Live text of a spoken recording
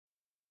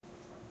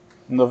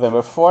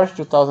November 4th,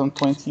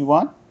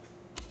 2021.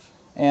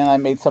 And I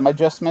made some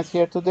adjustments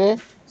here to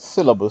the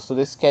syllabus, to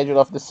the schedule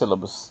of the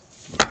syllabus.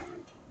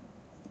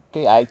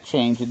 Okay, I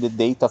changed the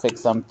date of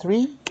exam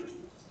 3.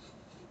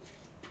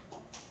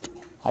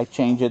 I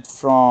changed it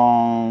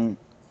from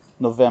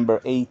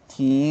November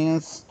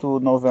 18th to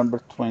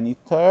November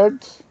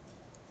 23rd.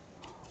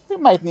 We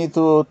might need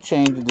to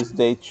change this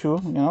date too,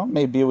 you know,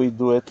 maybe we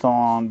do it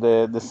on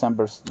the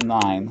December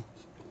 9,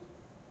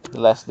 the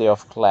last day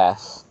of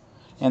class.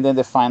 And then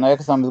the final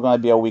exam is going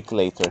to be a week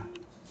later.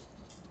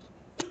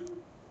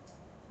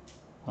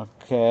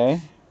 Okay.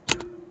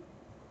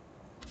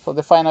 So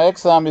the final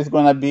exam is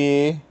going to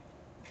be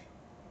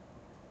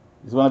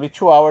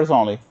 2 hours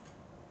only.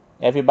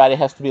 Everybody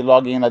has to be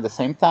logged in at the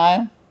same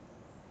time.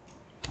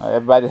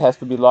 Everybody has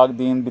to be logged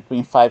in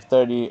between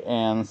 5:30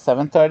 and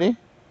 7:30.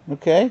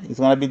 Okay, it's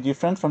going to be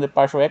different from the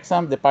partial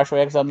exam. The partial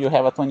exam, you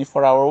have a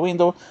 24-hour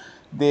window.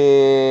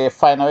 The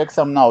final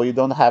exam, no, you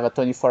don't have a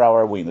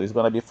 24-hour window. It's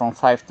going to be from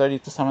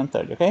 5:30 to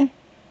 7:30. Okay. Do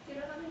you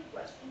know how many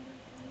questions?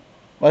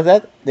 What's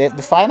that?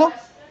 The final?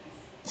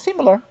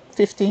 Similar,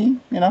 15.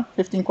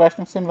 15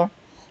 questions, similar.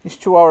 It's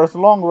 2 hours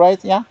long,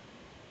 right? Yeah.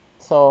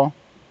 So.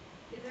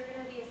 Is there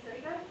going to be a study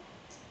guide?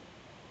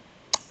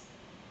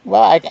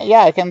 Well, I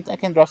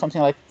can draw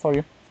something like for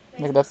you,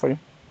 like that for you.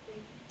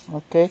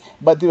 Okay,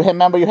 but do you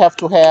remember you have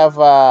to have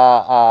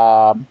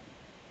a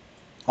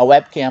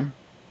webcam,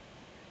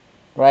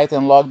 right,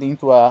 and logged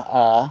into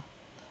a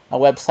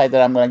website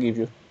that I'm gonna give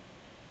you.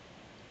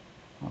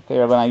 Okay,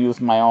 I'm gonna use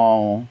my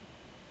own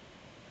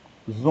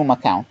Zoom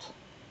account.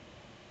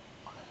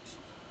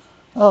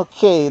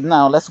 Okay,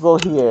 now let's go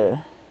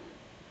here.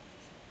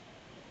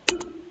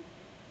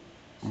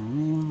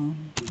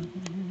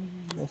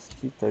 Let's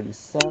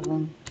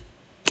P37.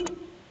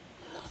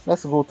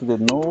 Let's go to the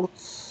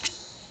notes.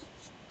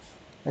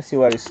 Let's see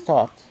where it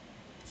stopped.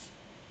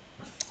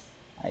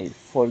 I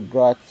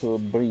forgot to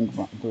bring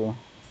to.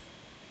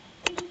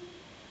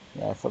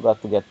 Yeah, I forgot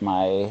to get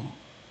my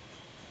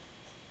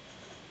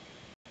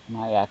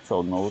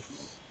actual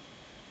notes.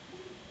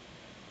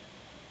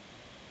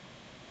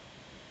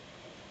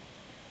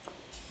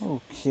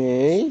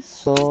 Okay,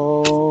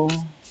 so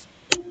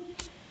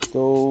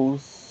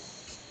those.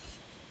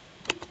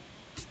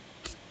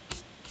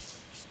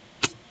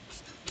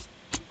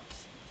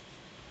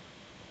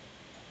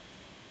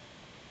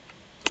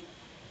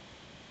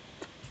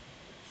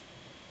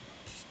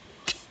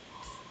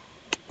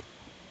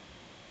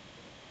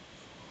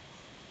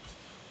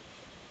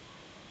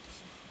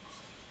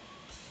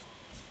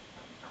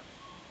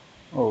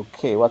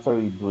 Okay, what are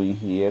we doing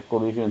here?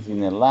 Collisions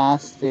in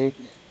elastic.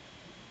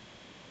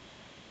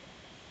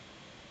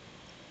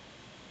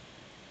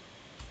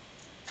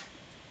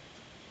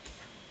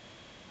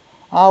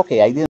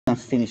 Okay, I didn't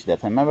finish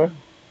that, remember?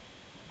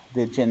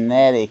 The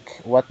genetic,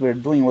 what we're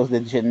doing was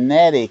the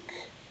genetic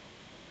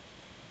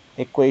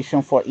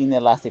equation for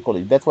inelastic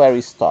collision. That's where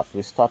we stopped.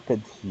 We stopped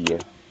it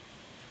here.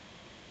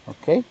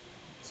 Okay,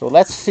 so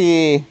let's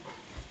see.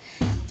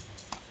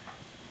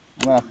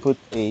 I'm gonna put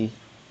a.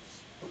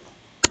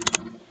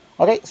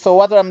 Okay, so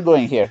what I'm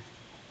doing here,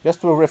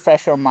 just to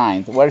refresh your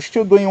mind, we're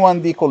still doing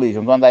 1D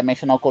collisions,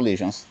 one-dimensional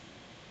collisions.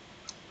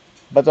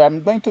 But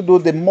I'm going to do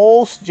the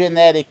most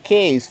generic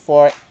case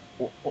for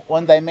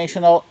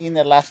one-dimensional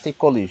inelastic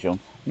collision.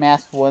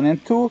 Mass 1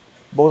 and 2,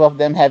 both of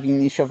them have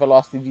initial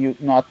velocity v0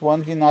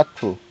 v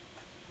v02.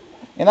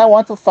 And I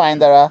want to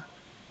find a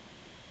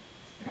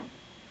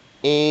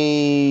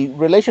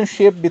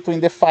relationship between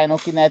the final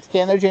kinetic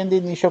energy and the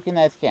initial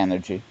kinetic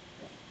energy.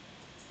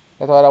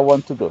 That's what I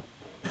want to do.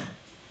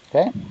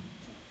 Okay?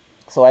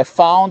 So I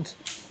found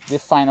the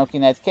final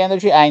kinetic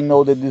energy. I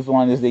know that this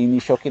one is the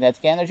initial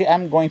kinetic energy.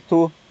 I'm going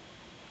to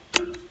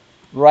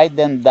write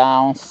them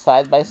down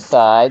side by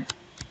side.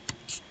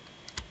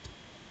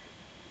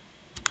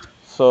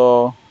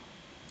 So,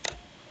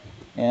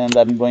 and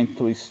I'm going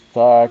to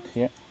start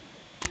here.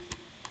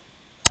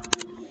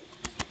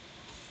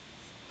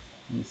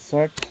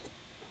 Insert.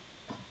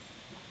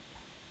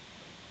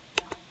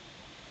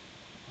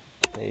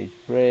 Page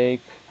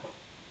break.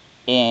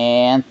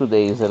 And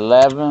today is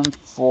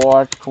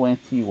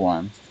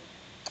 11/4/21.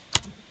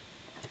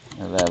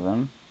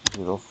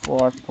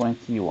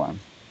 11/04/21.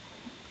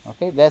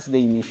 Okay, that's the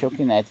initial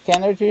kinetic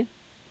energy.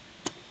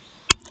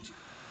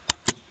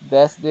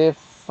 That's the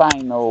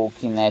final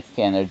kinetic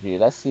energy.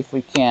 Let's see if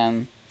we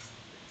can.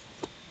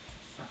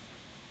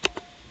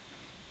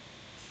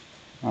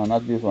 No,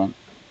 not this one.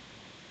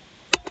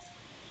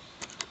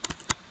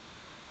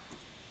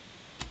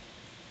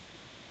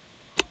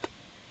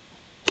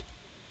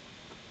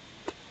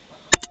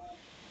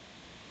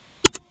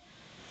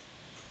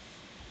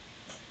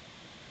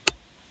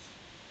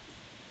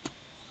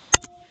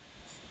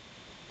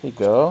 Here we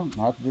go.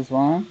 Not this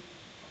one,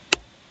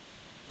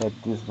 but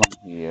this one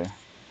here.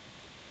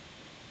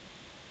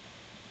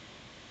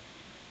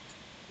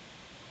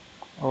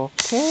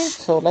 Okay,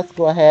 so let's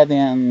go ahead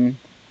and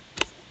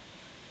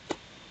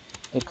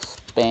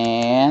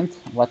expand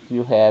what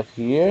you have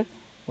here.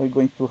 We're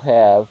going to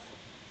have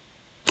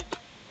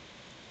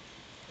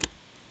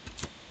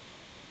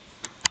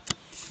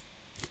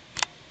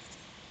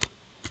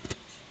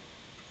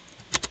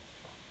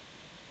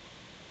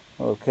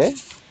Okay,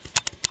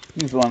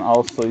 this one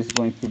also is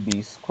going to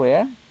be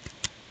square.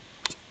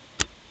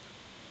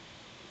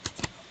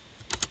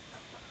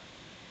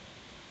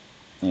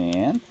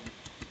 And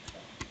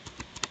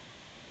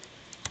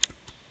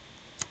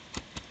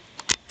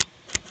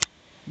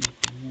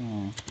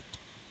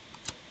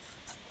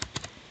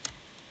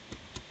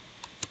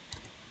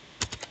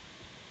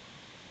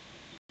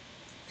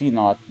V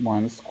naught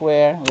 1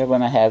 square, we're going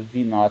to have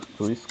V naught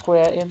 2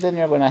 square, and then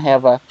you're going to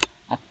have a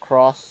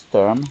cross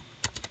term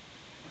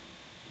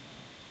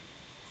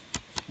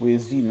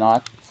with V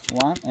naught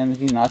 1 and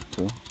V naught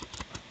 2.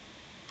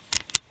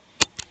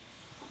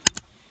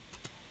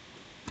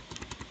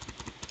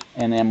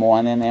 And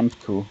M1 and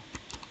M2.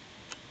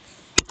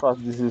 Because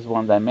this is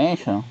one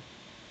dimension,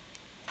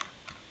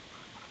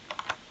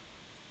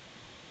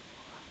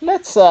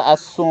 let's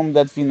assume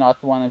that V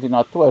naught 1 and V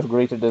naught 2 are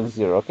greater than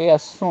 0. Okay,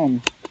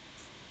 assume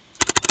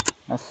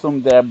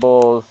they're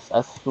both,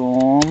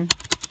 assume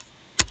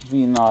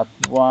V naught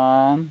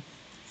 1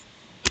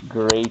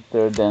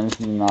 greater than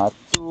V naught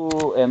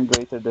 2 and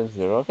greater than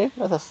 0. Okay,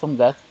 let's assume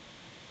that.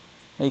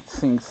 Makes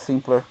things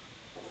simpler,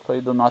 so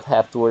you do not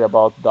have to worry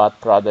about dot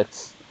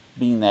products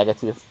being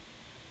negative.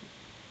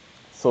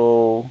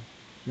 So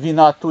V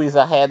naught 2 is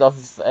ahead of,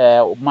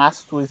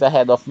 mass 2 is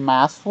ahead of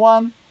mass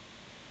 1,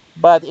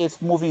 but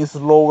it's moving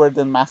slower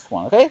than mass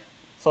 1, okay?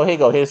 So here you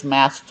go, here's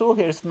mass 2,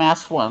 here's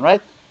mass 1,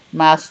 right?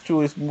 Mass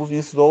 2 is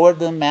moving slower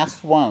than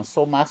mass 1,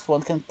 so mass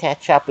 1 can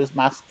catch up with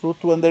mass 2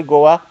 to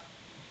undergo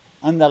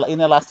an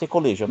inelastic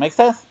collision. Make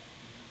sense?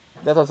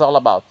 That was all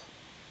about.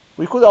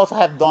 We could also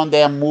have done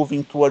them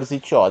moving towards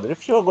each other.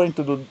 If you're going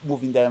to do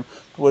moving them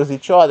towards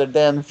each other,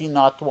 then V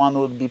naught 1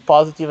 would be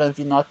positive and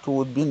V naught 2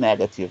 would be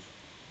negative.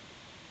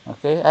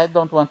 Okay, I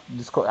don't want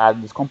to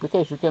add this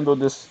complication. You can do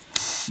this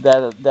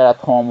that at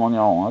home on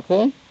your own.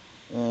 Okay,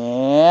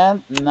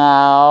 and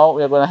now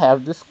we're going to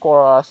have this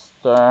cross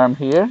term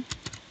here,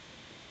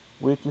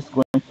 which is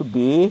going to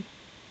be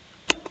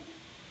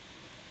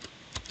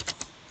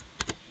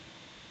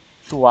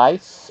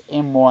twice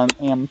M1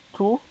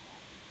 M2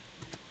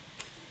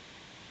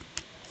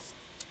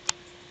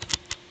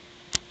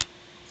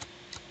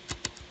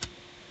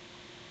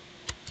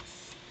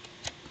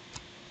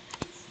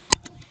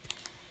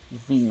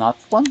 V naught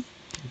 1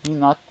 V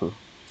naught 2.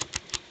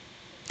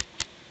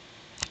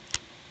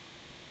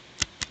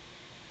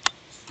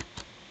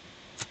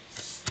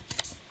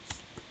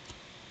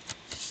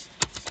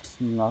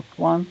 V naught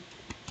 1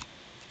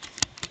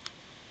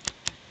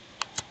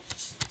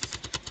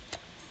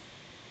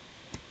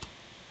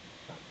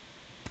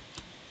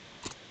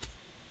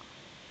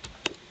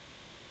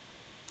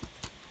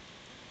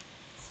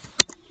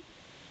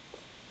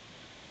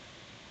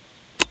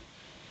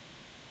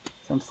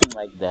 something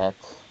like that.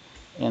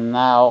 And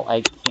now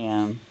I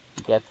can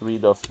get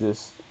rid of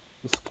this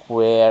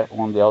square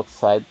on the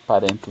outside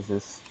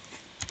parenthesis.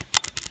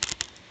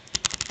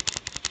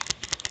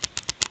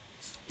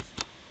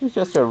 It's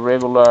just a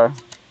regular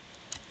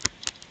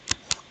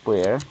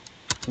square.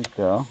 Here we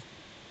go.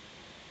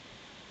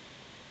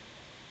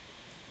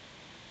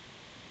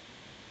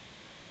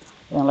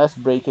 And let's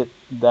break it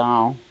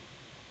down.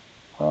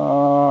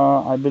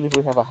 I believe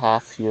we have a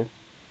half here.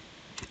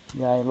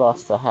 Yeah, I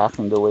lost a half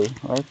in the way,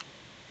 right?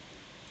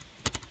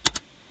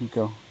 Here we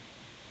go.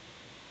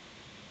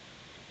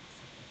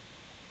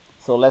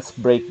 So let's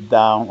break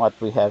down what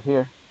we have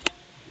here.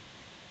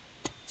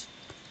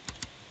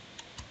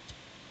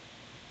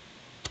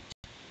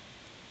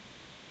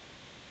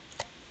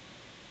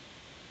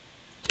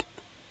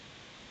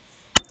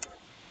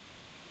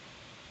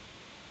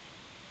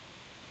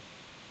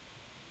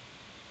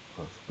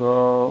 Let's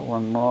go.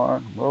 One more.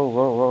 Whoa,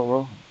 whoa, whoa,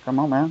 whoa. Come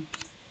on, man.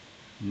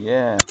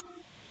 Yeah.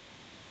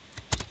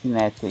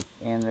 Kinetic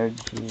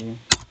energy.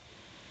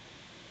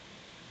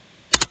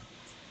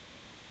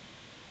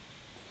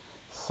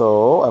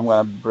 So I'm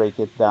going to break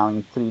it down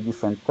in 3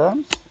 different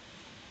terms.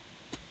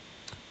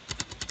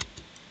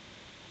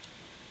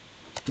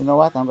 You know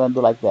what? I'm going to do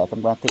like that.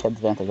 I'm going to take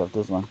advantage of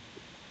this one.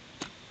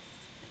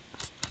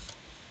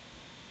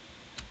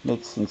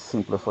 Makes things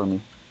simpler for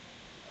me.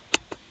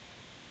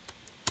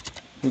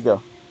 Here we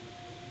go.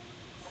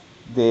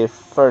 The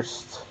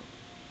first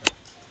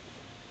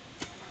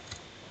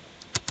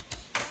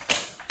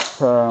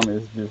term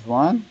is this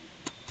one.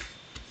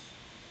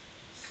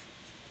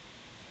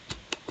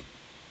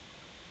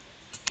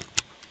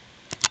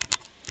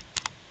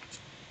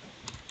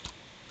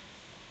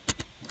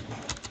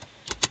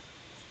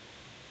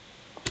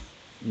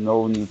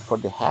 No need for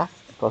the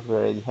half because we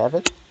already have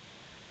it.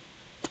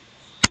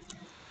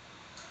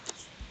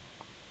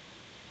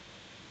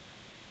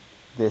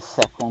 The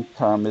second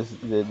term is,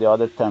 the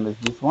other term is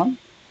this one.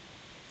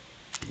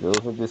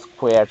 Those are the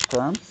square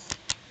terms.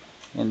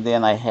 And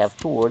then I have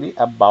to worry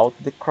about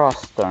the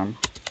cross term.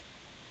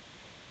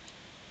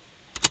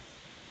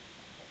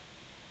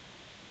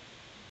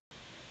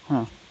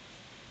 Huh.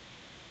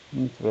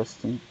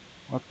 Interesting.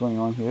 What's going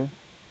on here?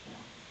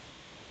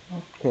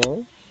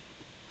 Okay.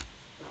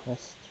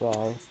 Let's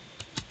try.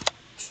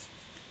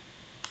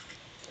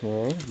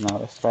 Okay, now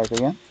let's try it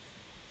again.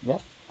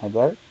 Yep, I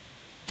got it.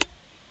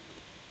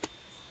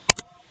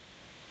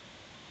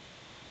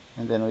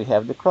 And then we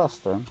have the cross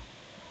term,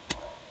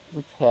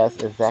 which has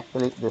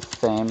exactly the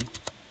same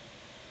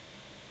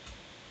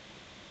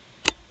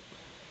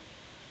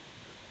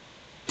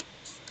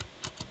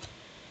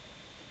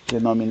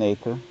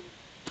denominator.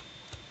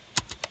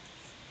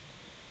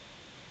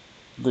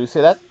 Do you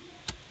see that?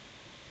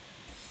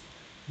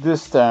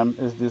 This term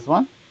is this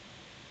one.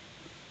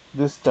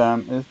 This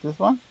term is this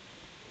one.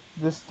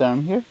 This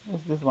term here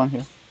is this one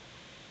here.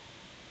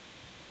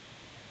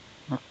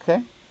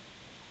 Okay.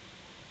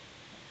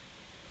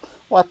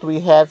 What we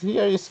have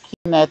here is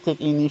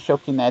initial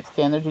kinetic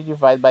energy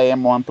divided by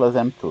m1 plus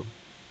m2.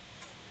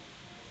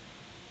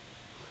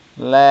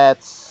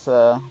 Let's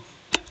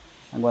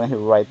I'm going to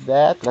rewrite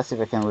that. Let's see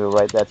if I can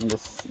rewrite that in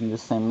the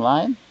same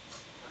line.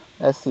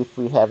 Let's see if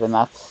we have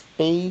enough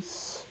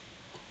space.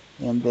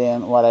 And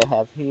then what I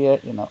have here,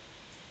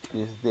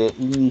 is the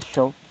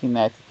initial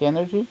kinetic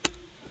energy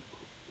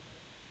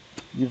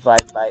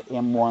divided by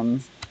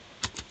m1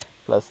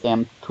 plus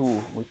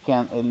m2. We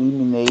can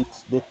eliminate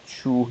the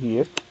 2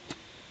 here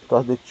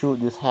because the 2,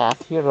 this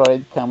half here,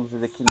 already comes with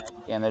the kinetic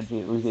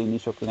energy, with the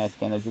initial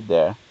kinetic energy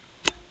there.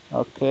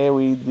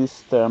 Okay,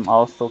 this term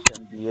also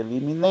can be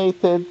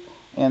eliminated.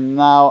 And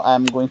now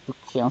I'm going to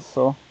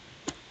cancel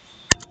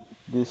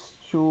this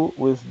 2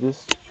 with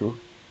this 2.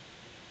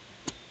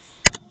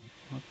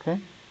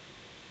 Okay.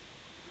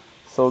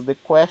 So the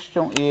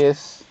question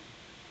is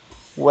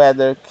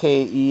whether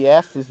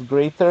KEF is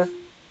greater,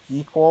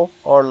 equal,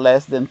 or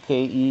less than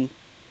KE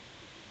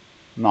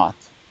not.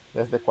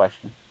 That's the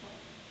question.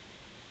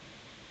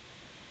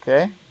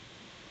 Okay?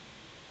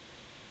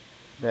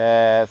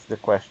 That's the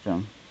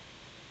question.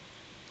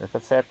 That's a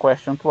fair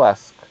question to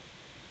ask.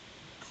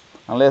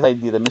 Unless I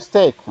did a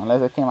mistake,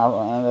 unless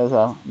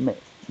I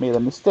made a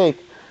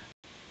mistake,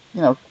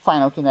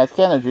 final kinetic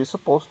energy is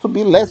supposed to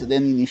be less than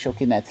initial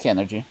kinetic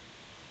energy.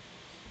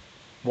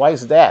 Why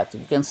is that?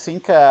 You can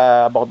think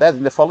about that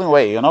in the following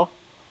way,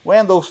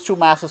 When those two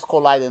masses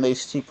collide and they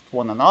stick to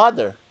one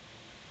another,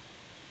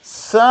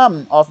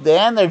 some of the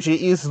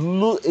energy is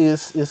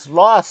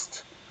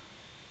lost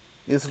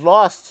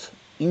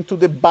into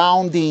the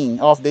bounding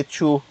of the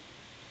two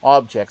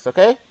objects,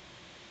 okay?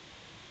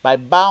 By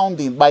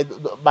bounding,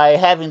 by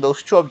having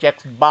those two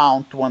objects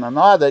bound to one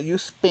another, you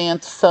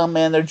spent some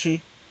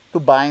energy to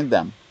bind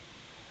them.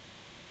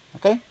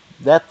 Okay?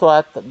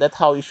 That's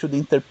how you should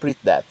interpret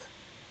that.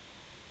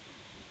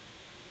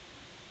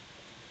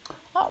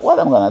 What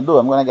I'm gonna do,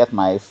 I'm gonna get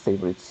my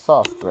favorite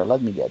software.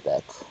 Let me get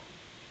that.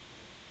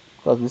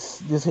 Because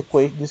this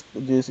equation, this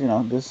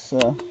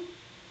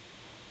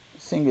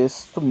thing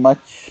is too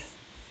much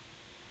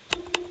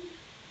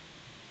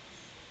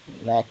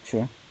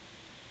lecture.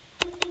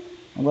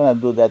 I'm gonna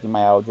do that in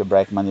my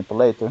algebraic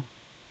manipulator.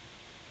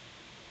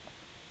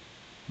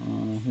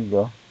 Here we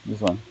go,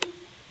 this one.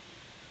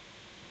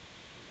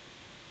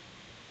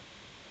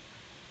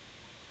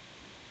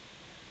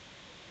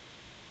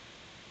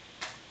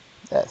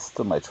 That's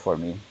too much for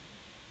me.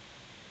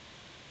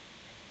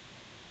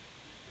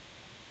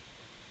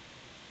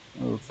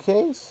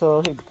 Okay,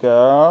 so here we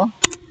go.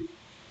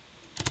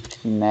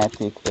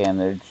 Kinetic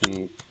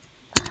energy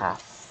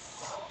half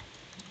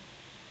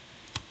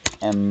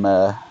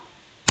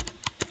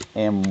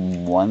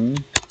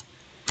m1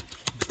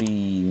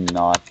 b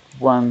naught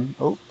 1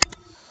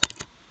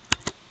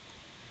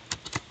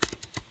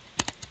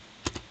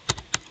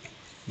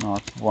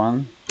 not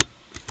 1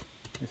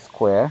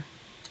 square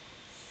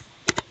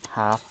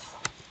half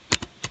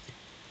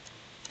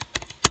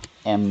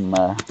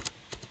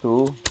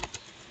m2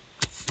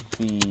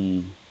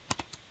 b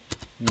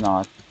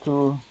naught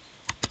 2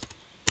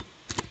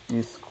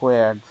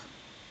 squared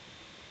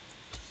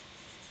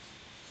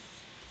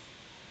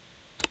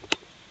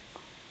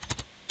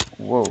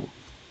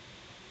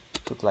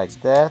put like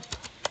that.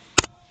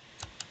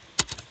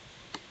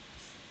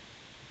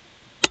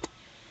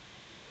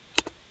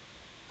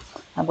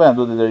 I'm gonna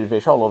do the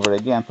derivation all over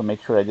again to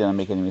make sure I didn't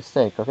make any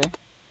mistake, okay?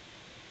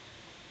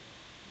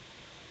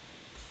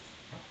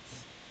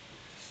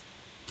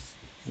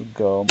 We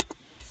go.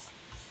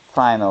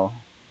 Final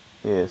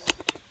is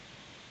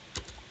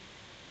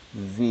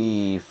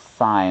v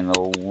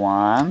final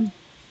 1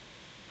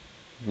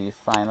 v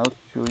final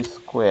 2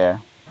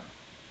 square.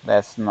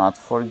 Let's not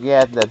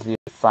forget that v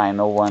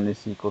final 1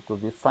 is equal to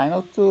v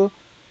final 2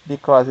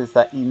 because it's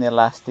an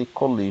inelastic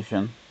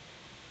collision.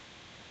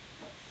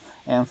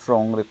 And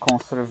from the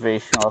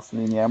conservation of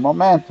linear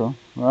momentum,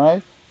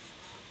 right?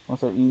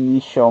 So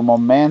initial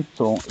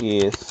momentum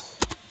is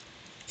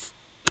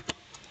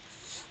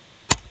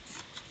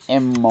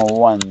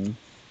m1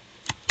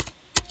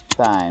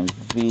 times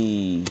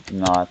v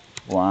naught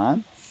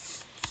 1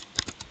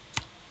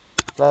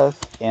 plus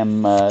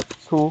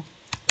m2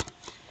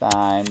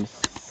 times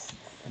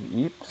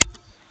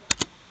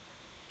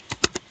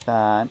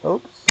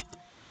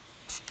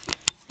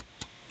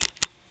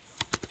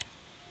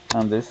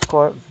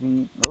underscore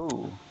v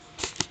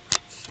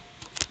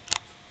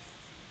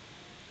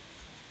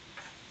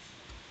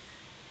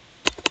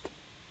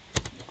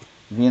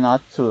v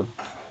naught 2.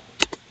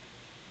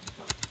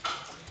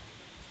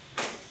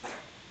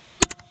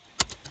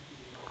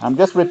 I'm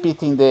just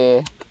repeating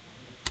the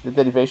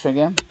derivation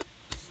again.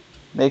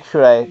 Make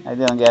sure I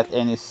didn't get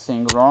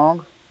anything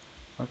wrong.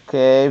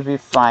 Okay, v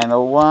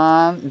final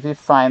 1, v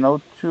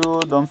final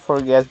 2, don't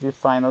forget v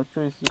final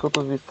 2 is equal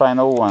to v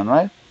final 1,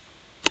 right?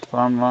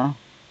 From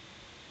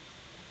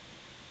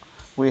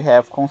we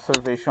have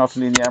conservation of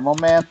linear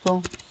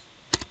momentum.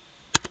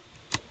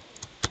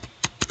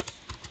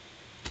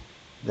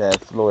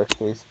 That's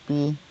lowercase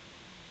p.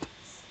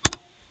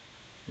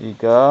 Here you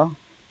go.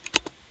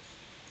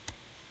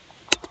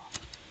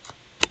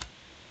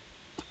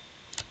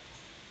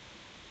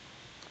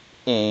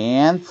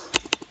 And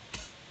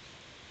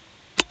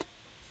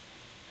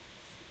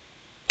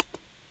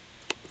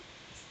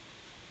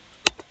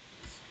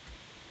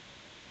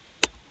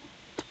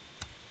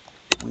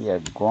we are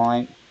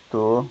going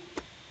to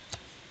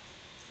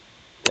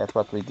get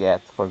what we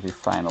get for the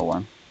final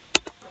one.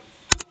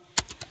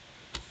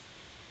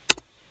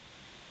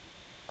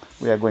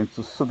 We are going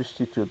to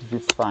substitute the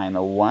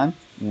final one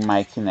in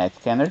my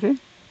kinetic energy,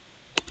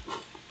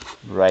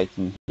 right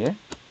in here.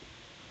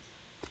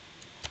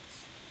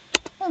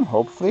 And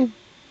hopefully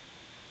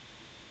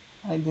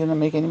I didn't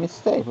make any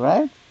mistake,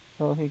 right?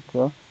 So here you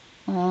go.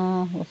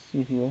 Let's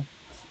see here.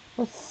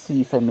 Let's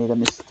see if I made a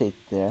mistake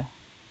there.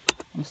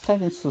 I'm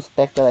starting to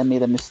suspect that I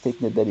made a mistake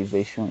in the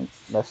derivation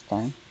last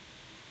time.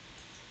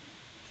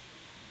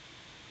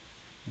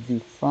 The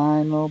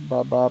final,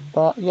 ba ba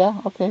ba.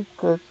 Yeah, okay,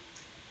 good.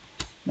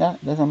 Yeah,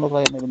 doesn't look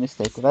like I made a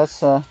mistake.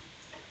 Let's I'm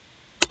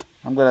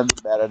gonna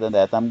do better than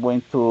that. I'm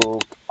going to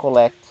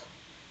collect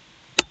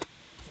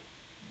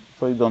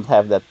so you don't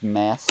have that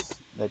mess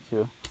that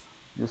you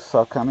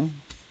saw coming.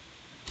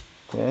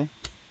 Okay,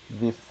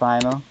 the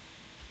final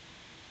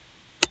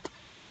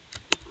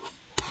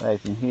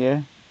right in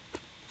here,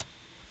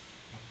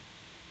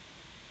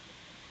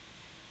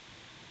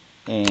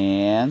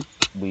 and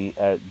we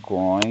are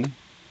going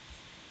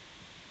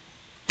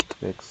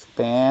to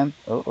expand.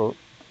 Oh,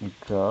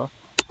 go.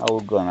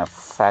 I'm gonna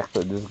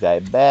factor this guy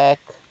back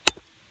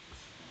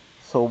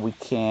so we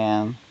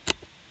can.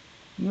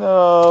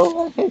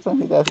 No, I hate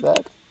when he does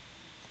that.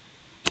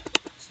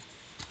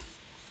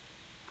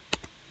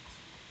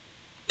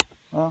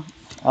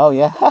 Oh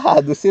yeah,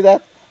 do you see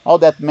that? All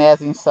that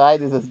math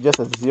inside is just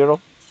a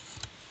zero.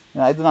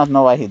 I do not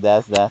know why he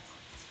does that.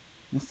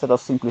 Instead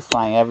of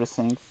simplifying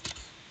everything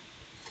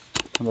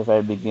from the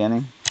very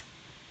beginning.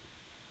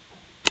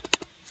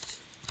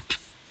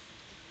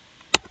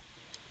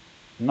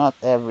 Not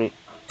every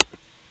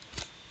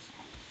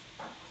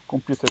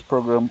computer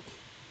program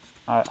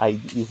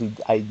is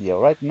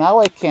ideal. Right now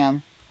I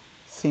can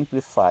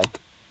simplify,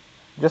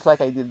 just like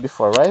I did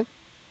before, right?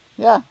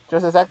 Yeah,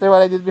 just exactly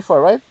what I did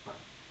before, right?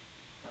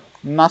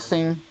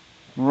 Nothing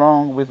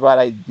wrong with what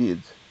I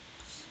did.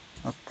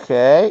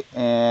 Okay,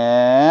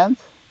 and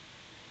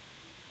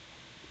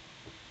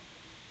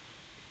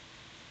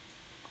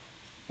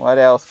what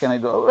else can I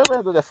do? We're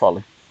gonna do the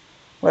following.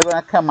 We're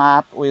gonna come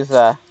up with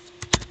a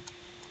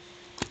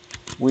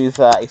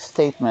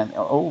statement.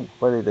 Oh,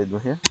 what did I do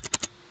here?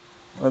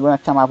 We're gonna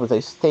come up with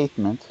a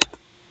statement.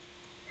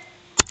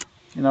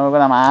 We're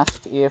gonna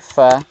ask if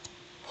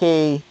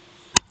k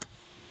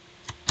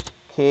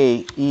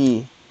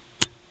e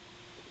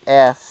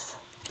f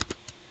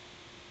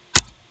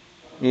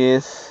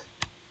is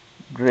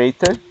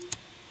greater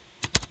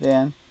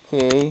than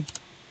k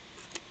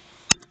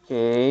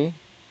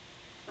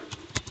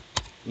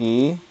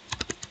e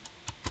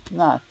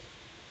not.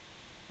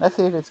 Let's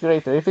see if it's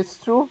greater. If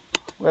it's true,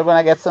 we're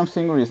gonna get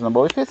something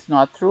reasonable. If it's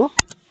not true,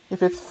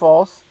 if it's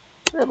false,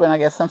 we're gonna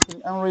get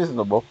something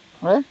unreasonable,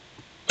 right?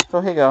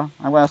 So here you go.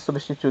 I'm gonna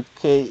substitute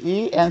ke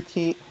and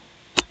ke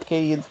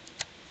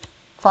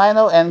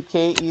final and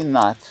ke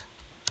not.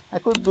 I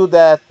could do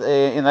that,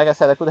 and like I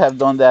said, I could have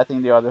done that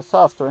in the other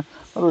software,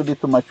 but it would be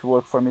too much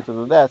work for me to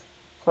do that.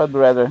 So I'd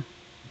rather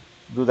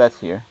do that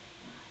here.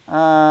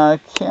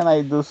 Can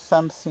I do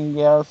something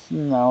else?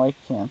 No, I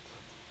can't.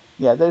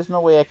 Yeah, there's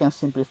no way I can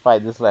simplify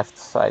this left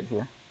side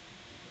here.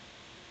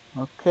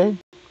 Okay.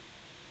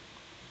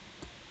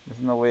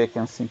 There's no way I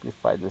can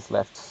simplify this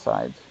left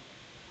side.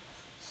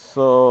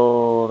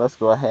 So let's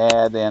go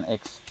ahead and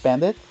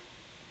expand it.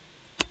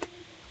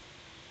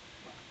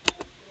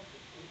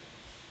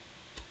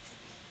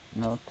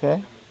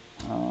 Okay.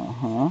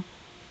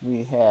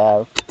 We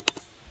have.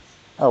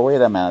 Oh, wait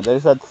a minute.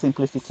 There's a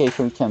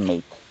simplification we can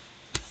make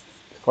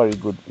before we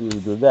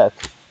do that.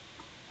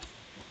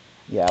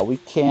 Yeah, we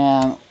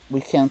can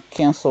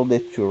cancel the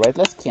 2, right?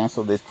 Let's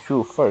cancel the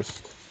 2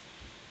 first.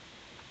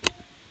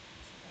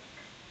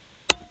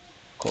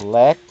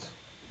 Collect,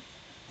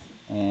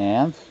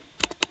 and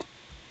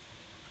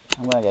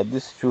I'm gonna get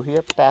this 2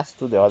 here, pass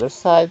to the other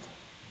side,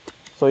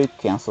 so it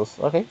cancels.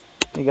 Okay,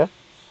 here you go.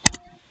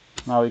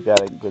 Now we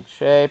got it in good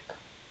shape.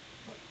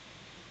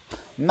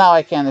 Now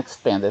I can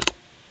expand it.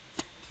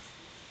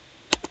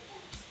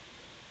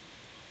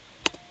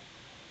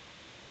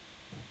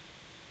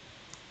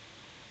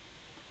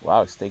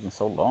 Wow, it's taking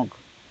so long.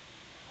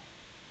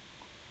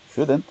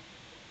 Shouldn't.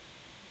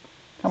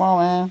 Come on,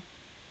 man.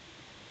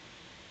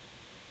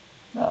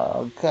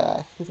 Oh,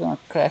 God, he's gonna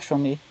crash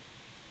on me.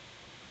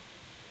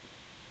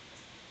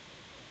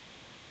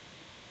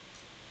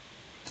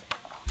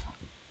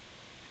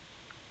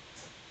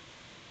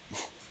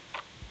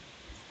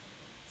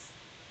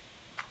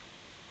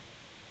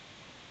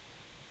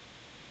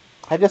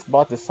 I just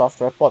bought this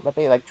software. I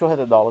paid like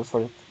 $200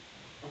 for it.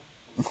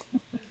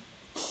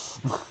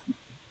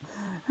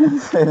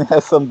 And it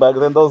has some bugs,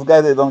 and those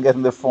guys, they don't get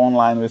in the phone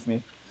line with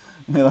me,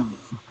 you know,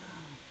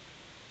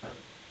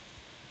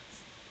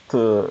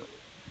 to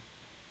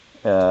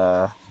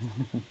uh,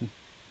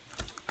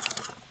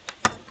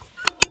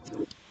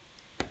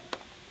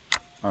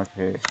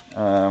 okay.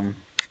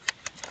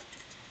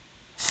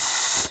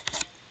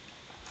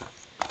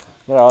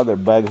 There are other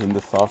bugs in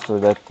the software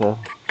that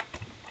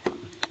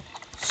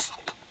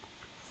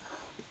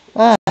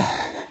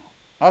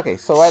okay,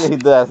 so while he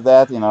does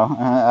that,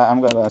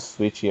 I'm gonna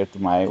switch here to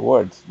my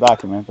Word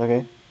document,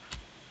 okay,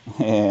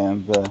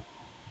 and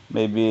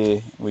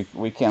maybe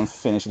we can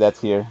finish that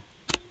here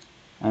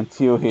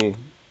until he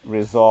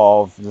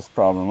resolves this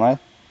problem, right?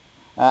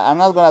 I'm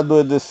not gonna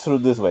do this through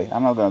this way.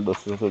 I'm not gonna do it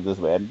through this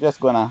way. I'm just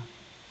gonna,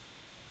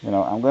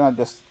 I'm gonna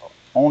just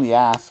only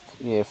ask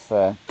if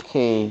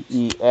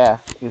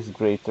KEF is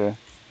greater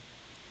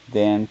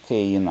than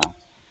KE naught.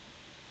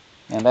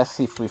 And let's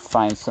see if we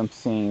find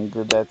something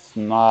that's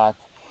not,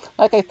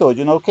 like I told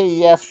you,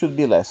 KEF should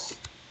be less.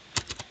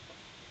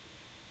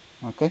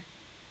 Okay?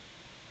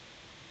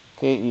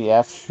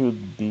 KEF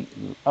should be,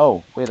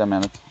 oh, wait a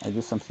minute. I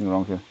did something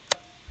wrong here.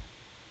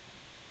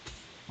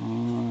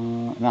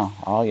 No,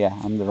 oh yeah,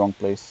 I'm in the wrong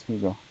place. Here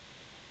you go.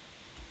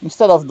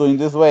 Instead of doing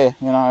this way,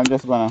 I'm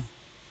just gonna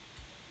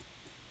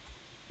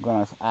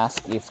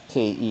ask if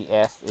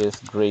KEF is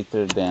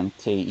greater than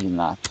KE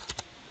naught.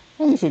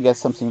 And if you get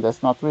something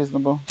that's not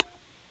reasonable,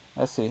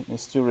 let's see,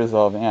 it's still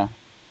resolving. Yeah,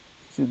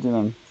 still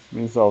didn't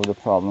resolve the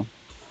problem.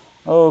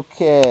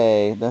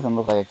 Okay, doesn't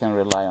look like I can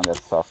rely on that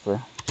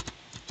software.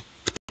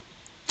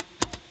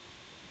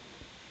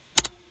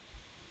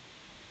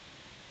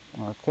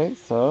 Okay,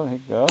 so here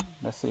you go.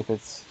 Let's see if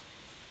it's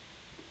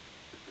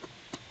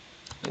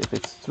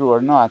true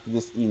or not,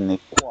 this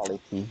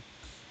inequality.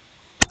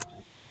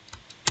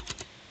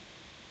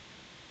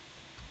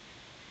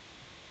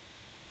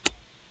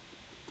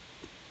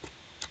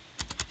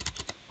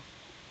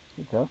 Here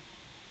you go.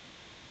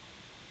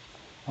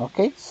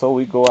 Okay, so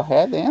we go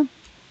ahead and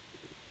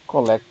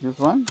collect this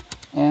one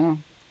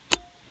and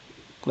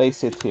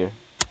place it here.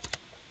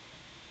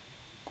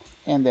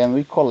 And then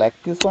we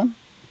collect this one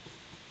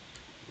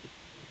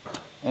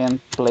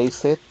and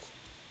place it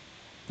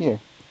here.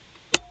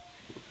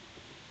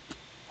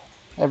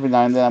 Every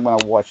now and then I'm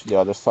gonna watch the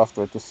other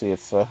software to see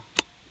if you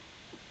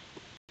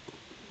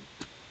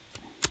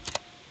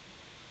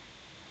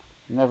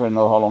never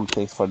know how long it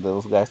takes for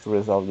those guys to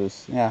resolve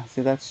this. Yeah,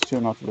 see, that's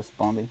still not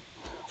responding.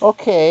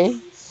 Okay,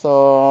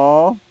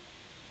 so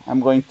I'm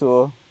going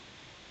to,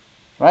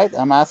 right,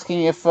 I'm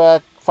asking if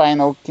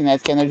final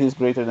kinetic energy is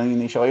greater than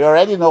initial. You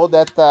already know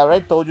that, I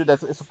already told you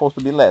that it's supposed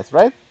to be less,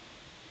 right?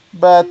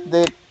 But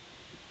the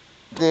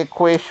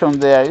equation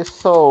there is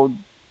so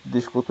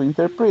difficult to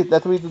interpret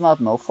that we do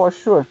not know for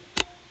sure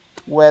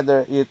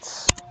whether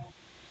it's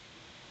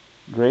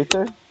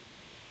greater,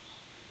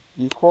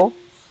 equal,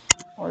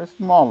 or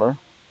smaller.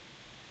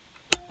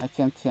 I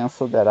can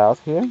cancel that out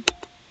here.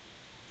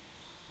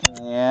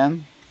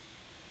 And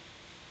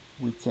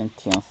we can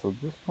cancel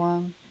this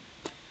one.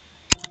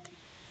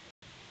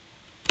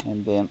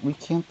 And then we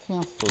can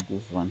cancel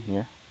this one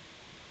here.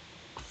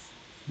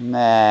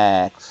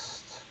 Next.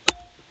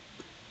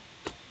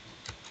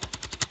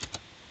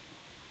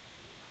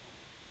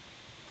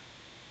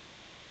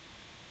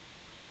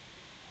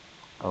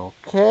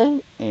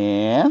 Okay,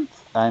 and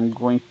I'm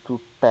going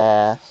to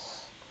pass.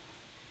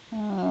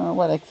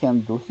 What I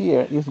can do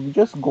here is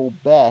just go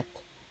back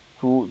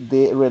to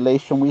the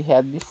relation we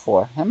had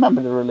before.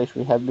 Remember the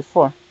relation we had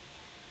before?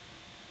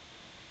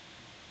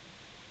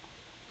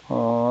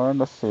 Or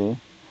let's see.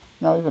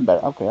 No, even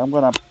better. Okay, I'm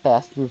gonna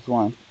pass this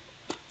one.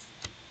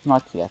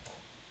 Not yet.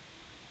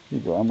 Here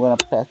you go. I'm gonna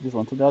pass this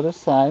one to the other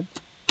side.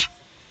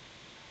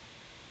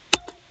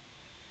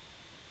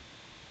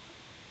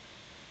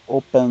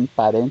 Open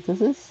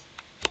parentheses.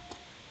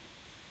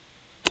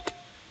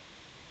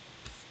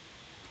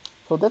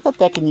 So that's a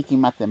technique in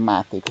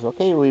mathematics,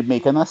 okay? We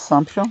make an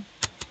assumption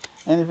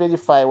and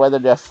verify whether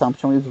the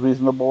assumption is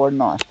reasonable or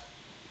not.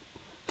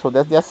 So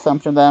that's the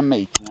assumption that I'm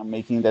making. I'm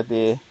making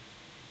the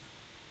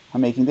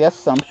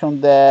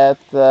assumption that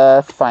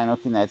final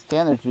kinetic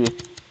energy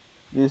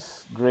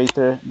is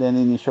greater than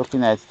initial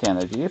kinetic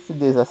energy. If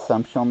this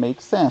assumption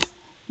makes sense,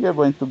 you're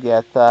going to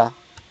get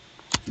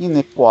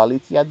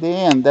inequality at the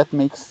end that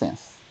makes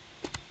sense.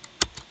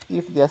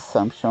 If the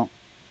assumption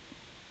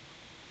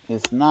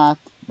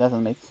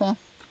doesn't make sense,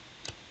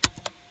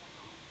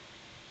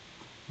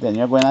 then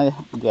you're going to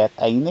get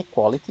an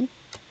inequality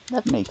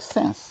that makes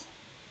sense.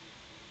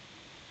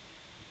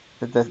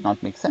 That does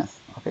not make sense.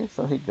 Okay,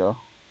 so here you go.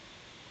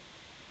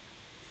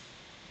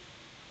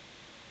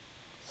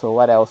 So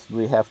what else do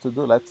we have to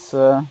do? Let's,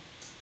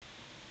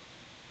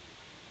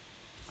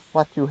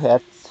 what you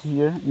have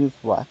here is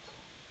what?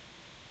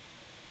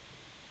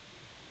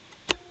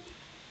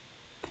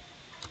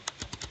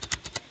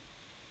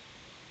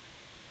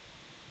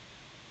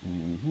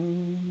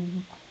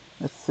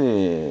 Let's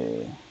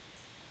see.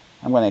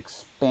 I'm going to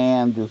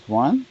expand this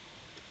one.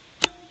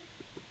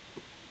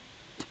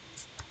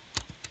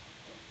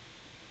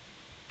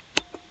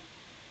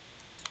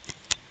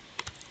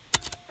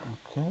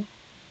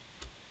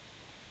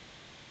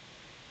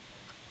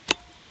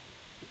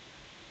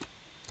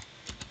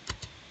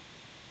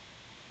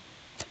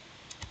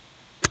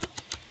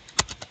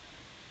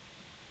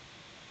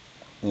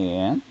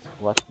 And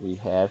what we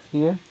have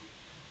here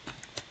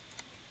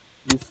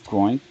is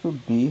going to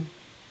be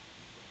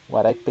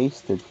what I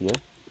pasted here.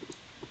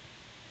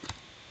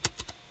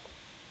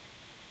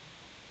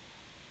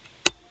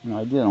 No,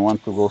 I didn't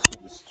want to go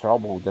through this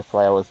trouble. That's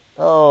why I was.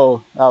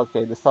 Oh,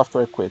 okay. The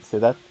software quit. See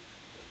that?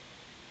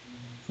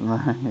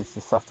 It's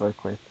the software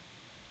quit.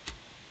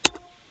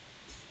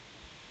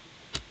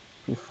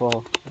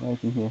 Before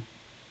right in here.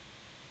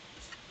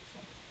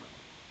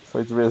 So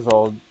it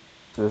resolved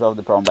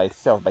the problem by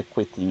itself by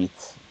quitting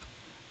it.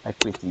 By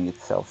quitting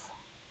itself.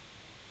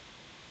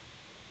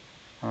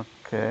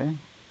 Okay.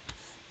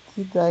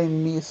 Did I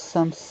miss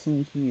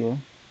something here?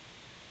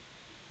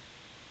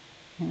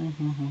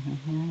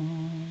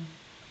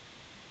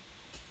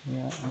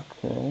 Yeah,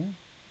 okay.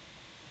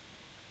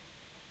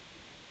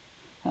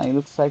 It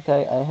looks like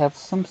I have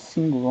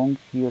something wrong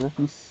here. Let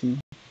me see.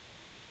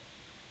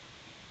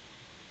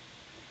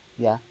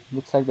 Yeah,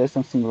 looks like there's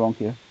something wrong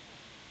here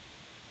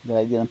that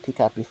I didn't pick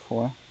up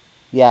before.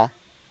 Yeah,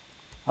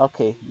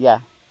 okay,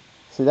 yeah.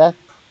 See that?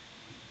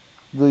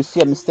 Do you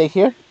see a mistake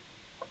here?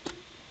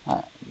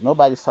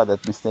 Nobody saw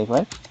that mistake,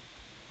 right?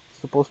 It's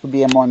supposed to be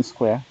M1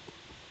 square.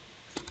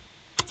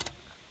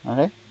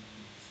 Okay?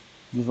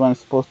 This one is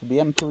supposed to be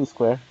M2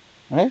 square.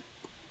 Okay?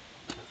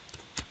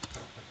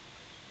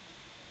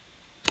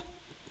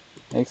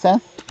 Make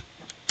sense?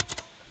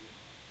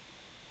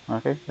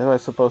 Okay, that's what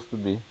it's supposed to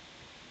be.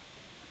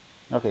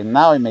 Okay,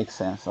 now it makes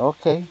sense.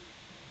 Okay.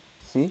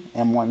 See,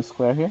 M1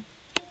 square here.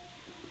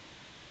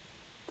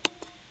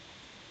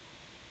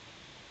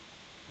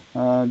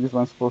 This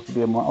one's supposed to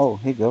be M1. Oh,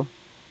 here you go.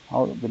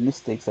 All the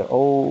mistakes are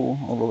all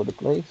over the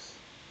place.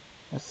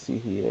 Let's see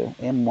here.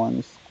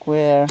 M1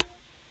 square.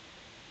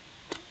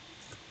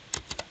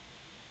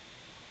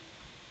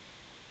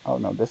 Oh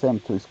no, that's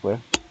M2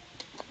 square.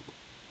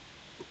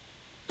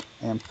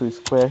 M2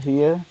 square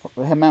here.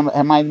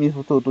 Remind me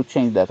to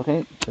change that,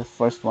 okay? The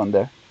first one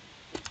there.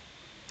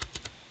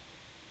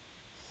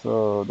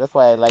 So that's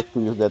why I like to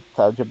use that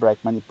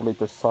algebraic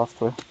manipulator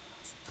software,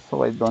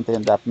 so I don't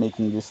end up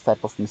making this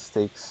type of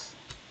mistakes.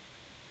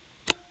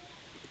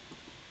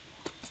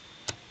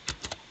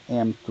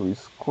 M2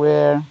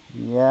 square,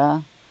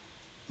 yeah,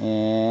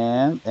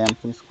 and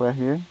M2 square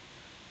here.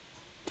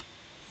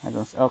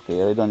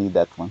 Okay, I don't need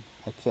that one.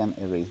 I can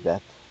erase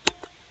that.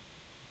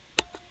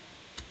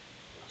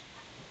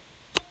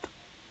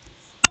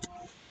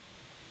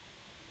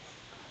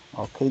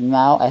 Okay,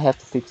 now I have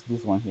to fix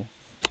this one here.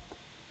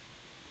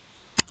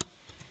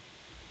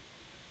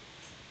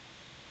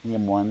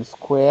 M1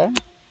 square.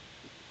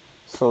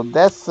 So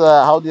that's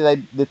how did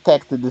I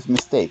detect this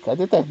mistake? I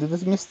detected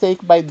this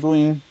mistake by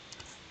doing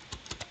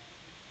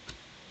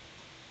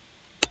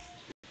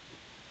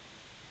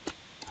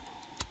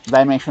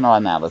dimensional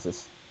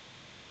analysis.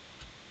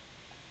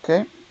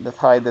 Okay, that's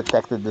how I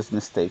detected this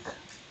mistake.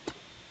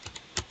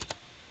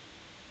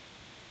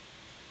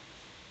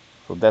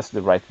 So that's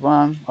the right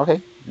one.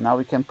 Okay, now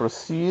we can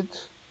proceed.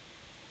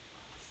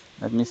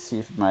 Let me see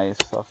if my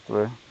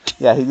software.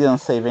 Yeah, he didn't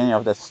save any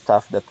of that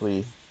stuff that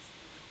we're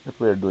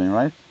doing,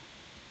 right?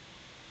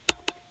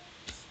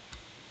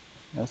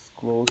 Let's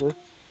close it.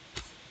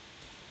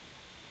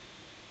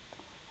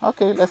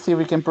 Okay, let's see if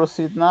we can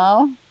proceed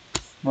now,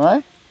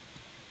 right?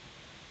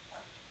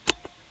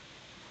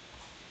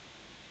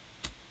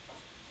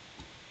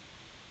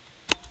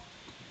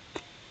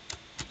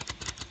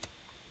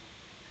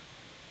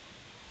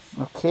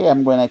 Okay,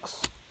 I'm going to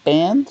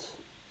expand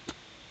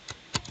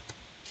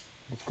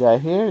this guy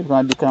here. It's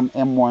going to become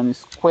M1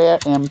 square,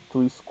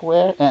 M2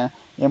 square, and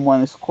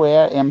M1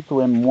 square, M2,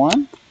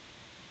 M1.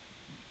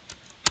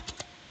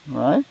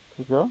 Right, here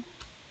we go.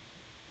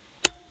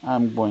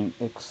 I'm going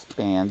to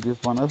expand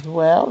this one as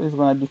well. It's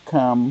going to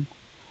become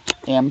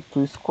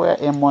M2 square,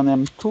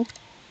 M1, M2.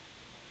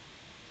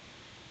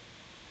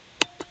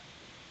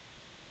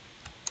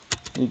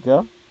 Here you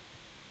go.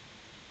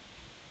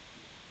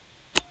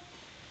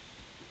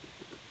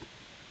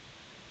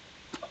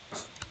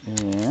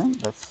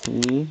 And let's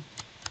see.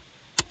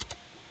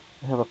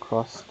 I have a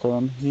cross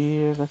term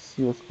here. Let's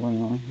see what's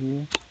going on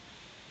here.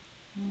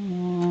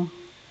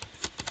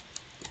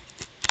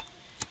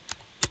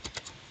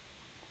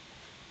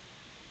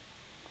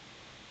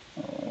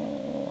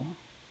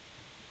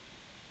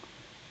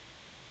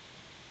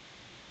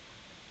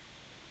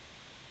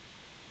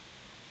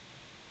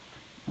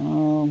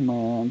 Oh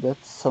man,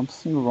 that's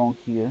something wrong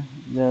here.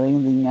 They're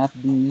ending up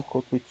being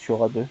equal to each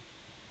other.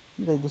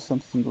 Did I do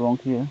something wrong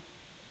here?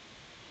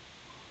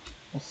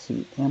 Let's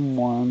see,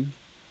 M1.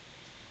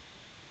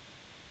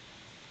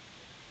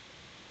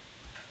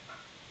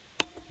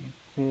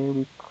 Okay,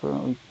 we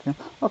can.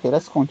 Okay,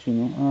 let's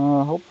continue.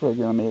 Hopefully I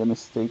didn't make a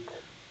mistake.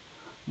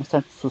 I'm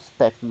starting to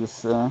suspect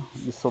this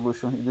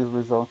solution, this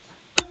result.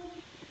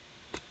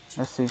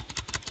 Let's see.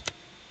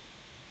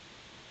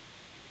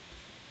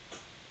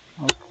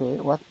 Okay,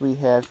 what we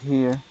have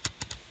here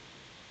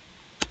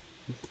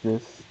is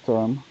this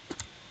term.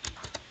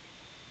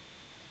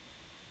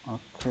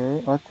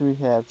 Okay, what we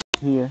have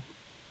here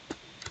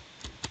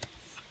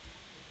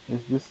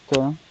is this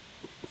term.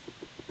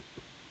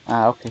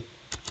 Okay, here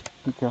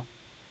we go.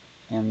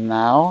 And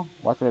now,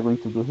 what we're going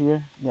to do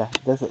here? Yeah,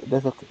 that's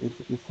okay.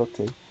 It's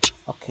okay.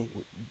 Okay,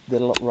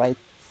 the right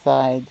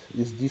side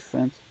is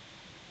different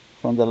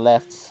from the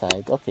left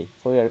side. Okay,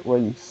 so we're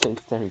in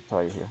safe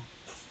territory here.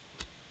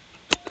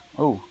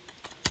 Oh,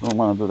 don't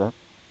want to do that.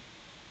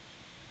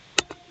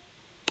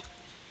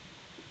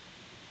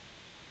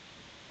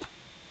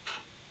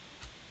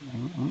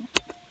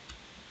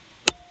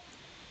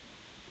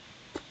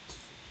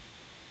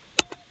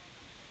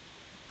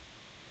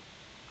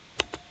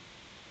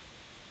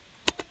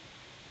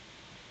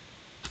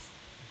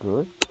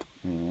 Good.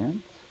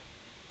 And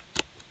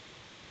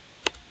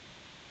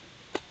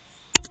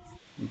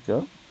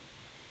go.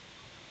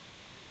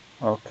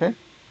 Okay.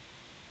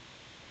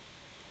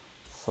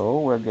 So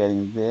we're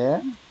getting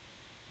there.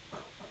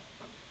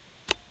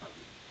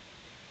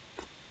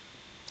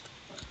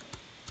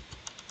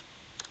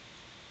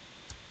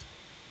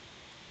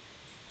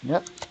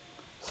 Yep.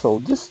 So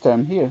this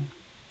term here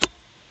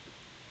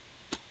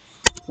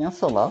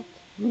cancel out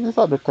with this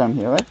other term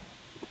here, right?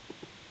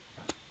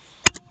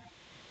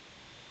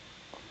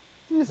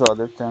 This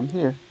other term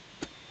here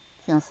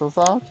cancels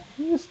out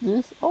with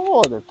this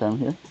other term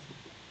here.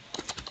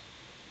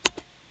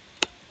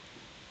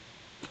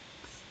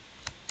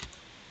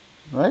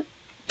 Right?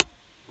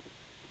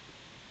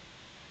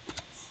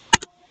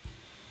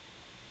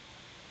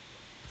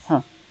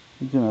 Huh.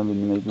 We can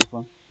eliminate this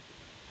one.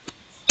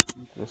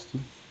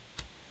 Interesting.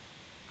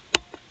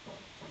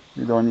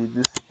 We don't need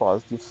this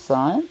positive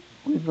sign.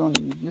 We don't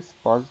need this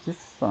positive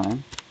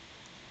sign.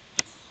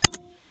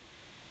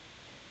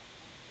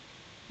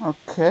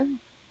 Okay.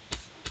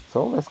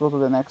 So let's go to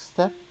the next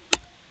step.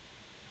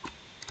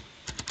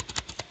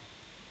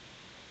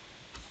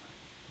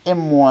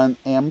 M1,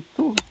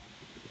 M2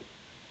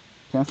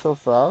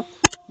 cancels out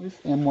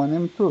with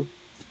M1, M2.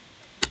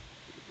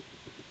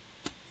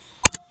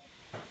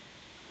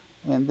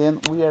 And then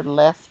we are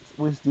left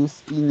with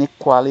this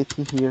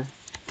inequality here.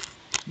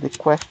 The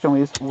question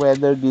is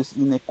whether this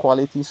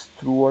inequality is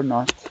true or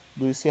not.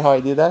 Do you see how I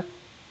did that?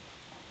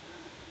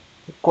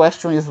 The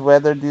question is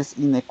whether this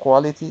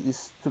inequality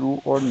is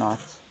true or not.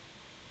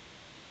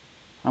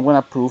 I'm going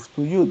to prove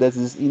to you that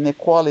this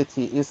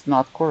inequality is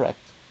not correct.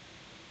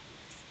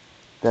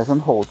 Doesn't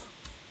hold.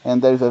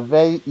 And there's a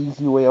very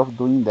easy way of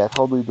doing that.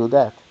 How do we do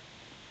that?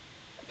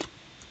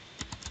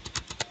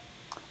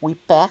 We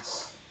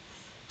pass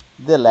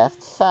the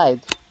left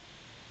side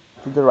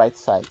to the right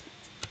side.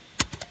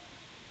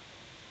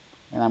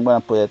 And I'm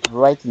going to put it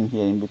right in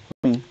here in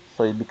between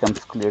so it becomes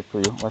clear to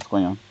you what's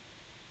going on.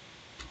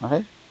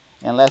 Okay?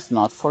 And let's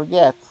not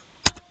forget,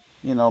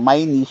 my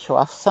initial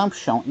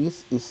assumption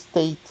is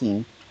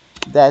stating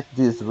that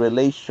this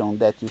relation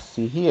that you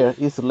see here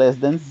is less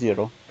than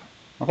 0.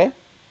 Okay?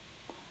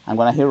 I'm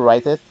going to here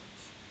write it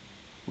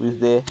with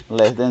the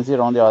less than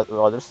 0 on the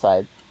other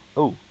side.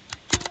 Oh.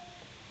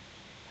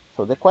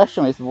 So the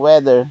question is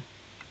whether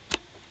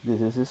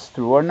this is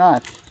true or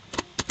not.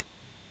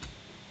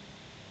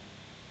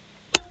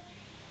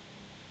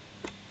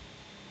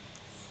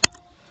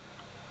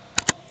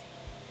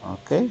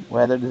 Okay,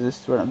 whether this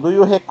is true or not. Do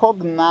you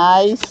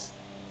recognize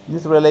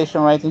this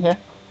relation right in here?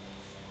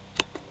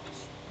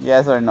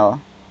 Yes or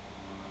no?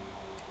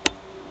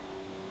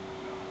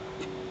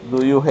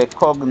 Do you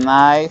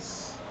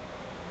recognize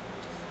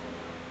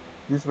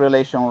this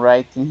relation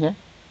right in here?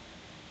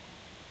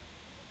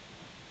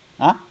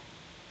 Huh?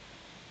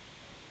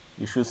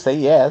 You should say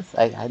yes.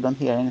 I don't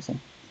hear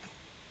anything.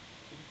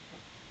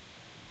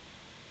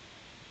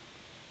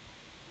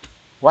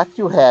 What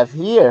you have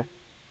here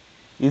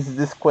is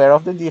the square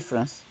of the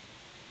difference.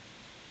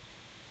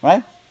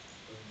 Right?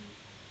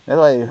 That's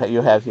what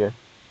you have here.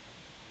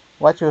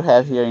 What you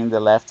have here in the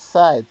left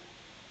side,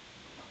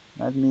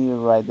 let me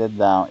write that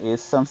down,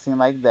 is something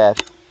like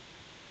that.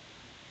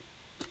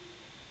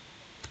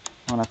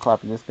 I'm going to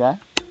copy this guy.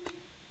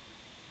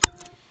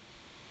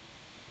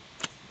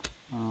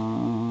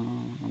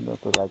 I'm going to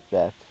put it like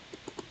that.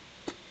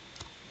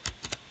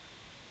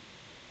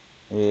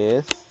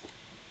 Is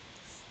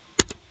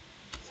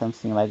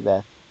something like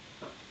that.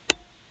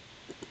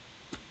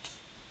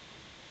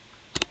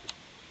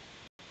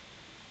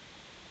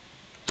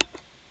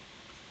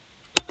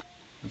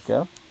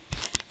 Okay.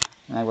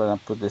 And I'm going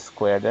to put the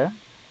square there.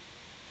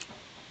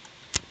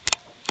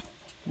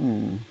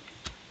 There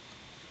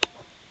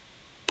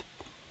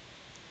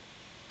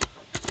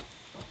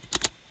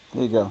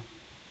you go.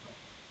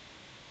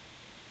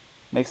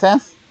 Make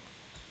sense?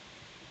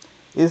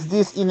 Is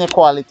this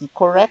inequality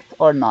correct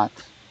or not?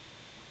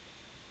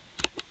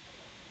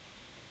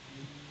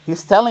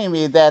 He's telling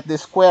me that the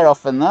square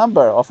of a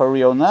number, of a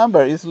real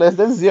number, is less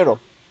than 0.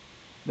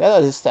 That's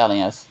what he's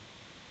telling us.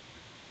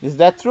 Is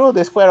that true?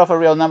 The square of a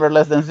real number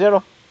less than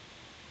 0?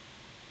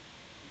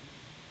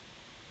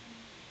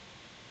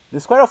 The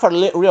square of a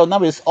real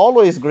number is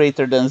always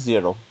greater than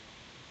 0.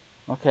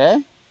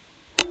 Okay?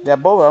 The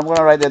above, I'm going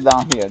to write it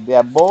down here. The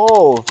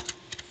above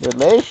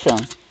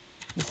relation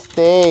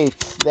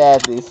states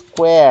that the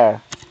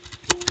square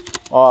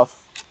of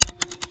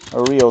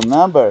a real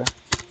number,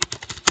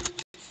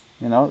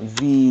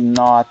 v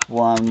naught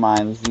 1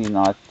 minus v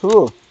naught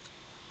 2,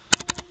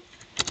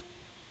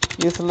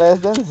 is less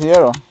than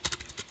 0,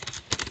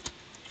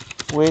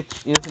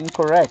 which is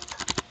incorrect.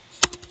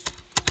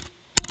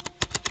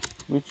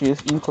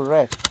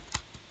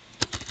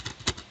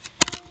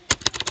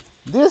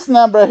 This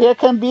number here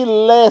can be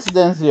less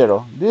than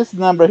 0. This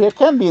number here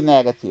can be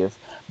negative.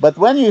 But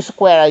when you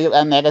square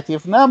a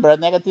negative number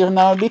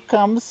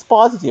becomes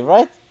positive,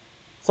 right?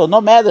 So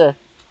no matter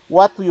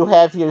what you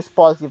have here is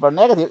positive or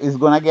negative, it's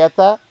going to get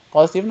a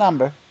positive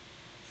number.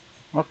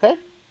 Okay?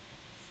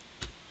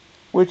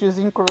 Which is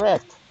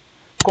incorrect.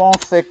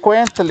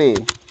 Consequently,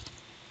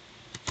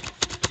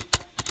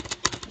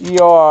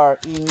 your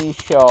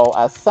initial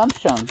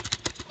assumption,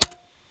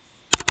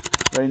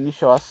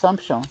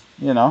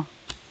 you know,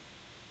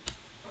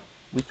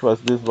 which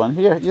was this one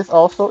here, is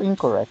also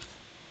incorrect.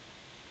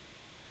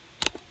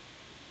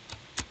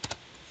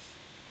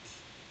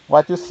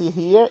 What you see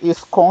here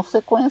is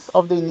consequence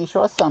of the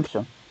initial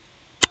assumption.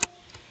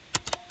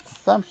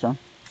 Assumption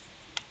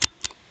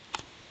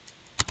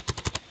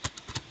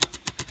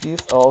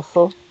is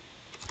also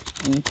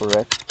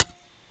incorrect.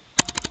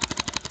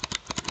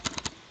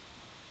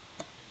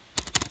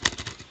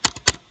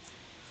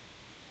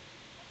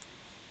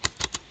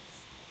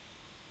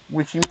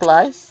 Which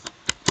implies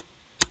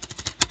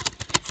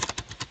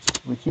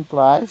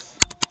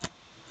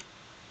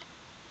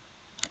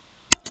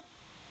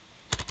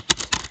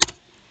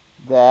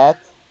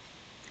that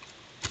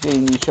the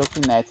initial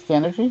kinetic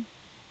energy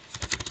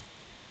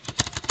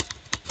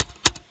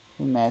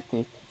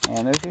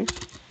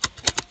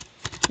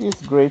is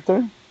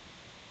greater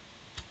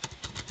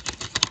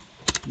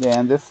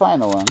than the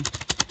final one.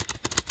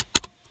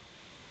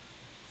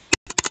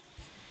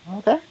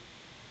 Okay?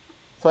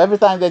 So every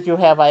time that you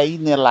have an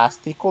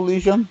inelastic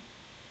collision,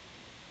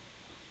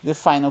 the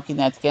final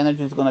kinetic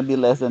energy is going to be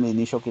less than the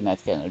initial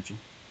kinetic energy.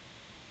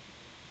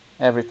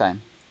 Every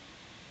time.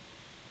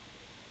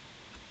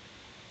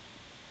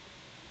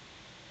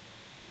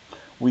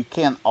 We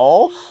can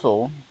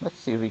also, let's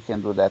see if we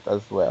can do that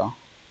as well.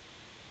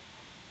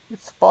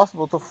 It's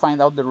possible to find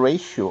out the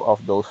ratio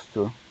of those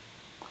two.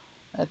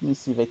 Let me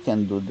see if I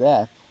can do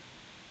that.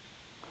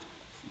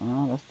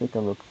 Let's take a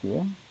look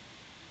here.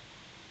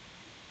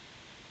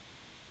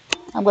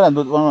 I'm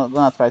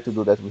gonna try to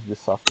do that with the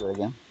software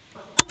again.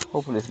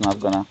 Hopefully it's not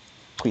gonna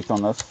quit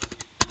on us.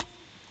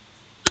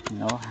 You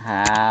know,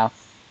 half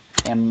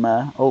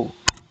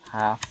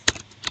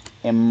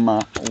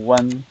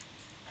m1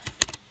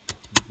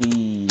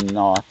 v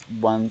naught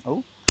 1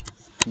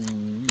 v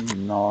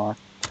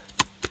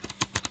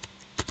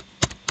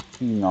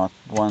naught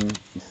 1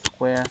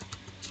 square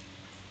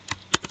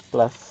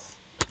plus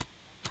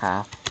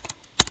half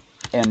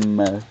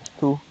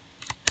m2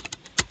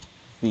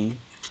 v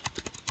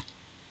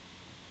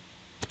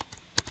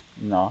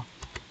naught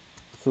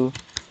 2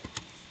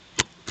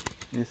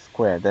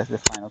 square. That's the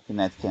final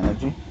kinetic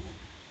energy.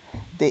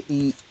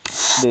 The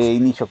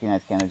initial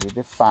kinetic energy.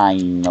 The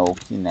final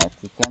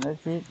kinetic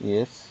energy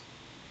is,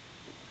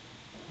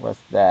 what's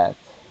that?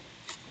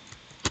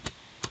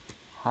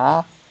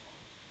 Half,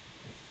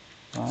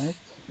 right?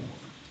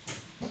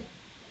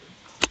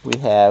 We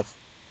have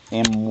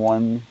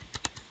m1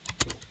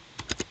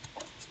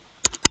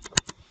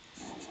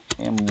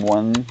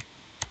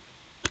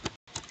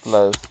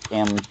 plus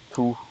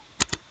m2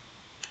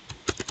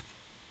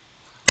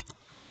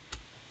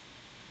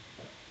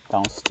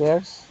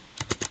 downstairs.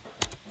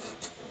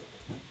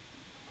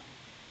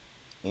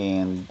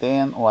 And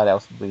then what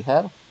else do we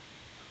have?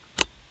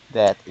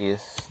 That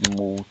is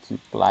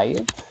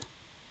multiplied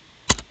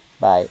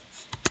by,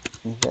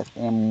 is that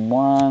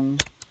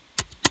m1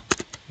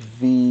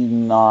 v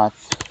naught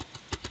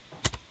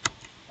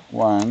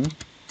 1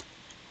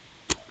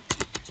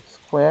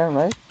 square,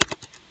 right?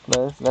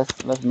 Plus,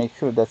 let's make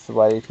sure that's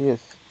what it is.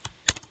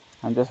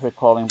 I'm just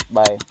recalling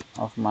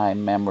of my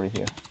memory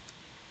here.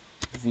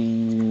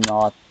 V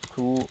naught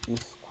 2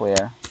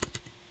 square.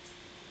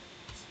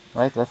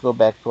 Right, let's go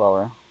back to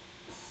our,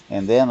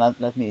 and then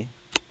let me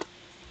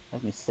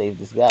save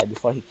this guy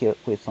before he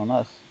quits on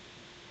us,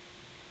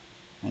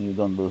 and you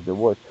don't lose the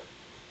work.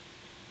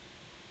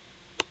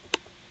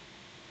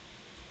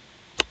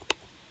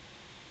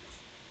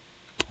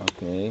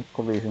 Okay,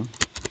 collision.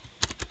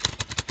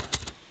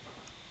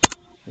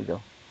 Here we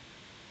go.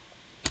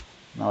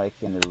 Now I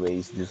can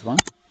erase this one.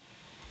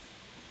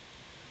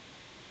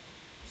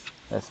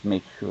 Let's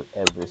make sure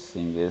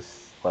everything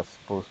is what's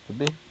supposed to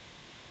be.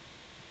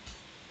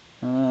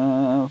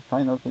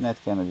 Final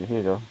kinetic energy. Here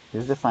you go.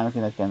 Here's the final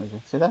kinetic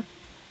energy. See that?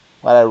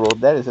 What I wrote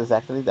there is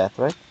exactly that,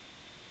 right?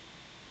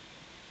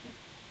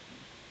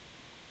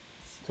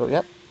 So,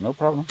 yep, no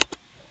problem.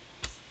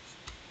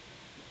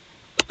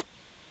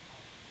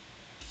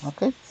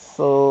 Okay,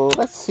 so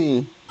let's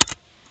see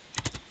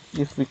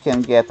if we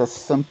can get a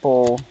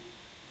simple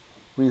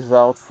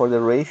result for the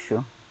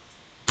ratio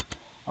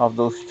of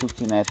those two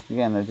kinetic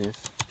energies.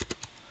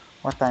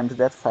 What time is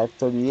that?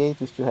 5:38.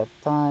 We still have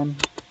time.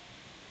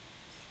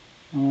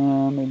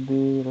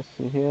 Maybe, let's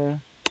see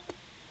here.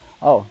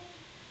 Oh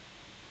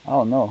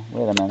no,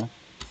 wait a minute.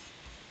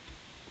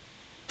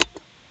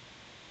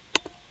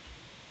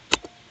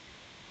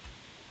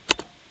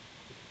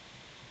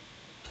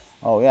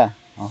 Oh yeah,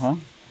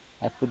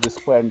 I put the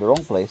square in the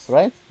wrong place,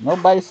 right?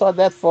 Nobody saw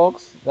that,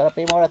 folks. Gotta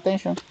pay more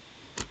attention.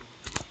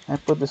 I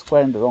put the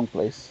square in the wrong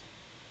place.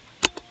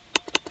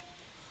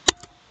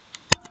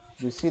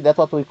 You see, that's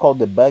what we call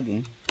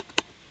debugging.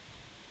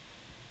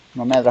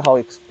 No matter how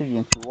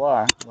experienced you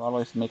are, you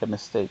always make a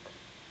mistake.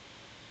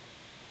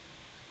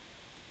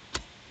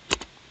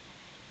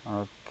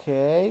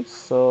 Okay,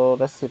 so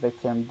let's see if I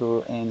can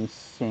do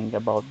anything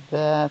about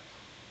that.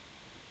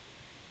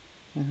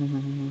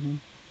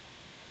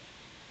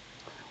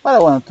 What I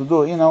wanted to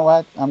do, you know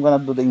what? I'm gonna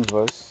do the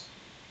inverse.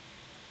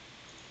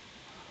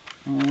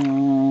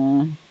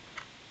 No,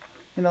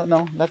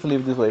 let's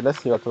leave this way. Let's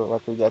see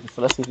what we get.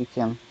 So let's see if we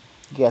can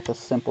get a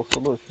simple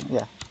solution.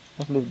 Yeah,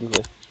 let's leave this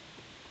way.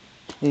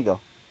 Here you go.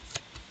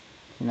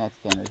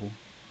 Kinetic energy.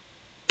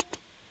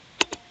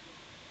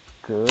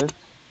 Good.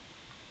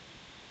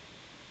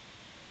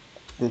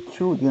 The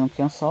 2 didn't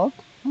cancel out?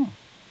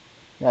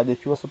 Yeah, the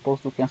 2 was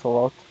supposed to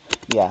cancel out.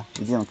 Yeah,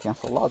 it didn't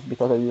cancel out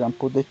because I didn't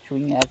put the 2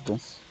 in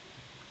evidence.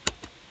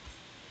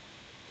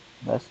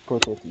 Let's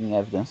put it in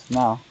evidence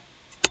now.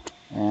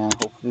 And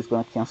hopefully it's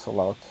gonna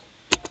cancel out.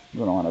 You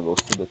don't wanna go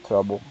through the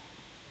trouble.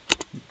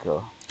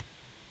 Go.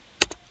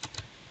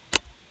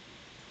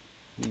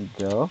 Here you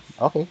go.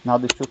 Okay, now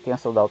the 2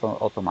 canceled out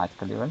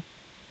automatically, right?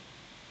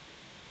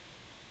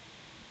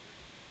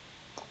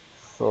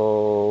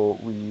 So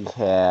we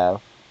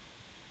have...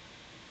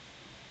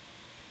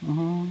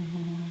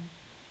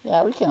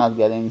 Yeah, we cannot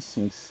get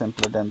anything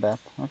simpler than that,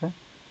 okay?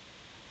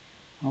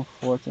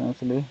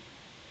 Unfortunately.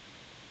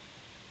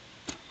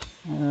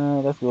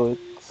 Let's go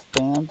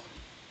expand.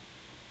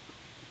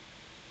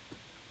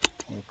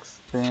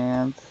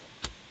 Expand.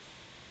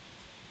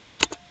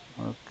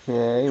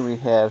 Okay, we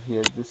have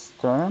here this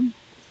term.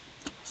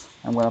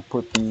 I'm gonna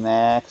put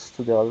next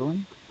to the other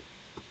one.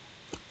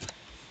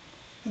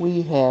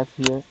 We have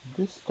here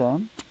this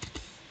term.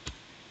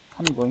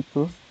 I'm going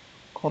to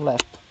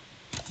collect.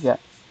 Yeah.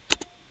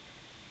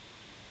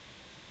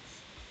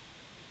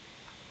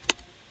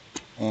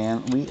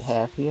 And we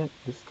have here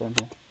this term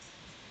here.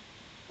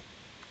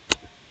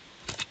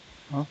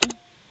 Okay.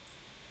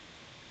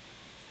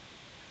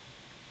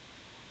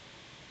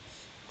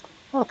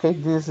 Okay,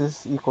 this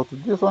is equal to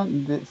this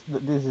one.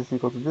 This is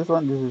equal to this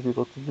one. This is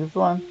equal to this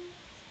one.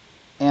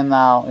 And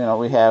now,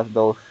 we have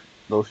those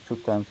two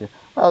terms here.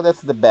 Well,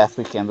 that's the best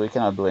we can do. We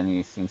cannot do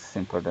anything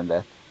simpler than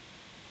that.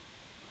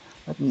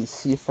 Let me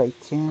see if I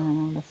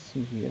can. Let's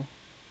see here.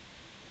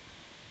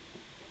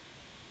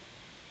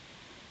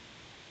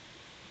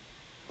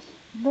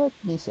 Let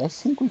me see. I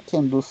think we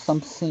can do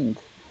something.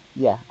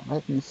 Yeah,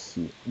 let me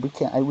see. We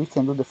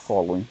can do the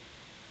following.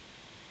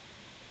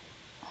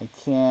 I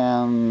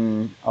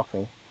can.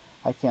 Okay.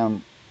 I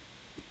can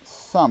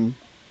sum.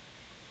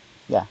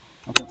 Yeah,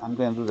 I'm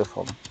going to do the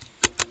following.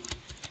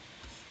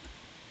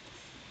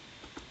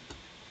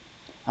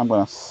 I'm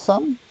going to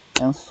sum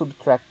and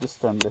subtract this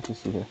term that you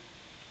see here.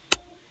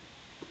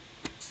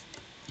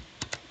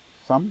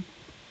 Sum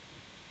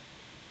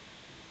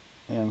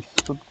and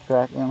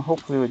subtract, and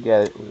hopefully we're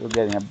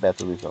getting a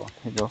better result.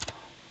 Here you go.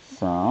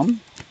 Sum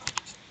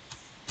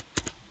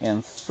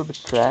and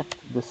subtract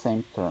the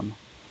same term.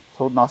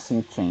 So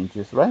nothing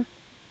changes, right?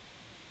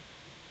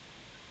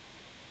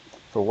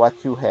 So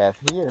what you have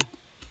here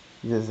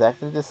is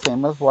exactly the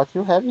same as what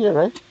you have here,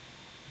 right?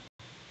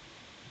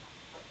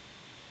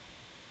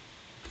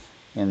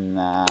 And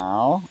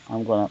now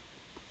I'm gonna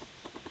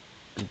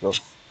go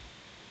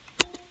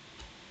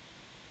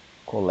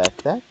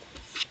collect that,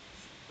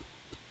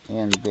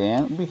 and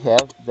then we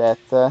have that.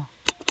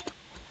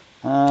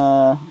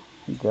 Here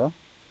you go.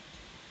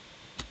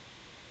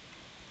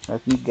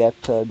 Let me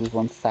get this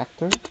one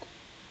factored.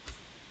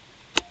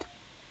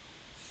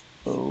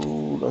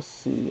 Oh, let's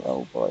see.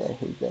 Oh boy, I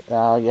hate that.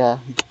 Oh yeah,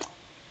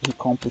 he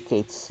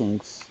complicates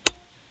things.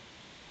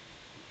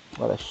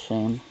 What a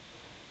shame.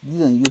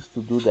 Didn't used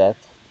to do that,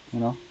 you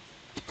know.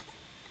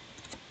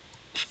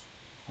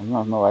 I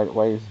don't know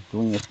why he's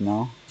doing it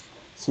now.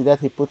 See that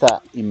he put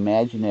a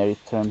imaginary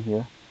term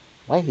here.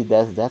 Why he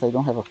does that, I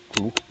don't have a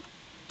clue.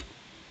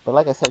 But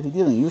like I said, he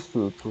didn't used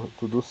to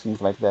do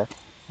things like that.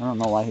 I don't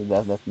know why he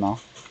does that now.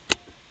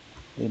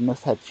 They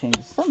must have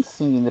changed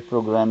something in the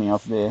programming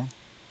of the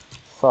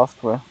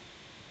software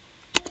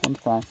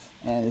sometimes.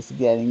 And it's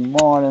getting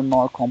more and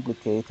more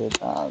complicated.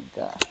 Oh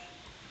gosh.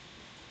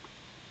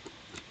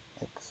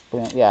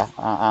 Expand. Yeah,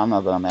 I'm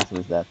not gonna mess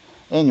with that.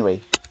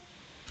 Anyway,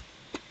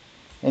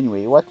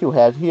 what you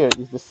have here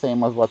is the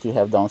same as what you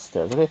have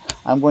downstairs. Okay,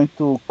 I'm going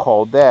to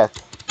call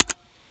that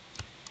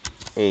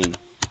A.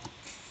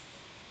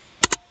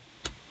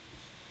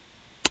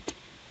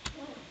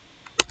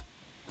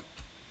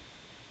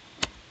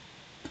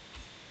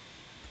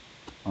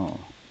 Oh,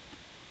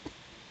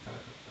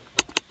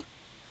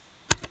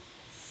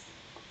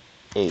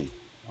 A.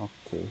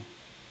 Okay.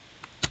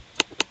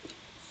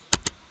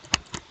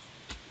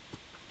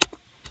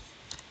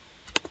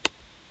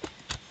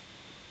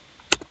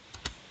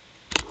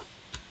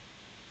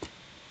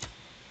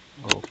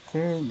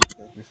 Okay,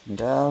 check this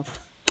thing out.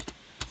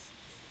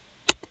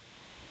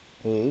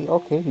 A.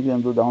 Okay, he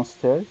didn't do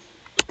downstairs.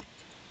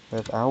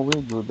 But I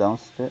will do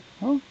downstairs.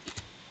 Oh,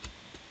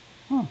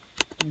 huh,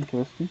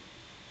 interesting.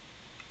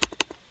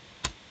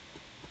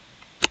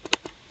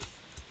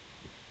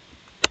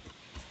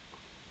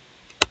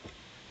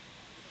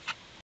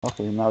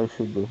 Okay, now it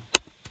should do.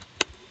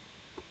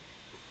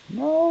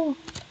 No.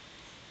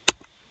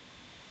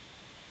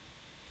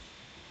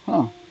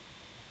 Huh.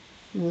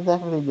 It's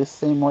exactly the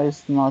same way.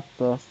 It's not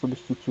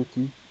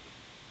substituting.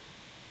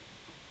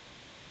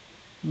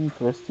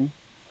 Interesting.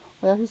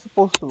 Well, he's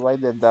supposed to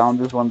write that down,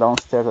 this one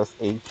downstairs as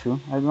A2.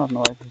 I do not know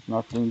why he's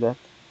not doing that.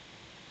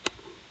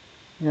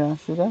 Yeah,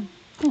 see that?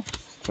 Huh,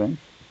 strange.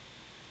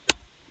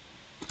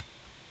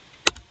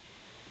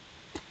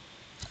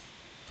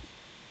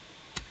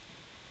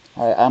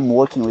 I'm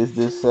working with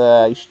this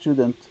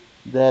student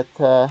that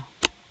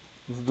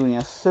is doing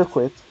a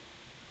circuit,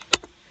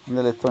 an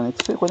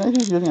electronic circuit, and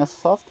he's using a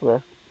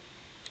software.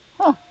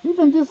 Huh,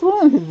 even this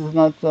one he is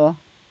not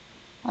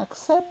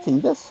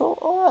accepting. That's so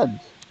odd.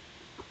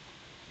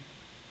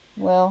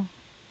 Well,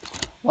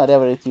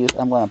 whatever it is,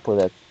 I'm gonna put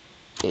that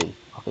A.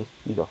 Okay,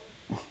 you go.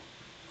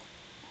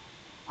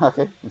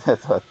 Okay,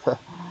 that's what.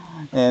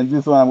 And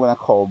this one I'm gonna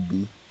call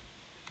B.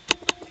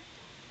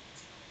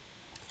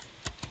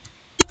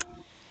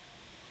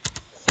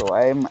 So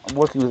I'm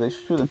working with a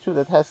student too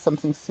that has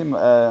something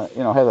similar.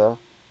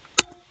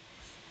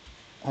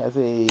 Has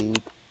a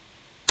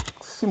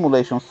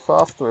simulation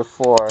software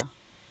for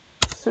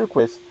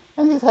circuits,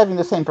 and he's having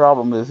the same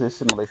problem with his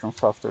simulation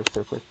software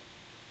circuit.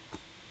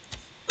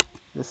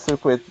 The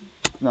circuit,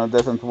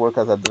 doesn't work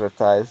as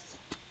advertised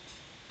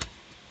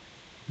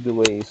the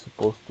way it's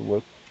supposed to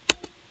work.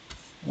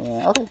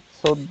 Okay,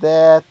 so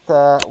that's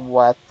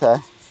what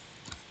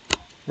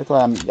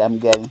I'm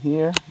getting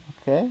here.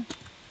 Okay.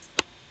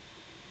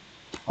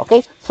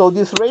 Okay, so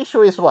this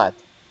ratio is what?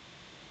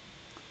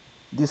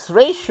 This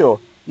ratio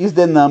is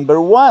the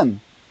number 1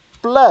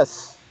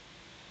 plus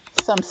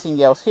something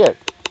else here.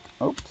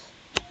 Oops.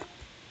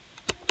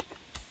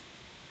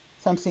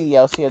 Something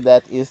else here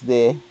that is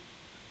the,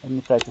 let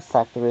me try to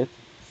factor it.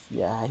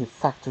 Yeah, I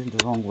factored it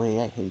the wrong way.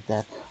 I hate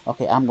that.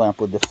 Okay, I'm gonna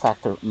put the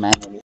factor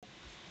manually.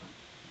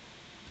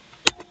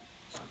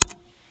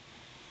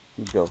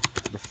 Here you go.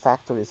 The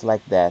factor is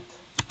like that.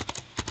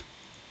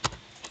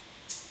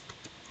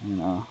 You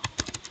know,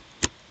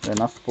 they're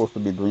not supposed to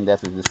be doing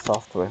that with the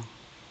software.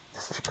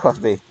 Just because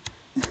they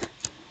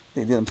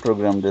didn't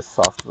program the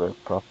software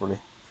properly.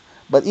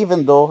 But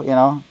even though,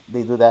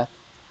 they do that,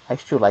 I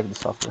still like the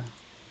software.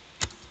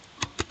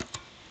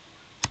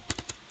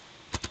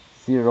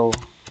 0,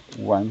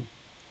 1.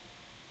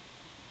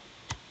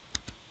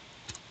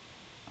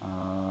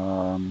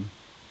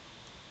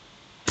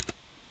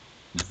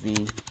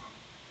 V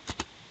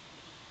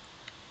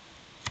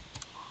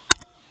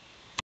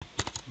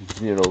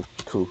 0,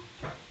 2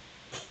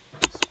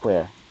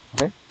 square.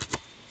 Okay,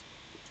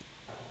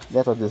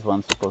 that's what this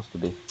one's supposed to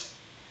be.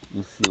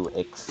 If you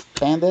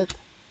expand it,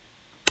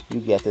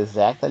 you get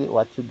exactly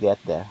what you get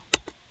there.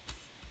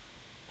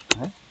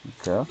 Okay,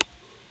 okay.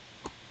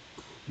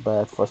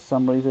 But for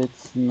some reason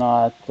it's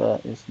not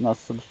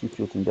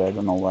substituting there. I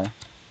don't know why.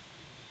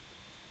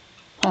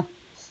 Huh,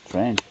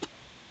 strange.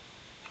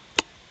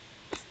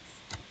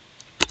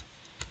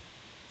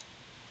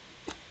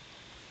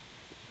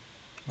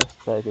 Let's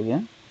try it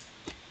again.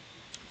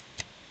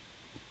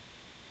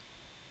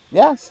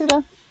 Yeah, see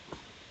that?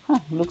 Huh,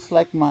 looks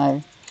like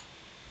my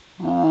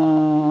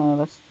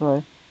let's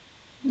try.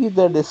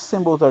 Either the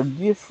symbols are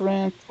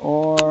different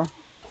or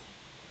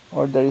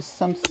there is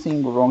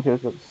something wrong here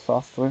with the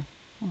software.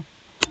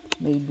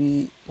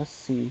 Maybe, let's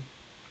see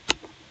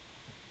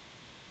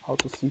how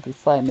to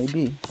simplify.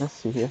 Maybe, let's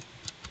see here.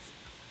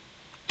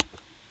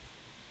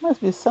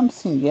 Must be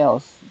something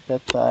else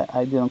that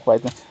I didn't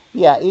quite know.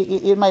 Yeah,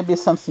 it might be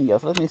something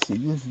else. Let me see.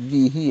 This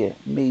V here,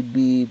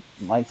 maybe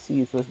I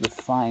see it was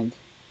defined.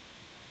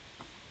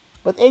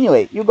 But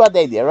anyway, you got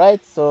the idea,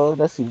 right? So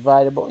let's see,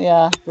 variable.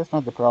 Yeah, that's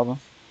not the problem.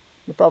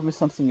 The problem is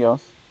something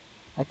else.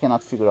 I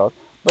cannot figure out.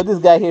 But this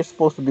guy here is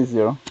supposed to be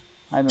 0.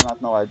 I do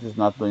not know why it is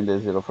not doing the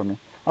 0 for me.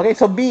 Okay,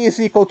 so B is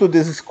equal to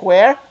this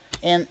square,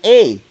 and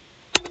A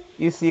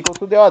is equal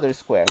to the other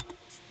square.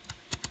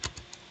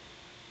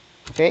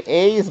 Okay,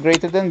 A is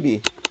greater than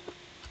B.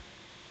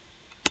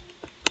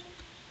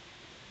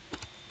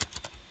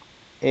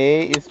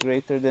 A is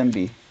greater than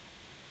B.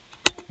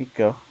 Here we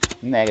go.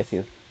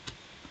 Negative.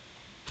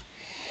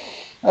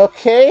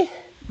 Okay,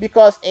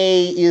 because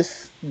A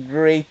is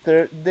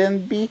greater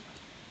than B,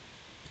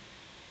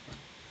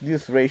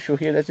 this ratio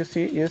here that you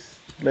see is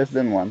less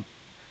than 1.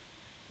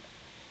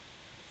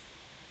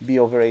 B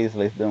over A is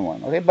less than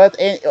 1. Okay, but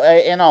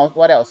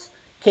what else?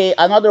 K,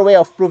 another way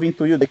of proving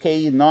to you the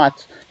K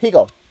not. Here you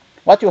go.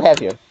 What you have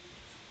here?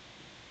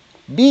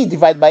 B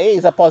divided by A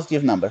is a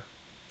positive number.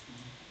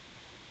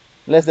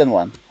 Less than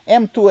 1.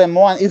 M2,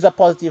 M1 is a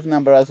positive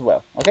number as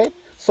well. Okay?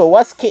 So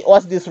what's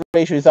this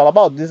ratio is all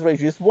about? This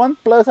ratio is 1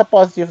 plus a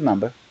positive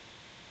number.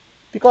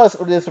 Because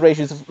this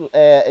ratio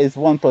is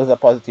 1 plus a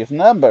positive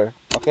number,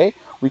 okay,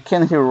 we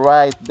can here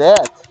write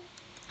that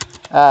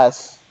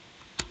as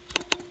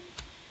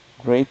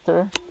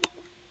greater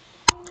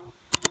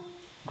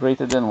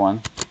greater than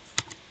 1.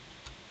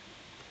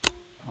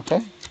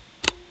 Okay?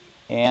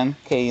 And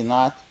K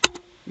naught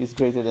is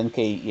greater than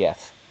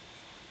KEF.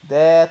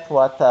 That's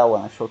what I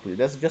want to show to you.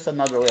 That's just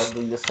another way of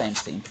doing the same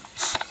thing.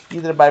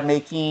 Either by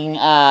making,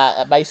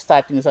 by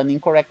starting with an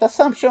incorrect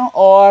assumption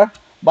or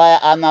by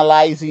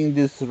analyzing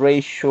this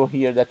ratio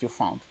here that you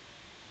found.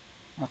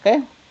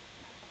 Okay?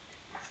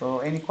 So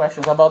any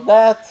questions about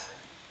that?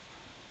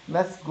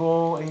 Let's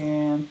go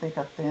and take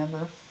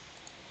attendance.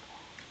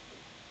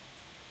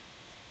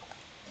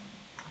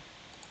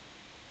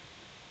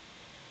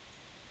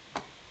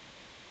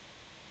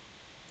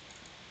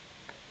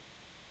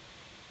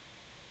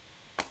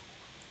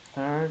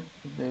 Third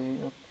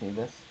today, okay,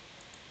 that's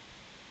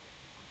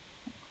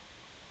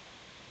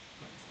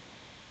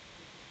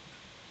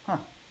huh.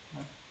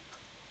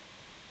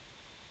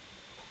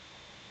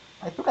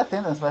 I took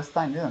attendance last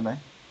time, didn't I?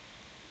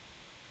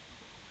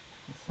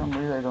 For some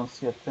reason I don't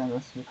see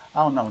attendance.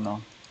 Oh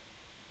no.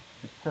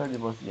 The third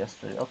was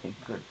yesterday. Okay,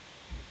 good.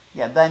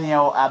 Yeah,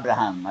 Daniel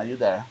Abraham, are you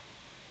there?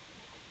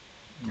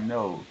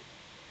 No.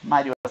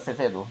 Mario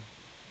Acevedo.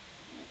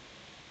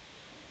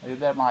 Are you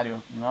there,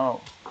 Mario?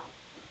 No.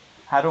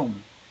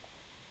 Harum.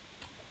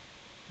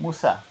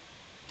 Musa.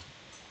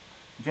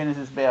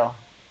 Genesis Bell.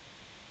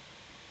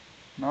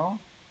 No.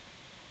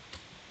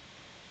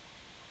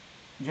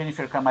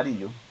 Jennifer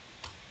Camarillo.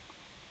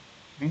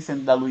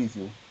 Vincent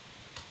D'Aluizio.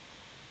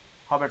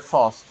 Robert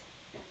Faust.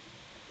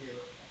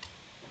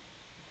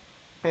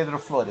 Pedro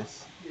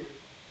Flores.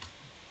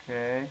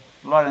 Okay.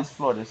 Lawrence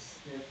Flores.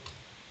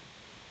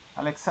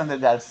 Alexander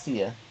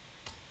Garcia.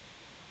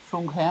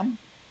 Sung Ham.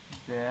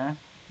 There.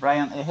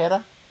 Brian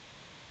Herrera.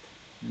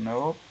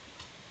 No.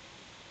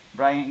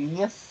 Brian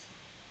Inias.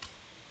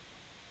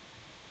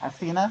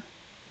 Athena.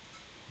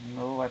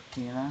 No,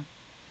 Athena.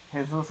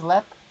 Jesus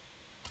Lep.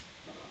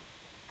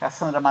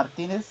 Cassandra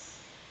Martinez.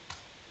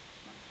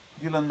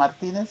 Dylan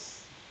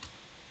Martinez.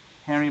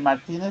 Henry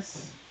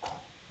Martinez.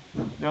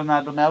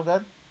 Leonardo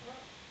Melgar.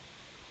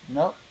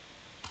 No.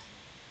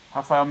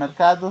 Rafael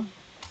Mercado.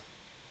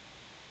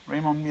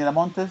 Raymond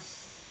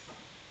Miramontes.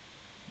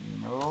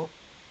 No.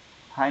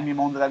 Jaime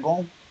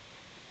Mondragon.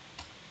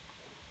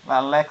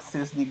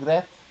 Alexis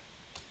Nigret.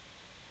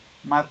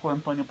 Marco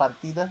Antônio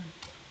Partida.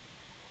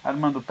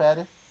 Armando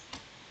Pérez.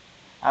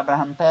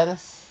 Abraham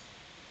Pérez.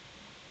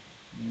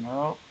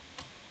 No.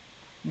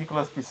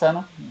 Nicolas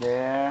Pisano.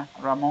 There.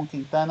 Ramon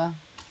Quintana.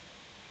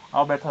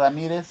 Albert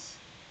Ramirez.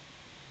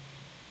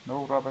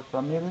 No, Robert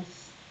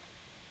Ramirez.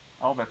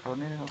 Albert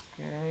Ramirez,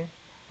 okay.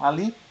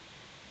 Ali.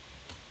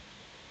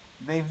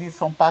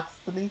 Davidson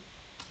Paxley.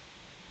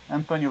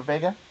 Antônio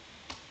Vega.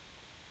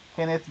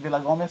 Kenneth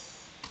Villagomez.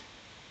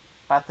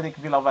 Patrick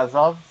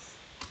Villavazov.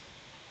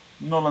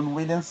 Nolan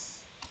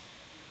Williams.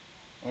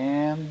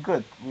 And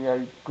good. We are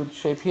in good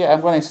shape here. I'm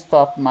going to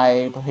stop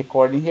my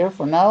recording here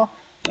for now.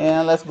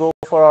 And let's go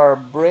for our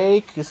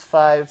break. It's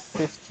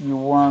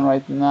 5:51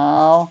 right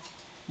now.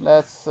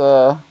 Let's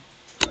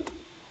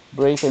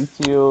break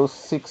until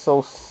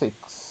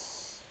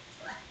 6:06.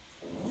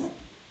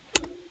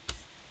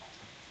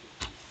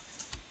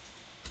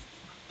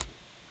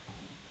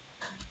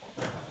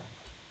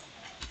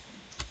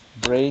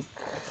 Break.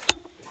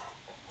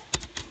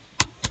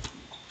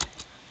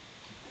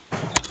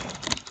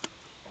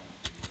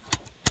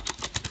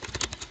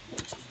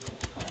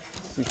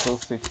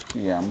 6:06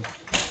 p.m.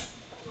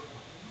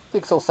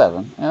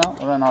 6:07. You know,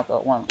 run out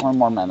one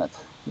more minute.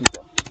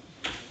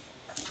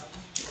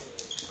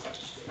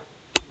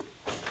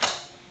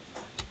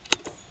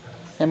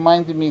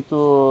 Remind me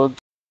to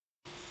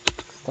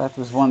start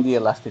with 1D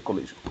elastic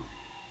collision.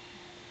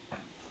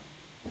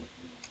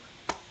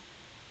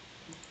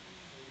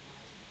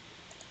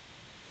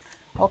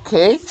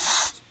 Okay.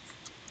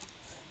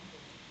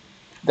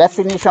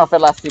 Definition of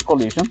elastic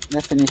collision.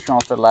 Definition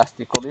of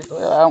elastic collision.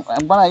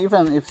 I'm gonna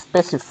even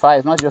specify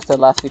it's not just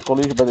elastic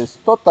collision, but it's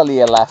totally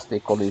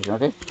elastic collision.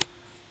 Okay.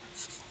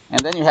 And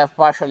then you have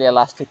partially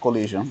elastic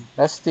collision.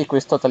 Let's stick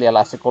with totally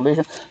elastic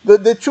collision.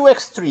 The two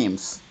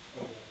extremes.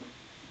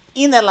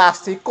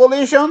 Inelastic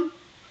collision,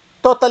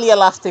 totally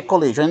elastic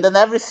collision, and then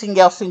everything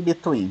else in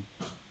between.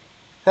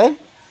 Okay?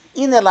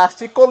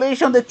 Inelastic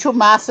collision, the two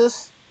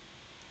masses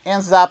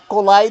ends up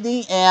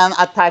colliding and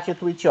attached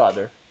to each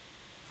other.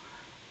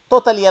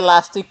 Totally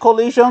elastic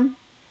collision,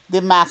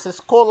 the masses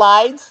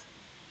collide,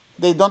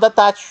 they don't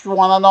attach to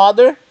one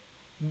another,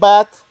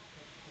 but,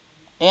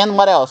 and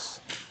what else?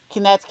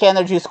 Kinetic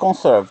energy is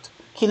conserved.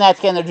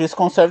 Kinetic energy is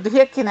conserved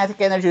here, kinetic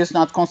energy is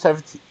not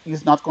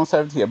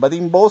conserved here. But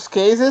in both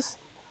cases,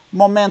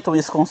 momentum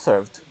is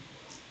conserved.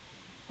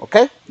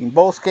 Okay? In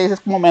both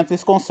cases, momentum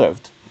is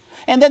conserved.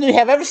 And then we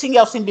have everything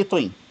else in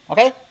between.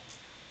 Okay?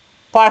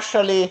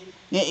 Partially,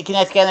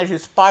 kinetic energy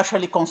is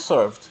partially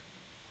conserved.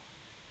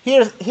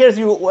 Here's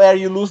where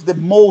you lose the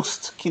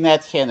most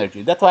kinetic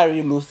energy. That's why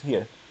you lose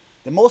here.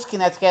 The most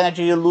kinetic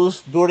energy you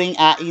lose during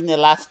an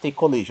inelastic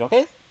collision.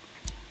 Okay?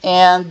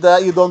 And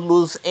you don't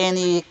lose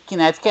any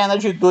kinetic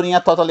energy during a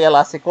totally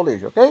elastic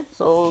collision. Okay?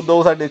 So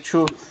those are the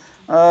two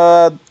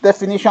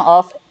definition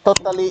of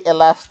totally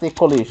elastic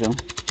collision.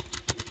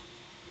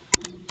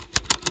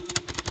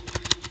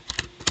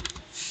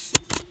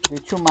 the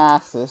two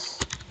masses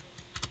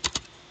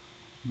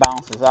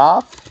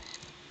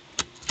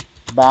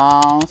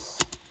bounce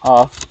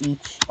off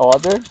each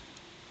other,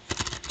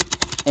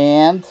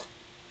 and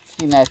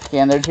kinetic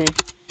energy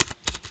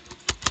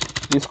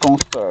is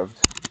conserved.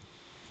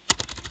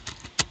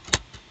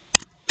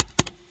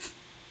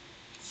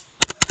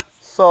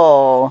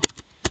 So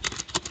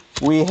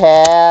we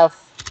have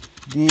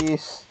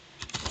these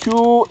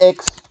two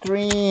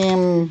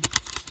extreme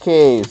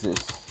cases,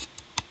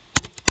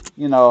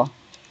 you know,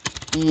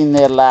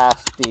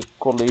 inelastic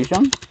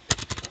collision,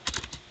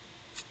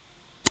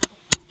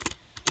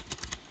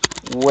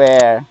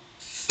 where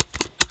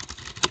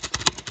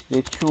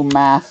the two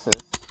masses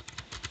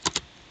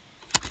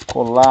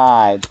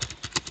collide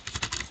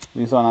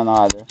with one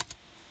another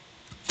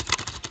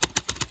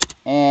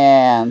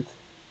and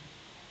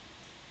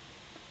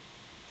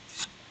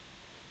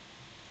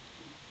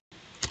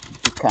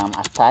become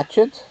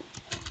attached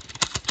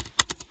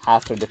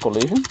after the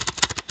collision,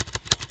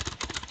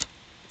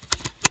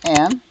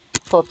 and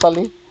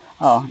totally,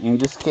 in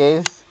this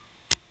case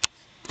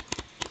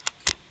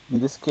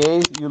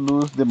you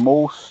lose the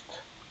most.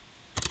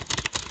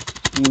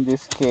 In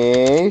this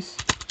case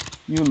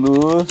you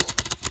lose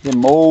the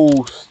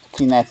most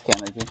kinetic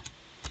energy,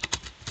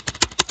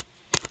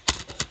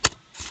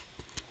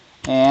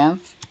 and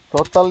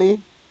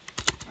totally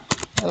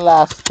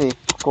elastic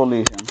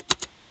collision.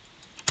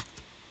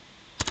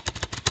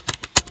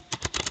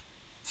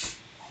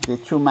 The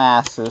two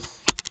masses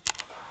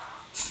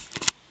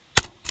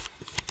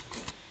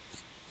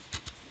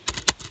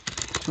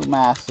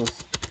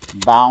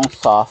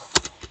bounce off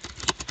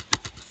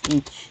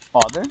each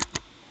other,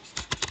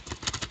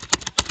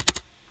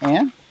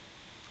 and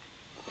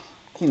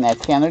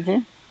kinetic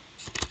energy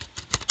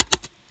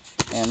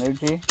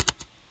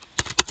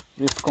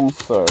is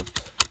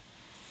conserved.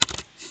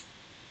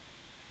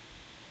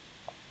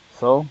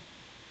 So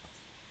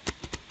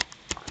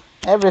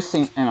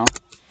everything,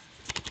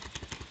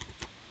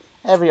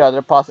 every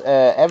other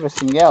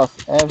everything else,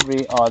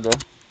 every other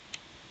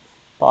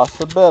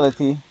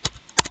possibility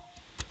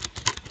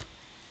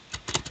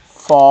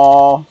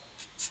fall,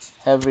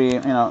 every,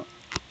 not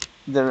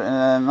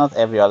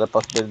every other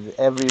possibility,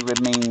 every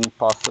remaining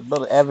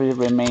possibility,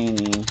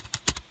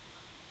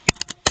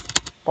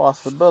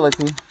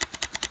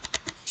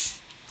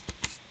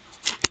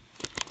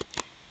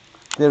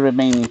 the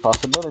remaining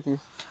possibilities,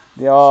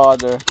 the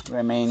other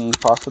remaining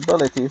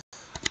possibilities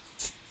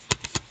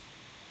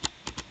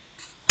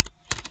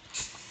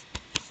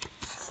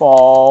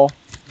fall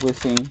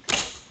within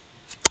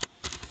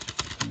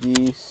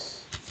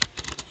these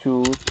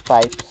two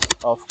types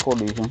of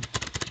collisions.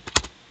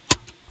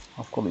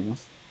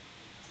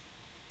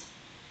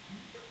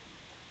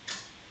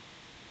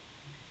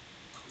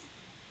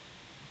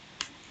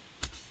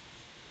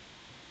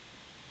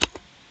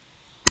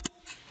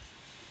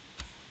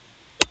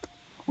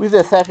 With the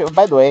exception,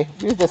 by the way,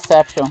 with the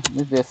exception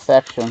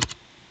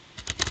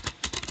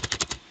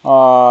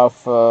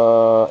of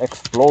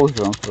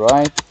explosions,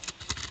 right?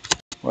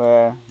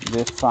 Where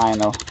the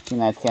final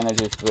kinetic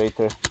energy is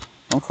greater.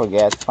 Don't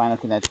forget, final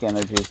kinetic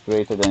energy is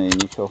greater than the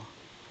initial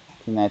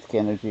kinetic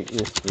energy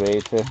is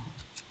greater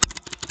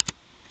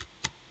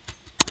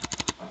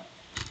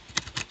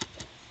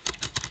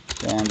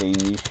than the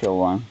initial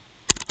one.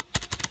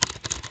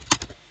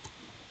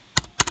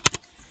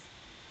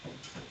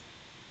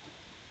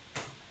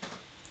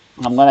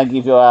 I'm gonna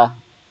give you an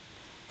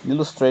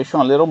illustration,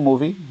 a little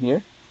movie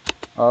here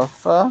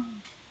of,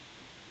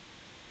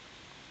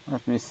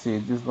 let me see,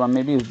 this one,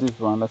 maybe it's this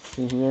one, let's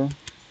see here.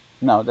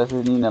 No, that's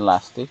an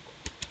inelastic.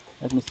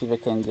 Let me see if I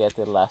can get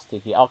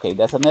elastic here. Okay,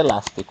 that's an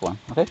elastic one,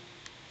 okay?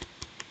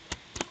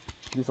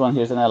 This one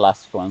here is an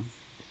elastic one.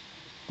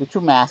 The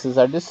two masses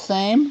are the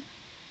same.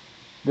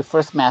 The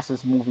first mass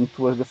is moving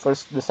towards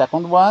the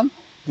second one.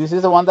 This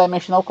is a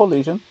one-dimensional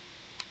collision.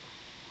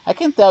 I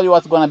can tell you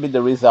what's going to be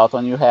the result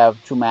when you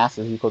have two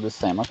masses equal the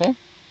same, okay?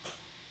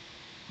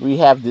 We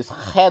have this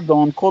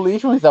head-on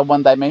collision. It's a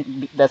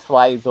that's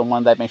why it's a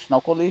one-dimensional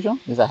collision.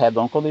 It's a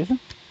head-on collision.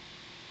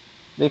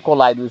 They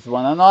collide with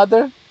one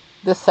another.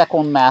 The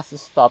second mass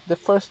stops the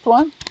first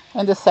one,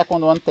 and the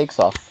second one takes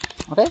off,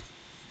 okay?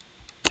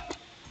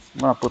 I'm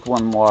going to put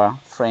one more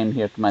frame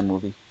here to my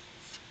movie.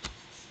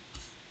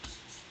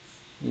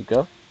 Here you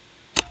go.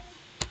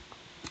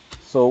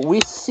 So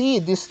we see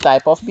this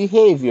type of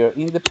behavior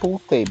in the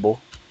pool table.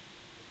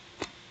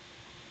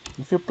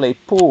 If you play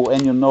pool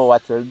and you know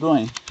what you're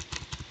doing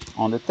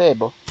on the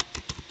table,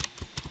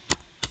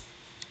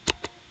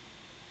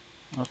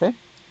 okay?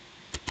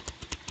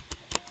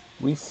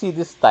 We see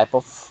this type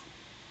of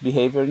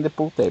behavior in the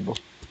pool table.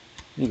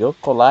 Here you go,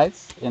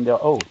 collides, and they're,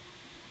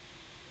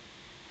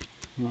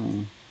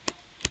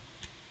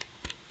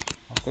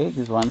 okay,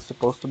 this one is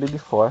supposed to be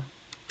before.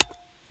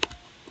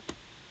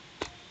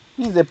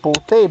 In the pool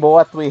table,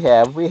 what we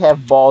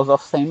have balls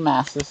of same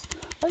masses.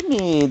 Let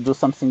me do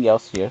something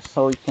else here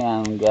so we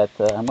can get,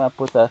 I'm going to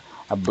put a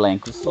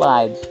blank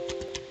slide.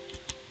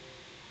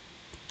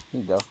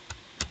 Here you go.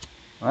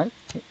 Right?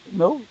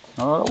 No, it's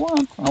not what I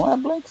want. I want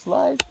a blank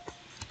slide.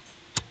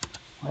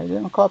 I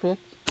didn't copy it.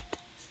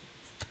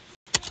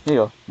 Here you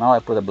go. Now I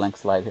put a blank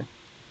slide here.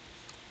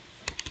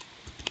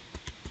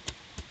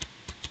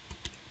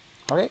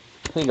 Okay,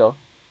 here you go.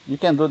 You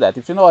can do that.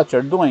 If you know what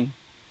you're doing,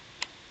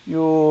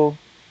 you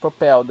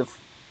propel the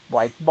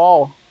white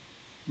ball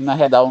in a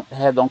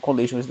head-on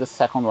collision with the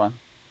second one.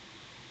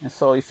 And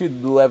so if you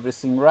do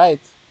everything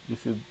right,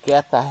 if you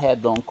get a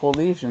head-on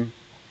collision,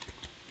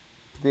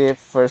 the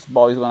first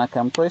ball is going to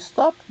come to a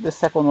stop, the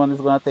second one is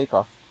going to take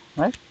off,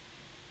 right?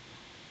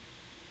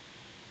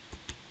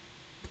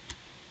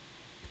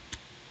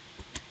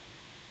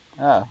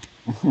 Ah,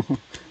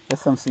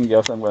 that's something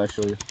else I'm going to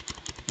show you.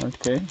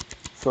 Okay,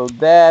 so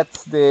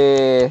that's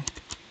the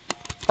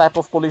type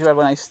of collision we're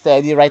going to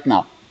study right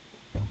now.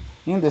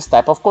 In this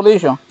type of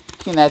collision,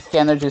 kinetic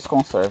energy is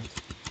conserved.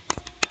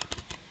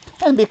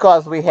 And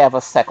because we have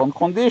a second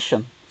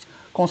condition,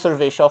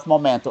 conservation of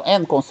momentum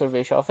and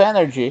conservation of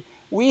energy,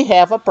 we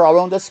have a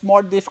problem that's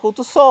more difficult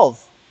to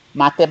solve,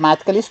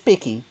 mathematically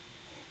speaking.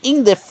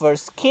 In the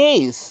first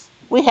case,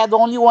 we had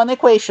only one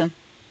equation,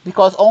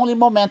 because only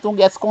momentum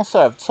gets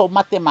conserved. So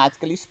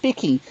mathematically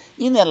speaking,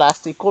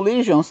 inelastic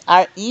collisions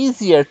are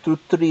easier to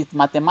treat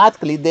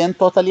mathematically than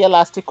totally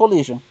elastic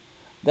collision.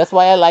 That's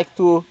why I like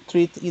to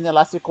treat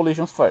inelastic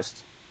collisions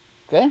first.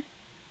 Okay?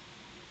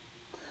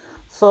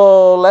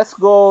 So let's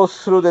go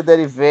through the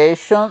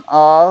derivation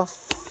of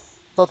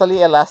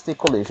totally elastic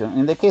collision.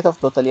 In the case of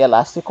totally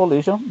elastic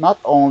collision, not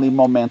only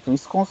momentum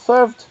is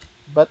conserved,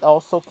 but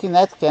also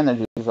kinetic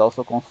energy is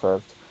also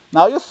conserved.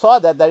 Now you saw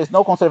that there is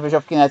no conservation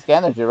of kinetic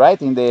energy, right,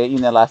 in the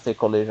inelastic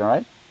collision,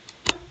 right?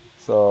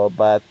 So,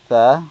 but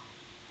yeah.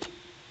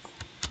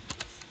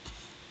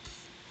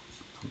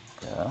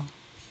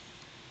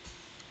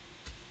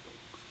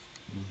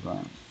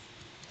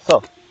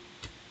 So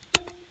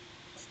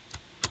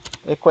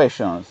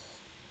equations: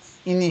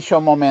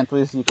 initial momentum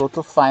is equal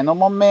to final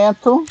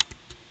momentum,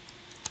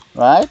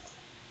 right?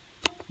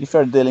 If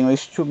you're dealing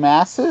with two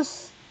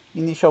masses,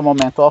 initial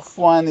moment of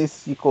one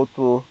is equal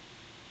to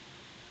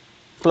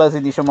plus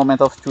initial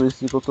moment of two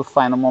is equal to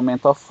final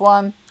moment of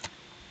one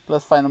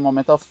plus final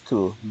moment of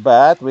two.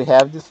 But we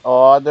have this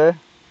other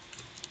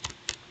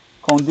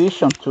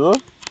condition too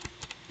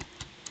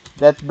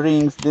that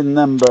brings the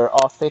number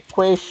of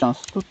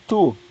equations to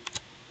 2.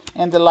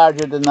 And the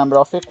larger the number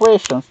of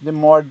equations, the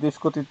more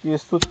difficult it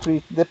is to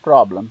treat the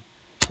problem.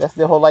 That's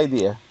the whole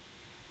idea,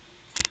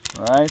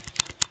 right?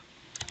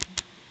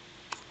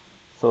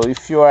 So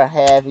if you are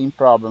having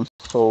problems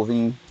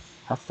solving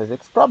a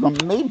physics problem,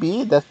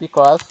 maybe that's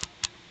because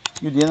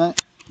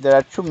there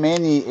are too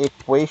many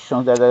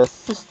equations, there are a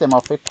system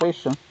of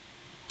equations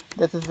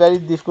that is very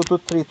difficult to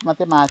treat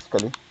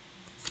mathematically.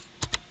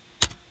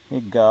 Here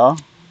you go.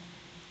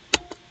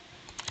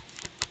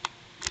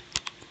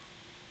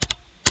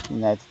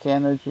 Kinetic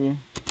energy.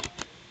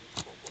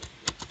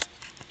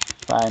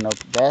 Final,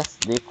 that's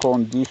the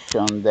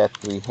condition that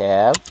we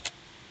have.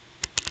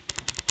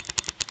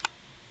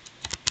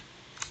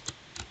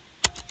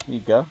 Here you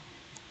go.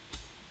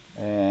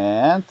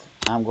 And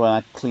I'm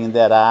gonna clean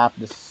that up,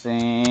 the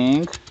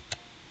thing,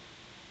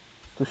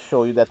 to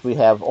show you that we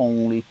have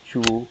only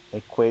two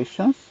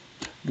equations.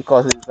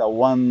 Because it's a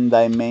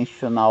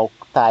one-dimensional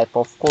type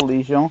of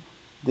collision,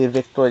 the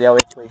vectorial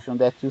equation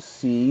that you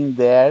see in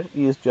there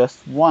is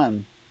just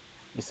one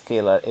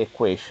scalar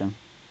equation.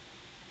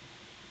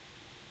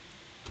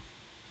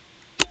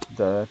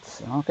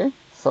 That's okay.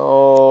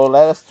 So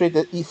let us treat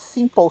the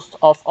simplest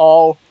of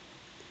all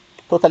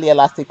totally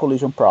elastic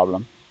collision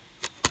problem.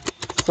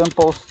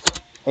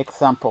 Simplest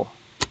example.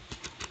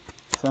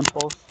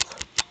 Simplest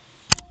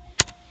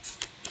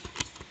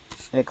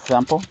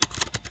example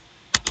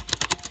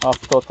of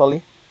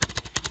totally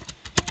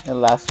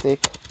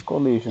elastic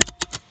collision.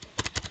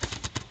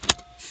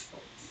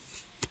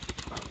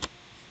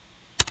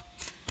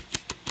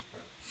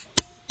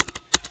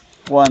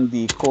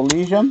 1D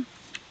collision,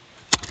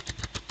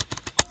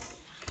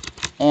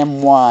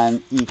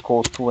 M1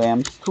 equal to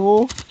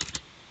M2,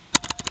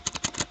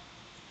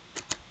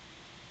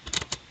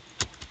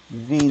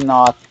 V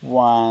naught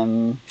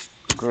 1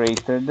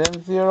 greater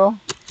than 0,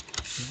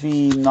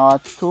 V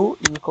naught 2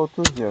 equal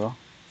to 0.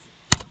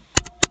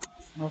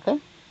 Okay?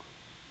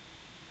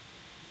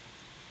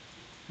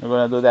 We're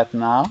going to do that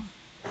now.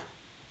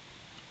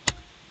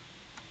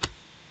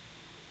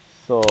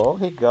 So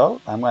here you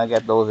go. I'm going to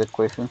get those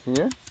equations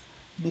here.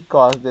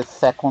 Because the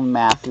second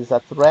mass is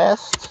at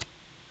rest,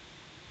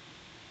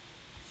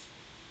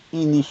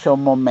 initial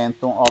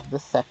momentum of the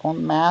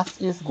second mass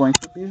is going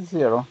to be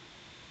 0.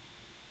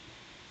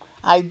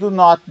 I do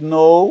not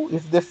know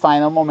if the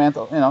final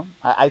momentum,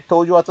 I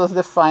told you what was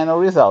the final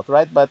result,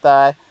 right? But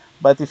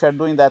if you're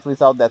doing that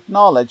without that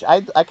knowledge,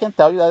 I can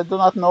tell you that I do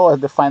not know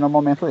what the final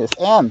momentum is.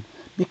 And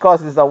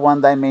because it's a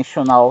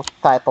one-dimensional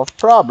type of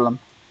problem,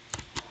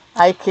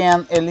 I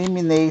can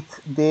eliminate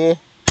the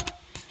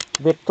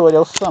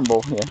vectorial symbol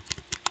here.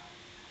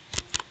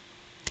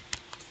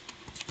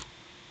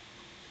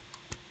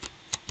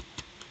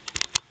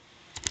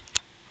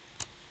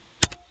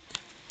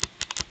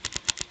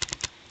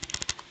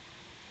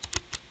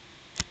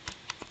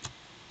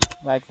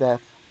 Like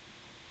that.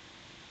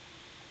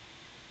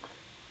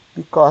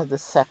 because the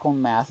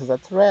second mass is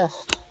at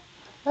rest.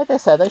 Like I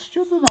said, I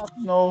still do not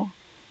know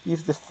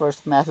if the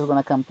first mass is going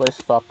to come to a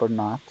stop or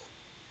not.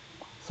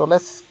 So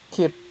let's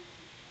keep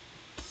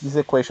this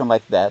equation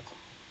like that.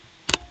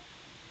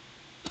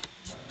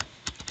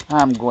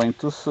 I'm going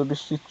to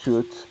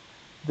substitute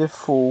the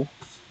full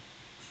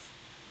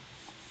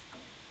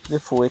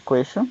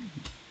equation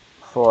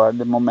for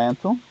the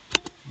momentum.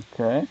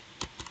 Okay.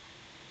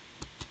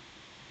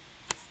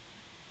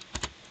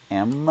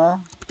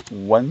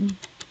 M1,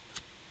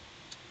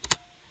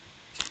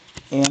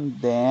 and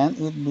then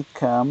it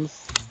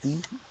becomes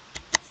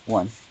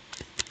V1.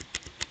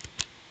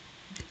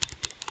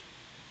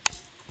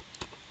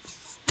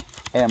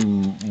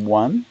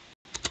 M1,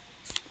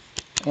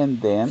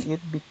 and then it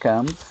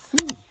becomes V,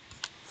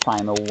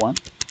 final one.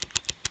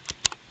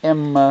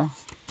 M2,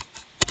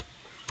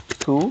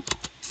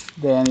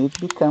 then it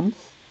becomes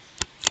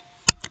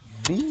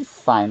V,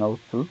 final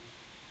 2.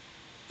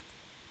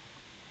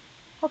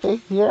 Okay,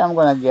 here I'm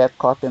gonna get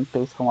copy and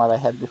paste from what I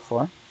had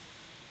before.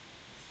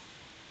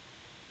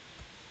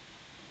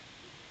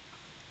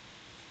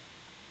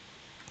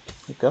 Here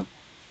we go.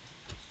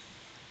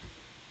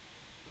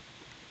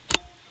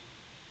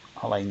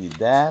 All I need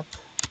that.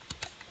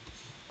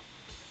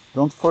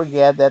 Don't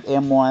forget that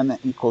M1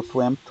 equal to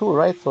M2,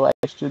 right? So I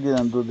still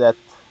didn't do that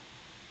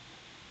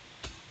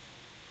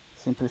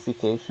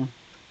simplification.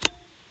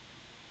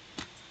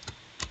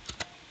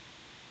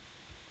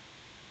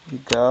 Here we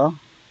go.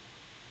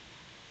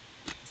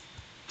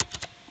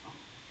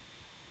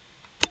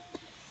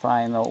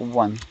 Final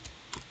one.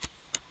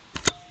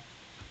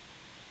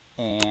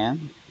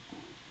 And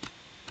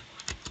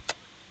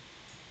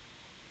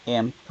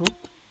M2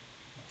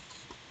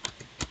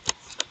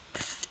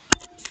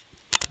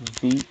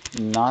 V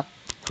not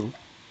 2.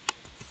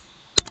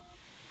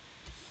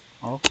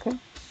 Okay,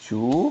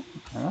 2.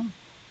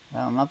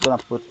 I'm not gonna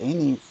put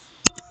any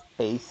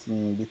space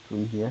in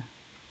between here.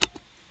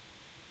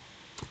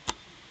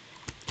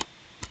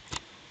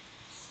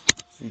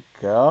 Here we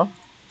go.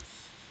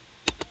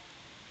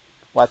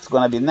 What's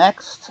gonna be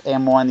next?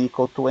 M1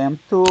 equal to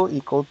M2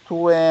 equal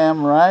to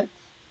M, right?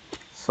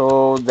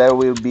 So there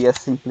will be a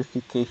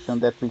simplification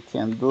that we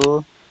can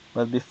do,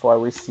 but before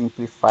we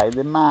simplify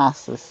the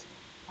masses,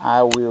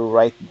 I will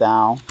write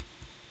down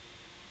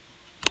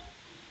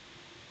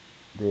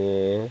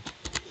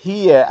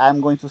here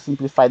I'm going to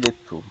simplify the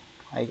 2.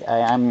 I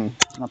am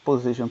in a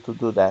position to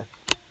do that.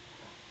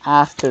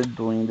 After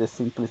doing the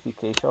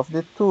simplification of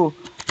the 2,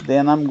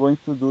 then I'm going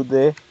to do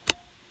the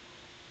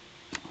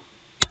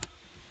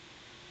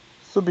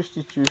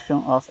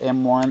substitution of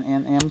M1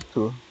 and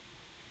M2.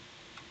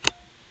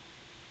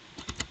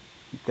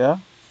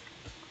 Okay?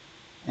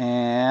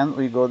 And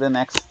we go the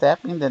next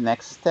step. In the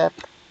next step,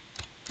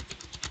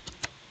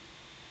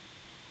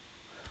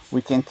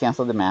 we can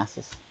cancel the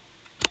masses.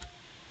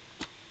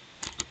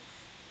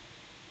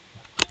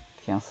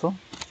 Cancel,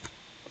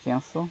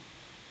 cancel,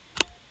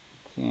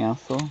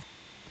 cancel,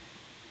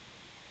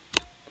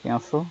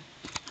 cancel,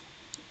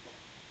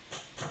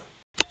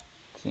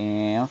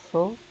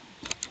 cancel,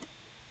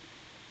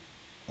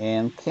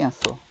 and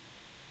cancel.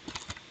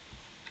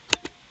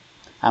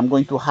 I'm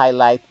going to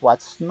highlight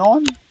what's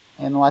known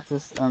and what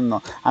is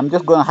unknown. I'm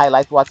just going to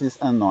highlight what is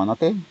unknown,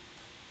 okay?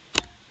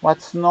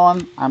 What's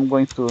known, I'm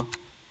going to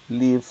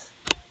leave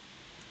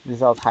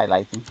without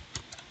highlighting.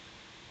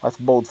 What's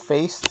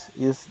bold-faced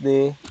is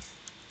the...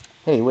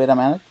 Hey, wait a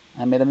minute.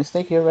 I made a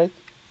mistake here, right?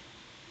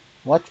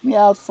 Watch me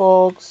out,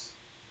 folks.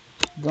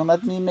 Don't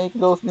let me make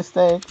those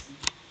mistakes.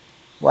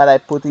 What I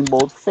put in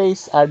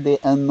bold-face are the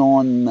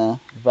unknown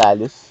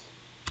values.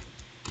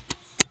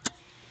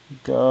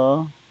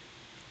 Go.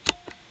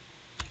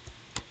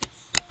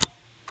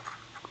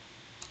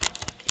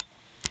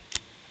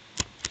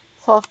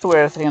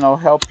 Softwares,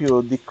 help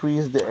you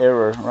decrease the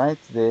error, right?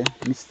 The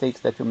mistakes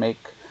that you make.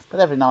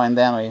 But every now and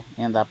then we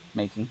end up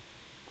making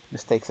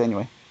mistakes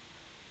anyway.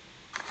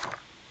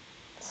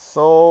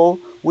 So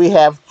we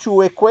have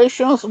two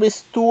equations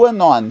with two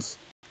unknowns.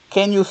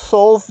 Can you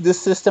solve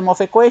this system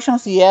of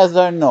equations? Yes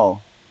or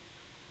no?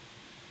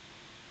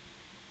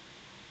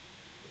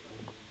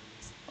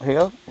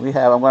 Here we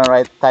have, I'm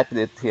going to type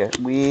it here.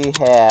 We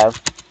have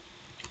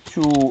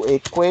two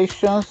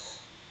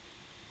equations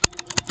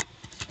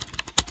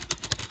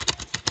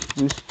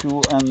with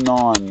two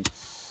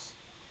unknowns.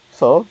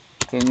 So,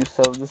 can you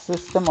solve the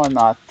system or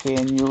not?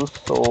 Can you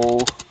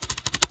solve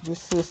the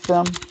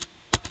system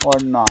or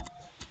not?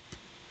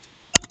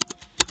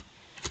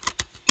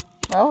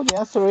 Well, the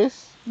answer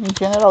is, in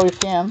general, you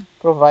can,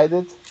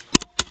 provided,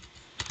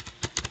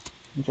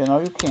 in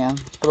general, you can,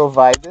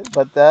 provided,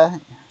 but there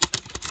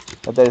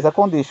is a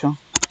condition,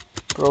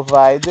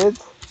 provided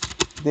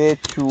the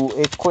two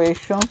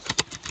equations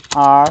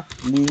are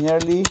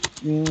linearly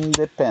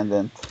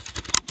independent.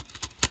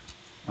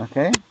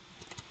 Okay?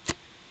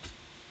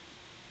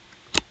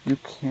 You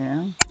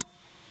can,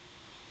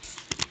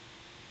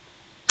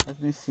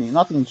 let me see,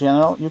 not in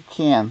general, you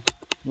can,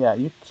 yeah,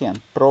 you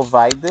can,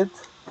 provided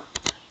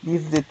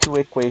if the two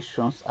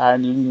equations are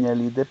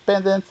linearly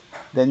dependent,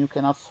 then you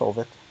cannot solve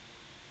it.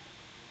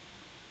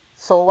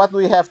 So what do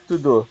we have to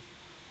do?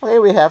 Okay,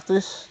 we have to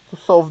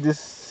solve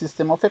this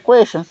system of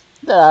equations.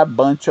 There are a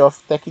bunch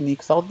of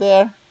techniques out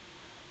there,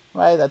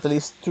 right? At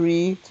least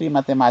three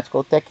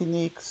mathematical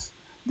techniques.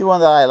 The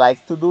one that I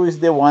like to do is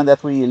the one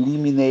that we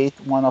eliminate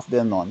one of the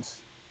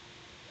unknowns.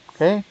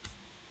 Okay,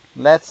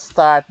 let's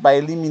start by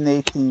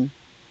eliminating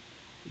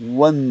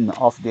one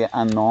of the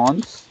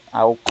unknowns.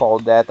 I'll call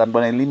that, I'm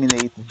going to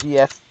eliminate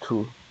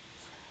VF2.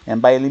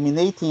 And by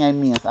eliminating, I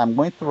mean I'm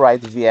going to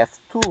write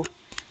VF2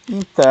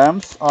 in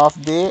terms of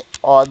the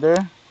other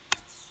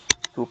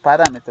two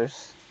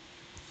parameters.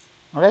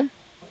 Okay?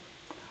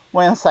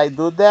 Once I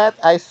do that,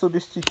 I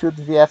substitute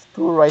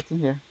VF2 right in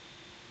here.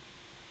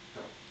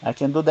 I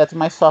can do that in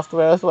my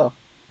software as well.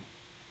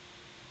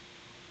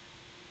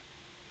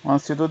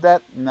 Once you do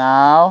that,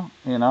 now,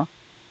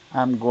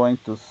 I'm going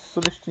to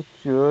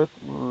substitute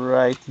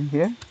right in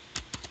here.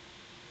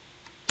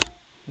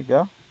 Here you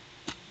go.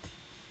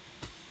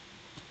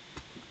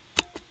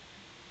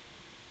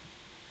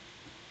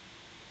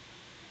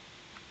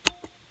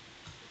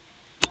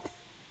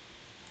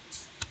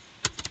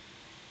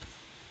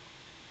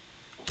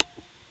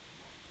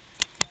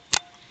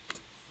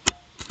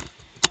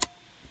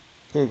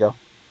 Here you go.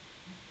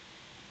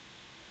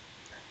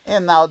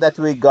 And now that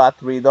we got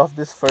rid of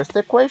this first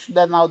equation,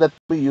 then now that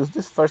we use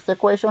this first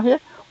equation here,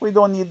 we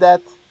don't need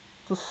that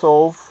to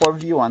solve for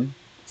V1.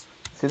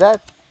 See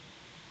that?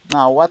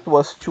 Now what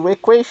was two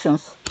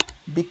equations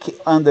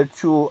under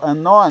two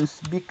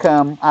unknowns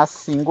become a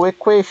single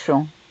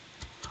equation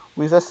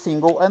with a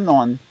single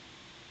unknown.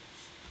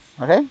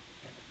 Okay?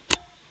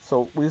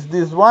 So with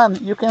this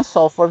one, you can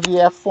solve for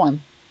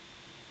VF1.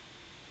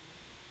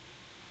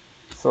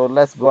 So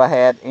let's go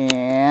ahead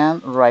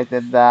and write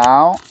it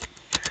down.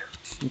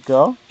 Here we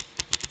go.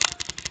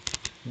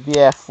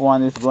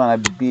 VF1 is gonna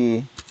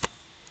be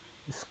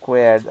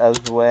squared as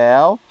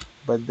well,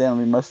 but then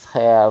we must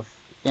have,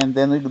 and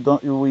then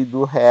we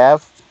do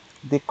have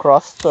the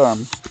cross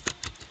term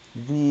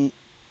VF1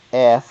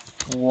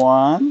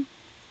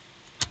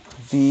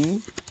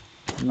 V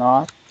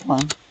not 1.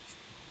 Here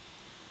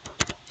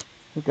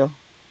we go.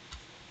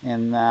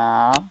 And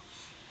now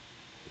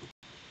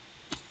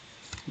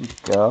we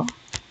go.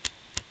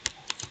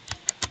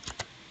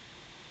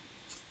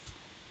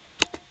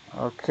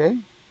 Okay.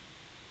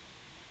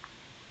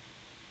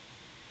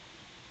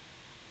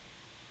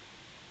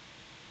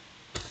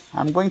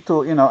 I'm going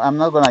to, I'm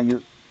not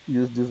gonna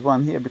use this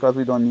one here because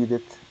we don't need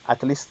it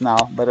at least now,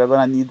 but we're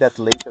gonna need that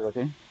later,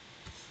 okay?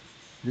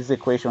 This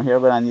equation here,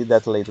 we're gonna need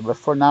that later. But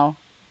for now,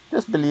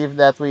 just believe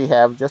that we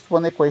have just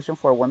one equation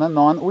for one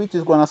unknown, which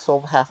is gonna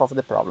solve half of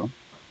the problem.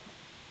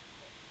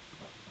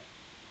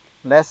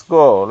 Let's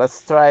go.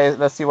 Let's try.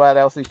 Let's see what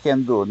else we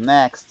can do.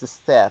 Next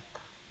step.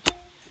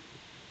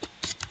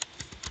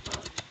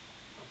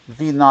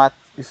 V naught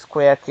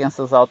square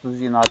cancels out to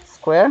V naught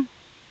square.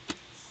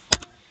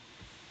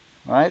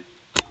 Right?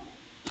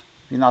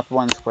 V naught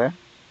 1 square.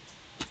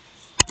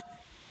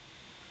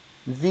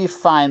 V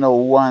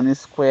final 1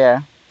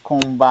 square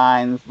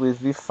combines with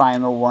V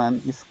final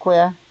 1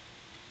 square.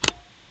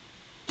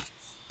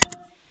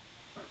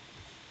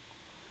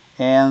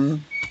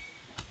 And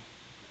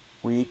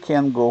we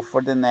can go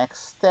for the next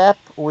step,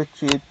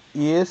 which it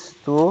is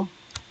to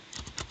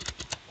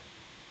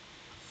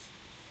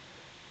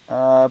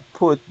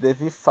put the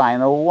V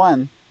final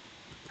 1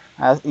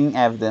 as in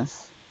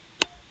evidence.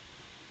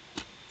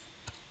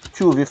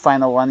 To V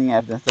final 1 in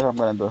evidence. That's what I'm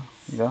gonna do.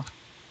 You go.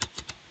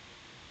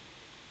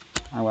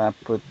 I'm gonna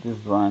put this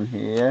one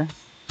here.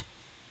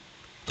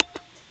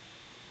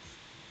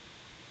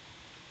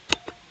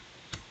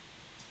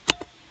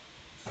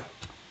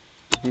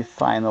 The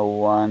final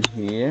one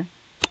here.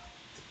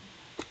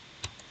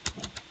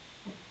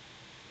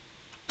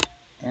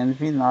 And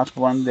V naught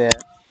 1 there.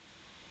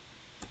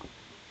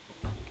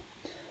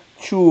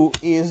 2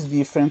 is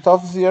different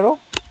of 0.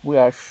 We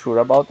are sure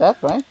about that,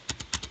 right?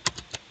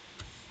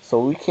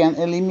 So we can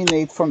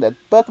eliminate from that.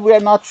 But we are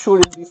not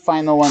sure if the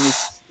final one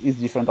is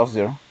different of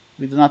 0.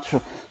 We do not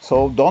sure.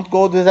 So don't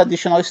go this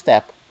additional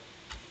step.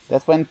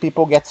 That's when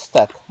people get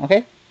stuck,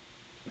 okay?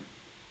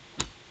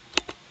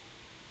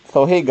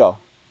 So here you go.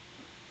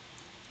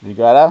 You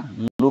gotta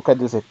look at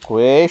this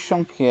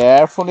equation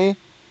carefully.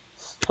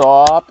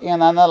 Stop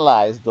and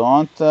analyze.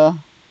 Don't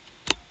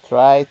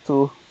try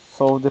to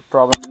solve the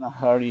problem in a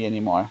hurry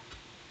anymore.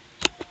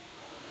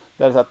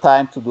 There's a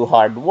time to do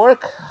hard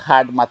work,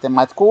 hard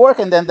mathematical work,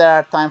 and then there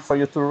are time for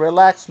you to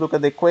relax, look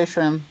at the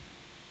equation,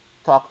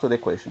 talk to the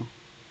equation.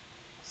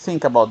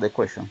 Think about the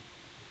equation.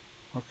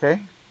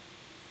 Okay?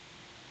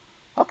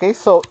 Okay,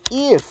 so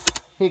if,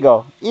 here you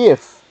go,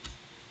 if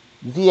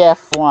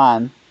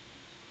VF1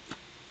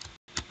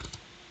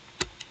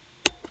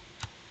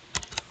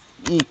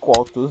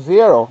 equal to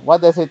 0, what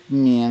does it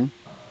mean?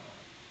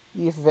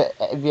 If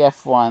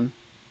VF1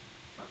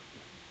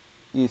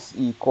 is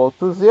equal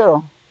to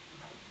 0,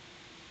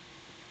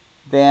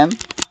 then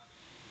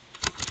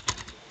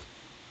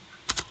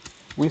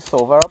we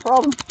solve our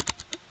problem.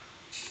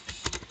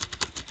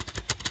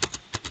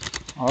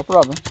 Our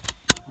problem.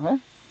 Okay?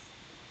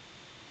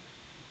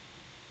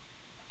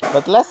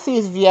 But let's see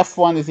if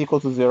VF1 is equal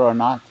to 0 or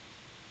not.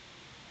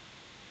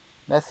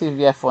 Let's see if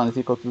VF1 is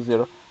equal to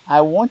 0. I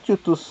want you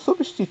to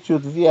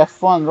substitute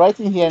VF1 right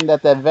in here in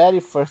that very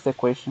first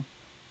equation.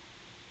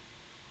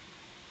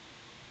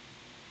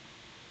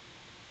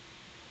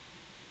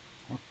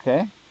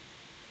 Okay.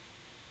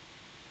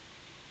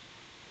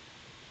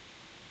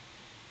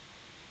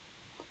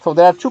 So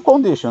there are two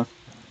conditions.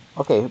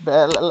 Okay,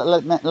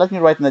 let me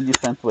write in a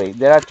different way.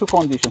 There are two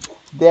conditions.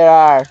 There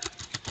are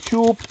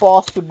two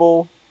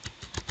possible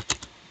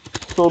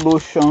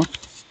solutions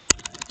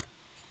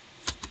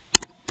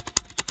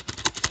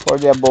for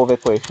the above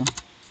equation.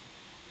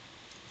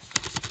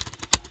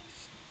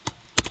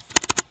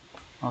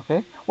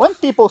 Okay? When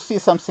people see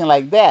something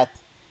like that,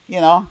 you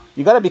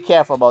gotta be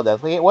careful about that.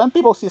 Okay? When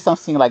people see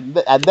something like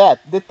that,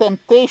 the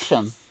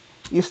temptation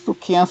is to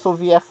cancel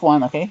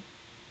VF1. Okay?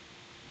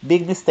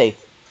 Big mistake.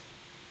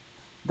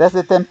 That's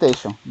the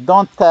temptation.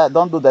 Don't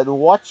do that.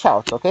 Watch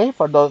out. Okay?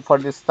 For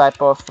this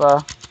type of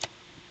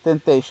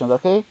temptations.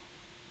 Okay?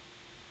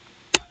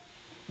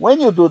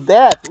 When you do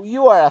that,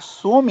 you are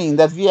assuming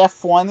that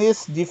VF1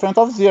 is different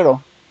of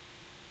 0.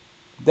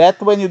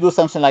 That when you do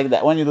something like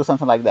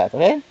that.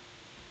 Okay?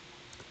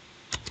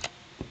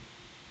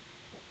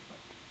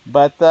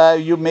 But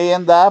you may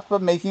end up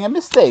making a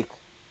mistake.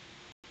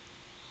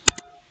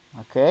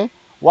 Okay?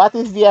 What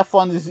if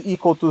VF1 is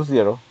equal to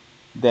 0?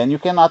 Then you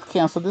cannot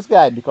cancel this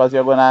guy because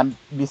you're going to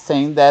be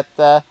saying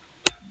that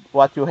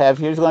what you have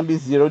here is going to be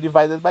 0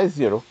 divided by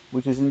 0,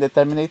 which is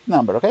indeterminate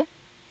number. Okay?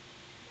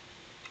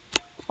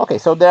 Okay,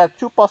 so there are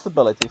two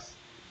possibilities.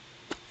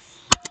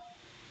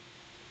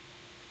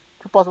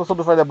 Two possible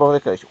solutions for the above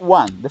equation.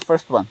 One, the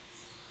first one.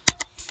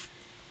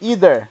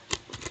 Either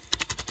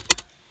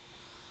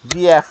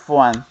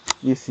VF1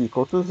 is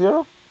equal to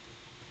 0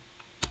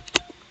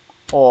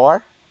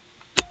 or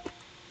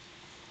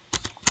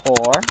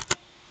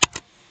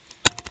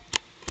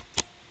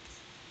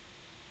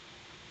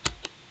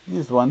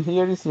this one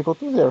here is equal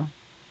to 0.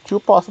 Two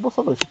possible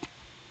solutions.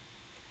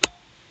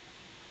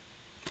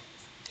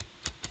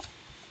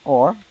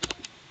 Or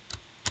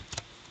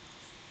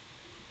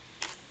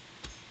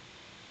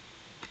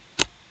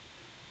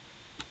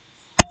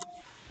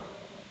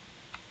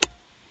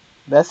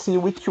let's see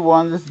which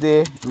one is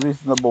the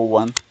reasonable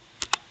one.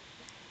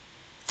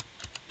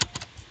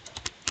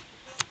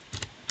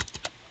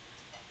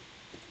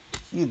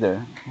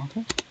 Either.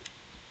 Okay.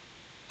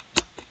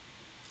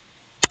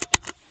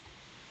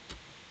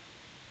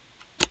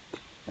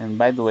 And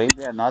by the way,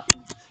 they are not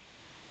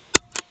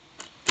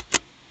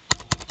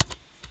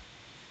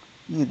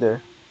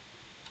either.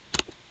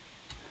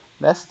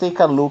 Let's take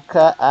a look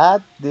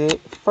at the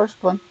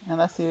first one and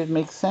let's see if it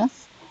makes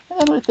sense. And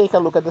then we take a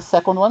look at the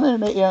second one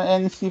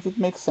and see if it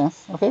makes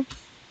sense. Okay.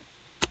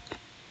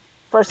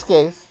 First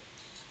case.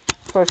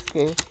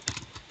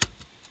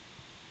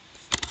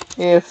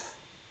 If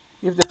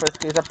the first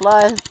case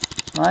applies,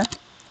 right?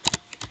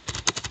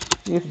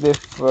 If the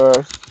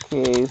first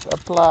case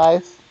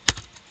applies,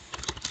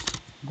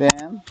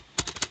 then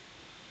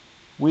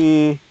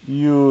we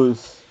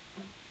use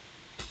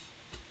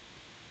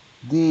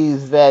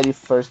this very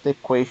first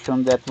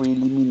equation that we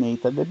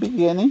eliminate at the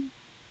beginning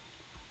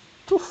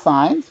to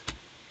find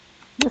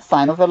the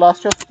final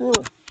velocity of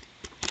fluid.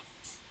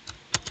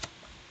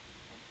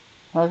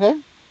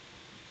 Okay?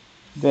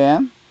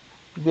 Then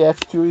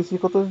Vf2 is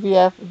equal to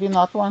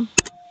V0 1.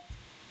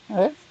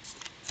 Okay?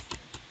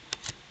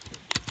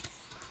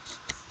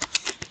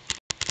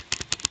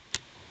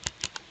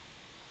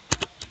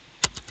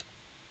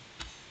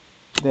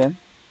 Then,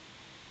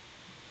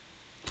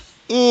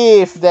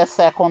 if the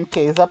second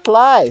case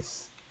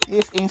applies,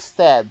 if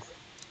instead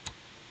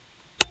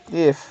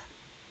the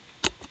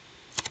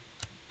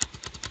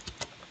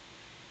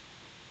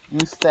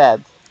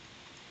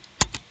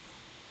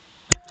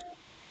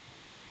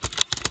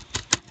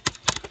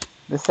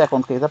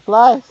second case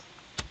applies,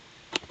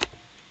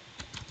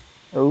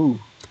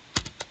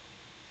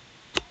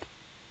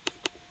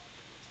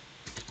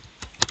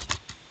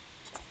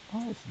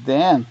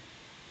 then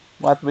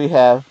what we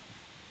have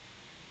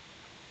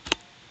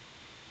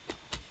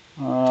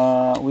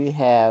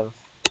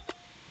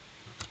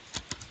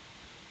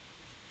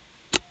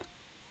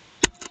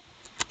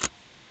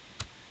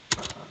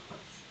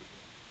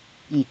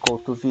equal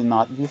to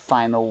V0, V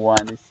final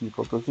 1 is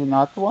equal to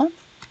V0 1,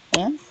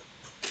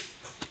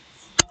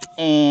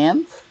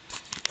 and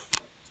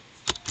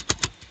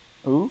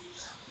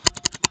oops,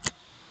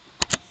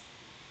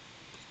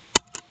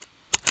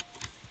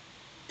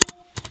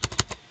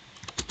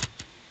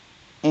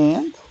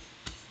 and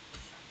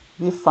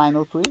V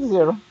final 2 is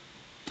 0.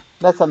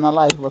 Let's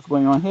analyze what's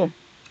going on here.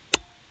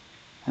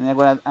 And I'm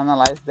going to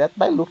analyze that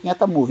by looking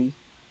at a movie.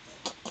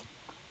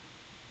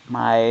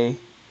 My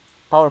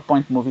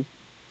PowerPoint movie.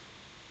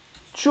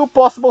 Two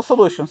possible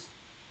solutions.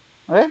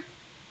 Okay?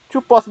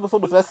 Two possible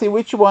solutions. Let's see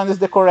which one is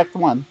the correct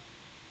one.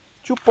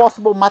 Two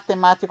possible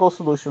mathematical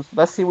solutions.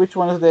 Let's see which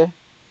one is the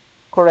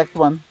correct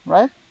one,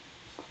 right?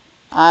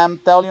 I'm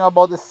telling you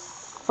about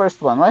this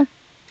first one, right?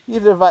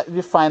 If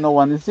the final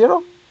one is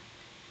 0,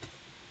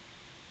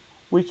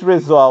 which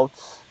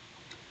results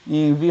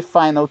in V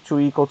final 2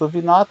 equal to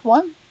V naught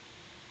 1,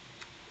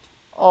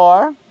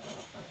 or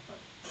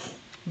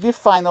V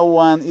final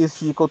 1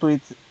 is equal to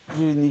its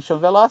initial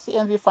velocity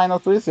and V final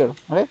 2 is 0.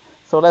 Okay,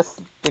 so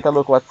let's take a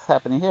look what's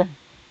happening here.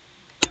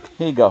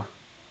 Here you go.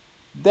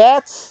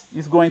 That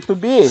is going to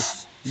be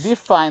V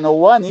final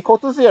 1 equal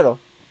to 0.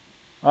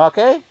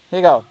 Okay, here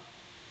you go.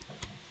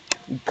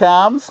 It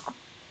comes,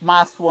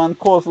 mass 1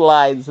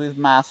 collides with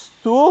mass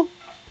 2,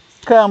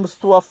 comes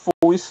to a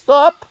full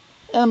stop,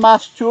 and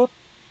mass 2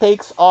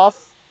 takes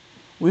off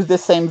with the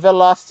same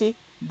velocity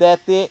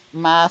that the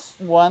mass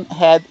 1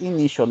 had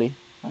initially.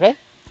 Okay?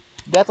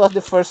 That was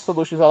the first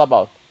solution is all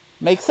about.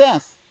 Makes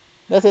sense?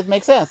 Does it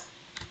make sense?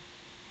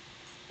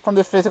 From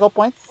the physical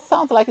point,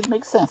 sounds like it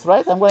makes sense,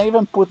 right? I'm going to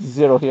even put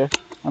 0 here.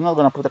 I'm not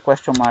going to put a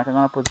question mark. I'm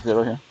going to put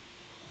 0 here.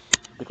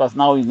 Because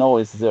now we know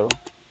it's 0.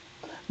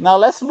 Now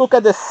let's look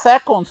at the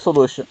second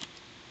solution.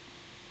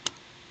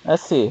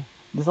 Let's see.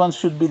 This one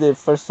should be the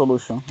first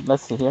solution.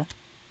 Let's see here.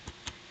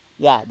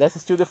 Yeah, that's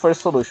still the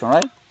first solution,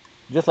 right?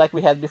 Just like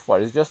we had before.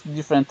 It's just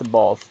different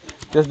balls.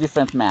 Just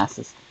different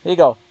masses. Here you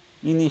go.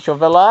 Initial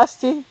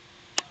velocity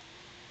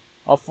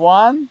of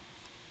 1.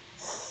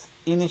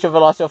 Initial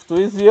velocity of 2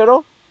 is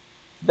 0.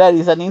 There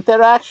is an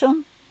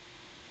interaction.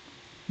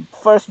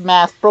 First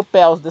mass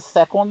propels the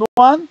second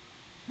one.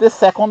 The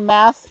second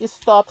mass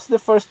stops the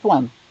first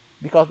one.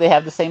 Because they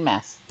have the same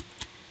mass.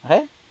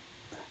 Okay?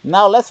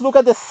 Now let's look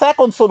at the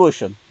second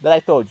solution that I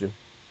told you.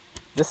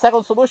 The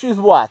second solution is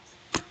what?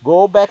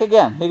 Go back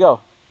again. Here you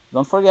go.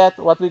 Don't forget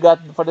what we got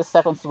for the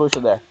second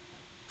solution there.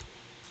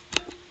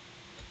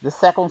 The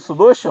second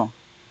solution,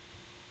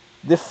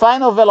 the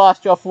final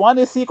velocity of 1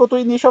 is equal to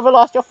initial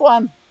velocity of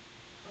 1.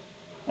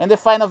 And the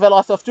final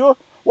velocity of 2,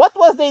 what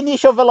was the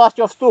initial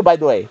velocity of 2, by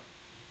the way?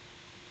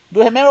 Do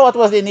you remember what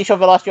was the initial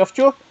velocity of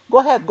 2? Go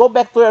ahead, go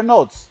back to your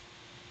notes.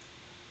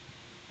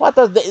 What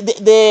was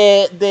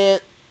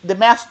the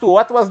mass 2?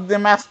 What was the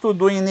mass 2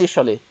 doing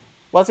initially?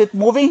 Was it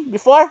moving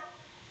before?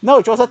 No,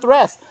 it was at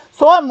rest.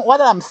 So what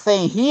I'm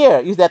saying here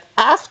is that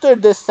after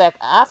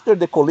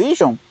the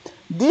collision,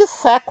 this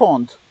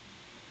second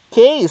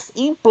case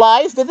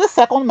implies that the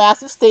second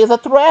mass stays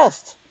at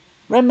rest,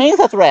 remains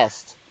at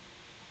rest.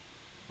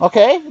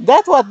 Okay?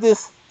 That's what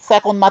this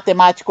second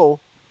mathematical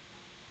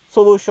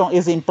solution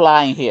is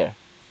implying here.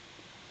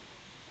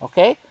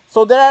 Okay?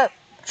 So there are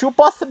two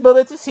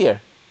possibilities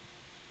here.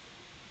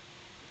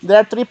 There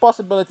are three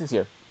possibilities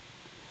here.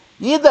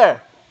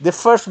 Either the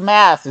first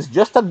mass is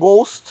just a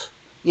ghost,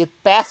 it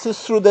passes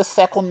through the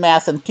second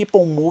mass and keep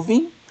on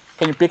moving.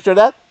 Can you picture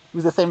that?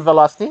 With the same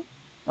velocity.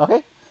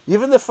 Okay?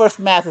 Even the first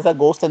mass is a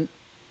ghost and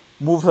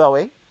moves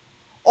away.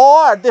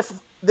 Or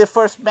the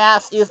first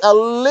mass is a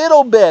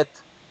little bit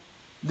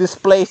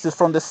displaced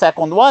from the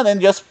second one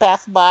and just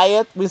pass by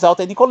it without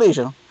any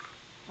collision.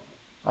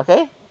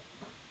 Okay?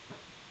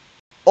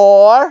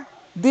 Or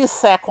this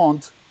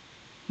second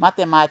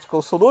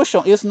mathematical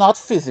solution is not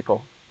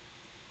physical.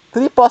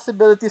 Three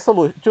possible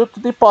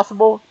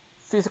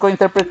physical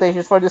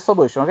interpretations for this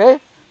solution, okay?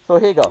 So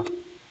here you go.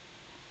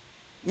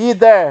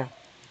 Either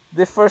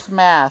the first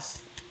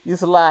mass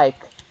is like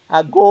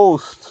a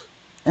ghost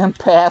and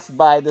pass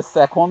by the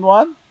second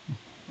one,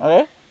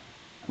 okay?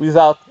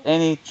 Without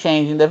any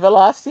change in the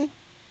velocity.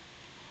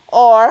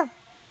 Or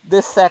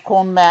the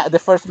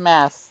first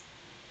mass,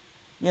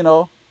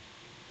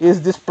 is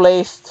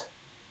displaced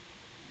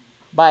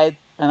by,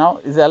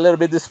 is a little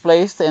bit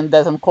displaced and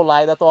doesn't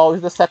collide at all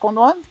with the second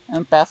one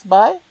and pass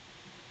by.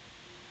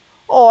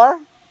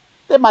 Or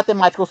the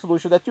mathematical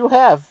solution that you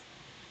have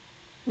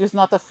is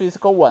not a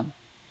physical one.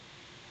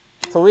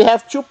 So we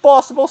have two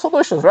possible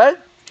solutions, right?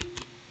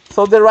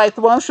 So the right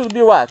one should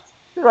be what?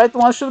 The right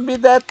one should be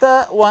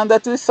that one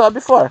that we saw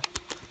before,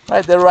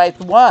 right? The right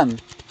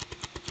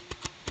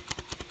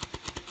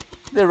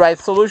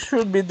solution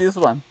should be this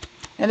one.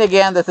 And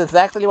again, that's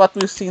exactly what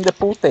we see in the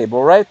pool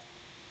table, right?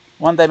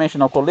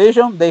 One-dimensional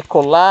collision, they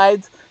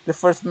collide, the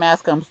first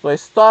mass comes to a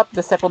stop,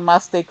 the second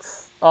mass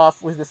takes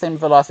off with the same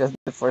velocity as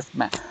the first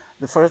mass,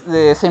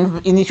 the same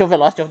initial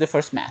velocity of the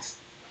first mass.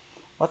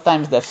 What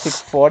time is that?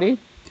 6:40?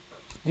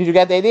 Did you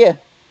get the idea?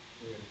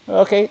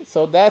 Okay,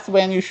 so that's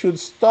when you should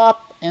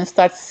stop and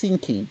start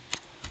thinking.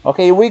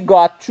 Okay, we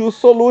got two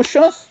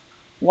solutions.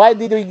 Why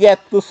did we get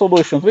two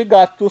solutions? We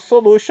got two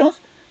solutions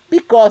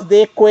because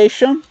the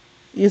equation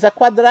is a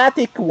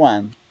quadratic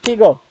one. Here you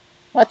go.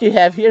 What you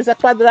have here is a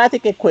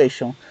quadratic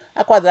equation.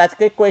 A quadratic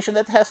equation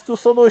that has two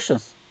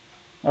solutions.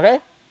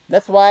 Okay?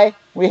 That's why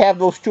we have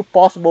those two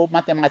possible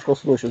mathematical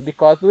solutions,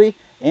 because we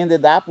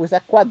ended up with a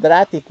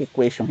quadratic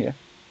equation here.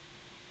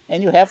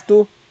 And you have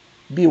to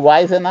be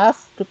wise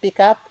enough to pick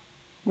up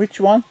which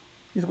one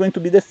is going to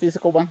be the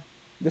physical one,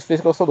 the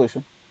physical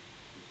solution.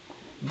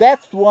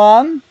 That's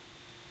one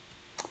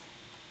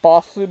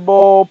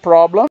possible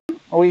problem.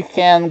 We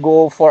can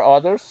go for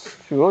others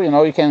too.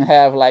 You can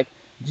have like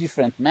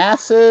different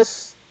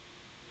masses.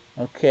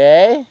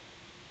 Okay,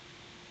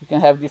 you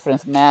can have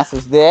different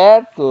masses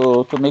there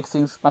to make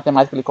things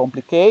mathematically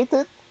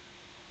complicated.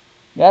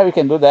 Yeah, we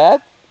can do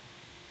that.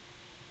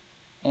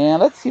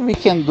 And let's see if we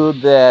can do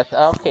that.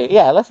 Okay,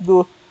 yeah, let's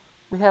do.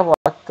 We have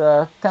what?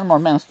 10 more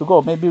minutes to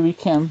go. Maybe we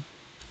can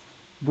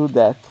do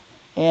that.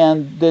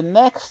 And the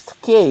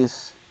next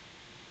case,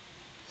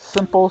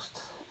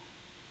 simplest,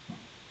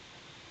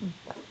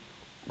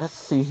 let's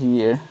see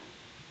here.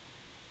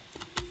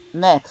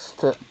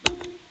 Next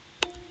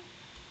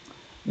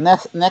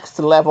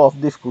level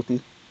of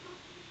difficulty.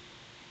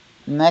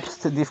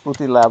 Next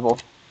difficulty level.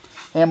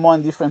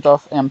 M1 different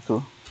of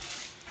M2.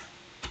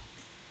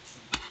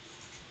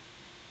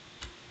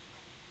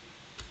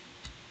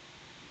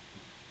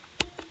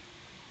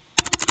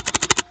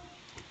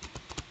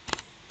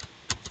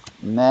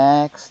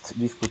 Next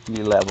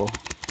difficulty level.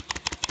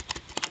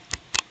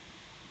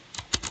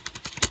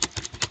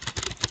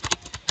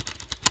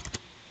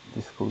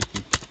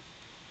 Difficulty.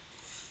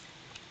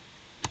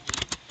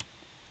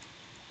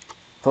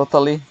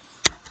 Totally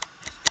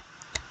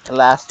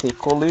elastic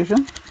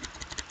collision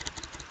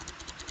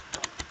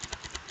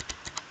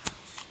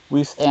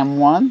with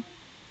M1.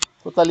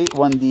 Totally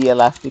 1D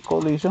elastic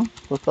collision.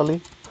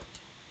 Totally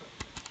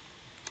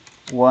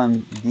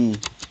 1D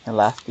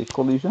elastic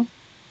collision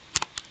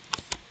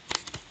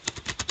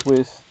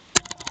with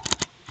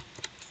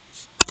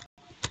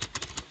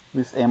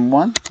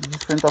M1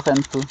 different of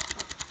M2.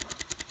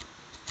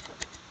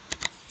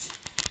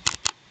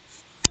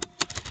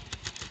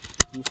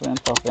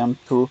 Different of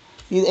M2.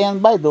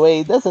 And by the way,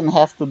 it doesn't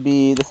have to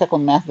be, the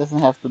second mass doesn't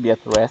have to be at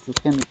rest. It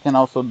can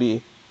also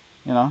be,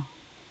 you know,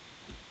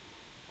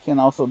 can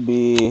also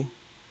be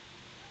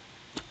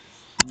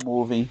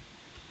moving.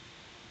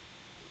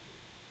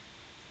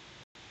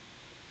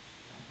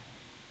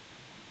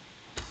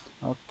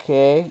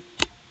 Okay,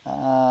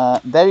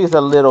 there is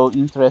a little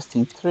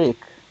interesting trick.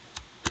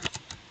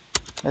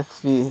 Let's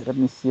see, let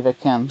me see if I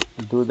can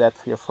do that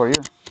here for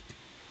you.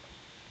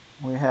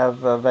 We have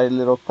very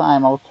little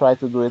time. I'll try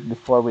to do it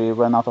before we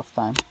run out of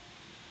time.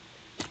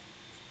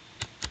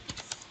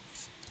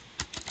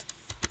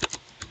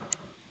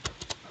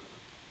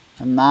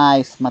 A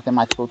nice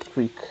mathematical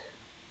trick.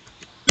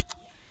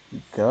 Here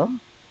we go.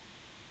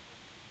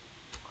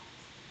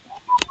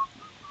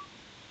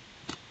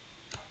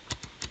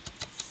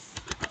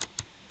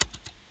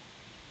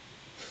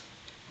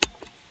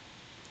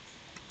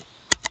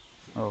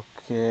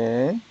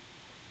 Okay.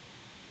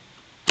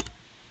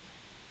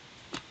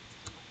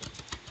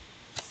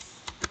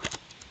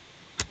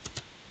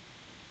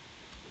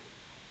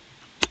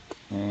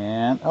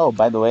 And oh,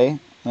 by the way,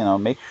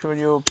 make sure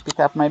you pick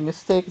up my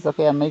mistakes.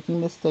 Okay, I'm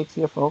making mistakes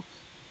here, folks.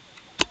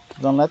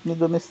 Don't let me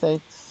do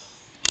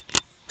mistakes.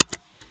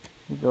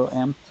 We go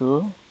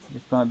M2.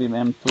 It's gonna be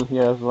M2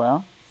 here as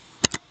well.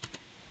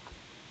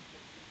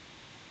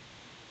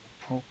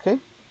 Okay.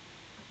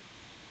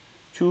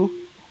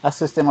 A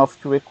system of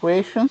two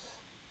equations.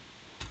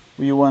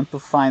 We want to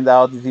find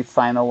out V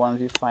final 1,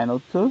 V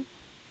final 2.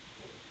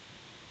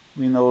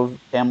 We know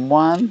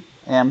M1,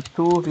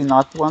 M2, V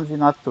naught 1, V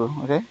naught 2.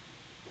 Okay.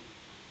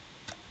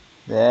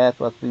 That's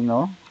what we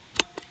know.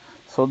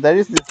 So there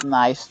is this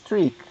nice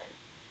trick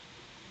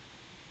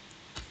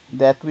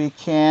that we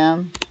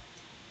can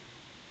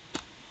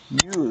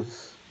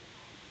use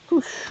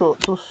to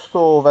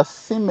solve a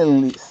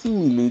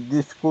similarly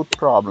difficult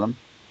problem.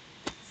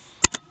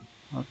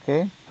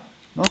 Okay,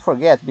 don't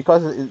forget,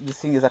 because this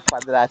thing is a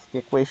quadratic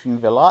equation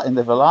in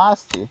the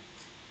velocity,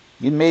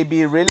 it may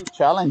be really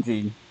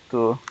challenging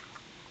to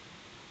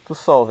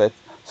solve it.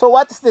 So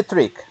what is the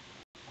trick?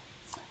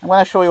 I'm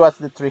going to show you what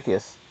the trick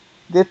is.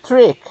 The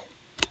trick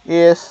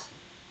is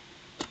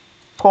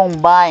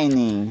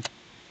combining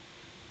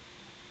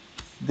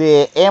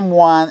the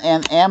M1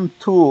 and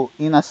M2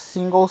 in a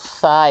single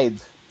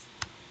side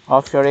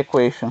of your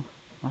equation.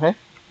 Okay?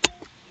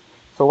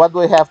 So what do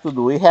we have to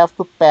do? We have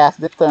to pass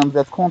the term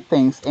that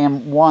contains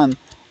M1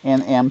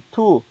 and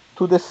M2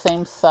 to the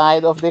same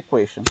side of the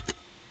equation.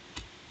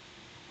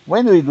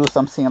 When we do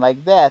something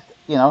like that,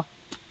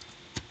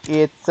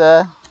 it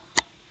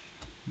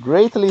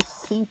greatly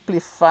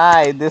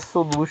simplifies the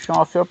solution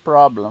of your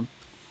problem.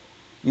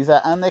 It's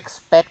an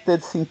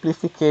unexpected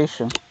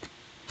simplification.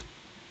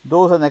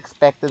 Those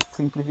unexpected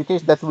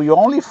simplifications that we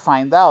only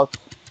find out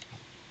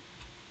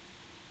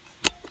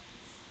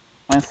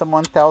when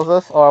someone tells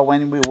us or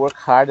when we work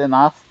hard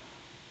enough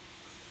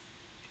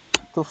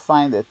to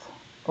find it.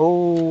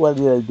 Oh, what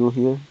did I do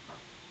here?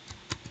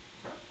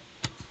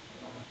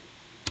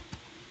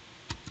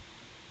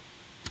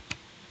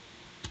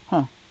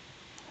 Huh.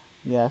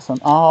 Yeah,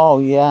 oh,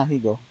 yeah, here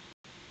you go.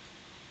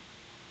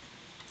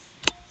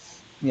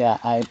 Yeah,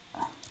 I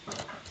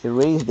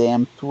erased the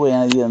M2 and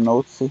I didn't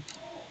notice it.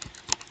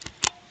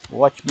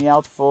 Watch me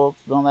out,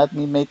 folks. Don't let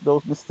me make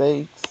those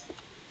mistakes.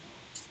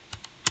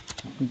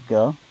 Here we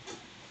go.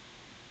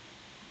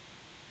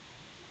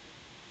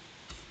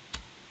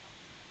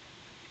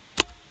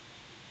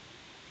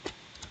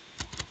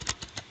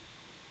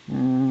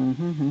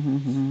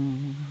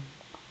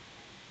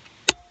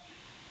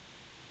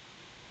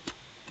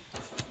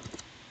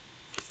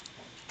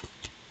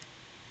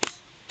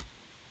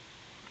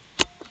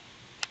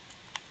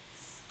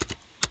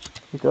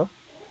 Here we go.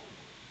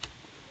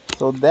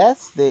 So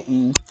that's the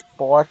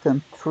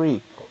important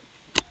trick.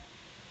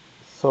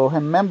 So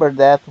remember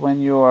that when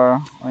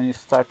you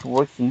start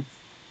working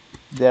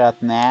there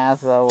at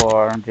NASA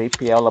or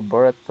JPL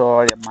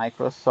Laboratory,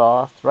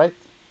 Microsoft, right?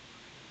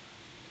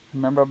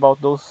 Remember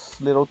about those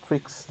little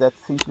tricks that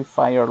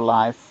simplify your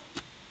life.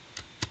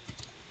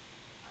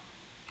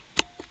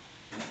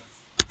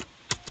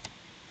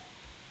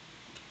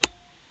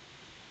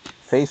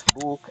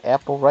 Facebook,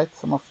 Apple, right?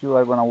 Some of you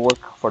are gonna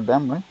work for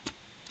them, right?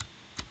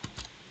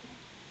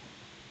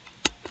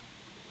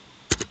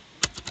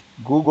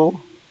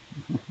 Google.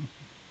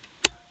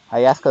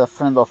 I asked a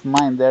friend of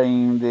mine there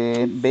in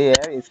the Bay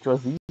Area if it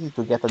was easy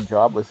to get a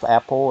job with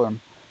Apple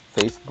and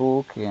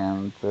Facebook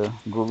and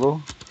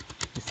Google.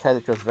 He said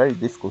it was very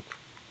difficult.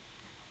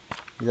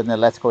 He's an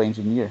electrical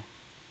engineer.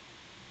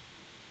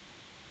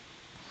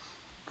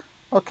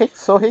 Okay,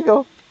 so here you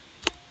go.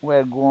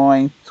 We're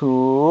going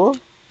to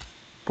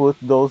put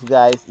those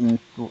guys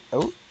into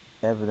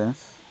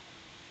evidence.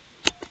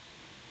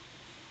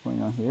 What's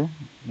going on here?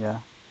 Yeah,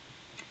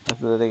 let's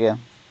do it again.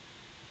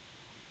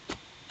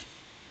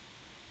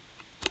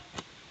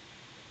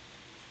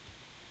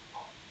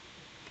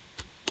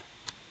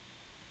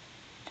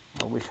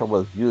 I wish I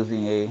was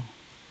using a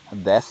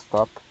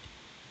desktop.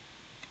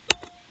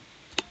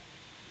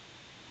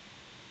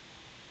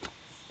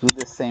 Do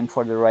the same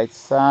for the right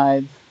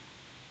side.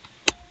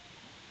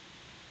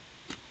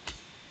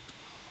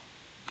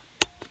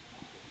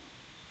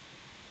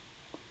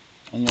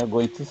 And you're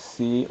going to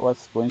see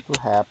what's going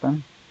to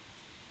happen.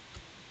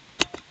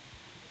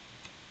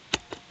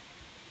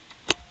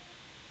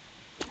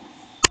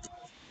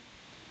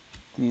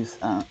 This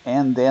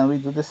and then we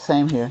do the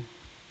same here.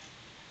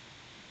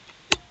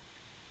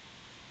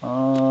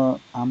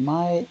 Am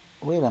I?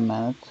 Wait a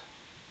minute.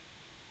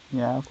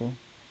 Yeah, okay.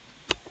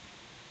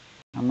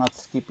 I'm not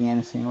skipping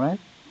anything, right?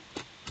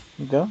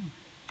 You go.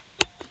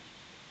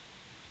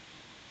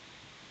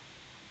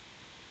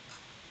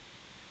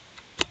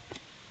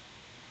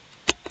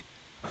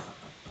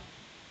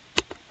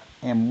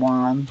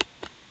 M1.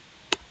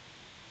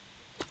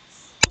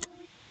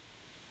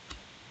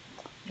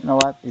 You know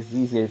what? It's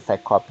easier if I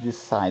copy this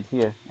side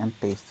here and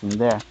paste in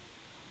there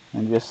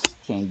and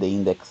just change the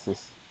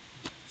indexes.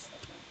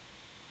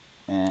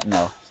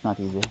 No, it's not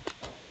easy.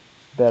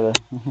 Better.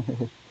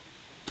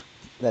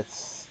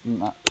 Let's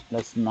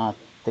not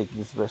take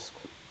this risk.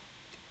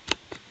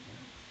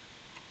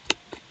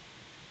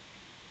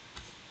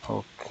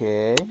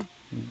 Okay,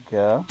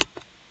 go.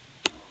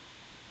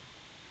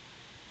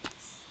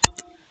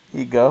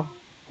 Here you go.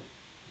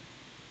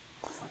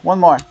 One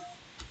more.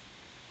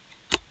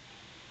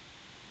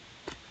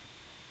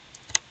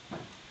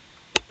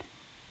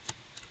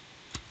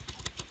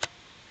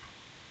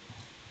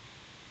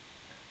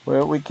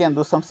 Well, we can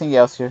do something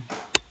else here.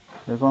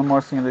 There's one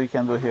more thing that we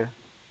can do here.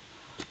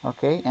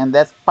 Okay, and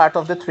that's part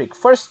of the trick.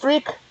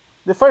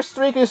 The first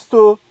trick is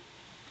to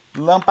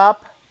lump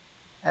up.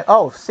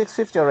 Oh,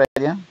 650 already,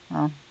 yeah?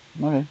 Oh,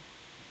 okay.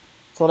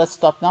 So let's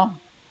stop now.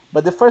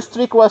 But the first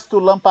trick was to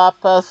lump up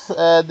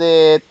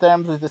the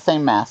terms with the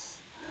same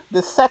mass.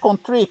 The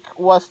second trick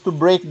was to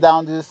break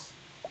down this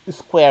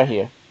square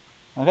here.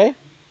 Okay?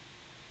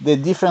 The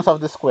difference of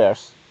the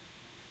squares.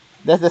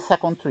 That's the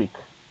second trick.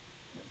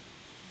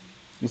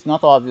 It's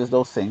not obvious,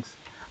 those things.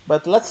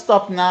 But let's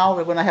stop now.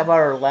 We're going to have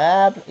our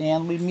lab,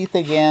 and we meet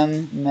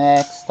again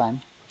next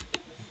time.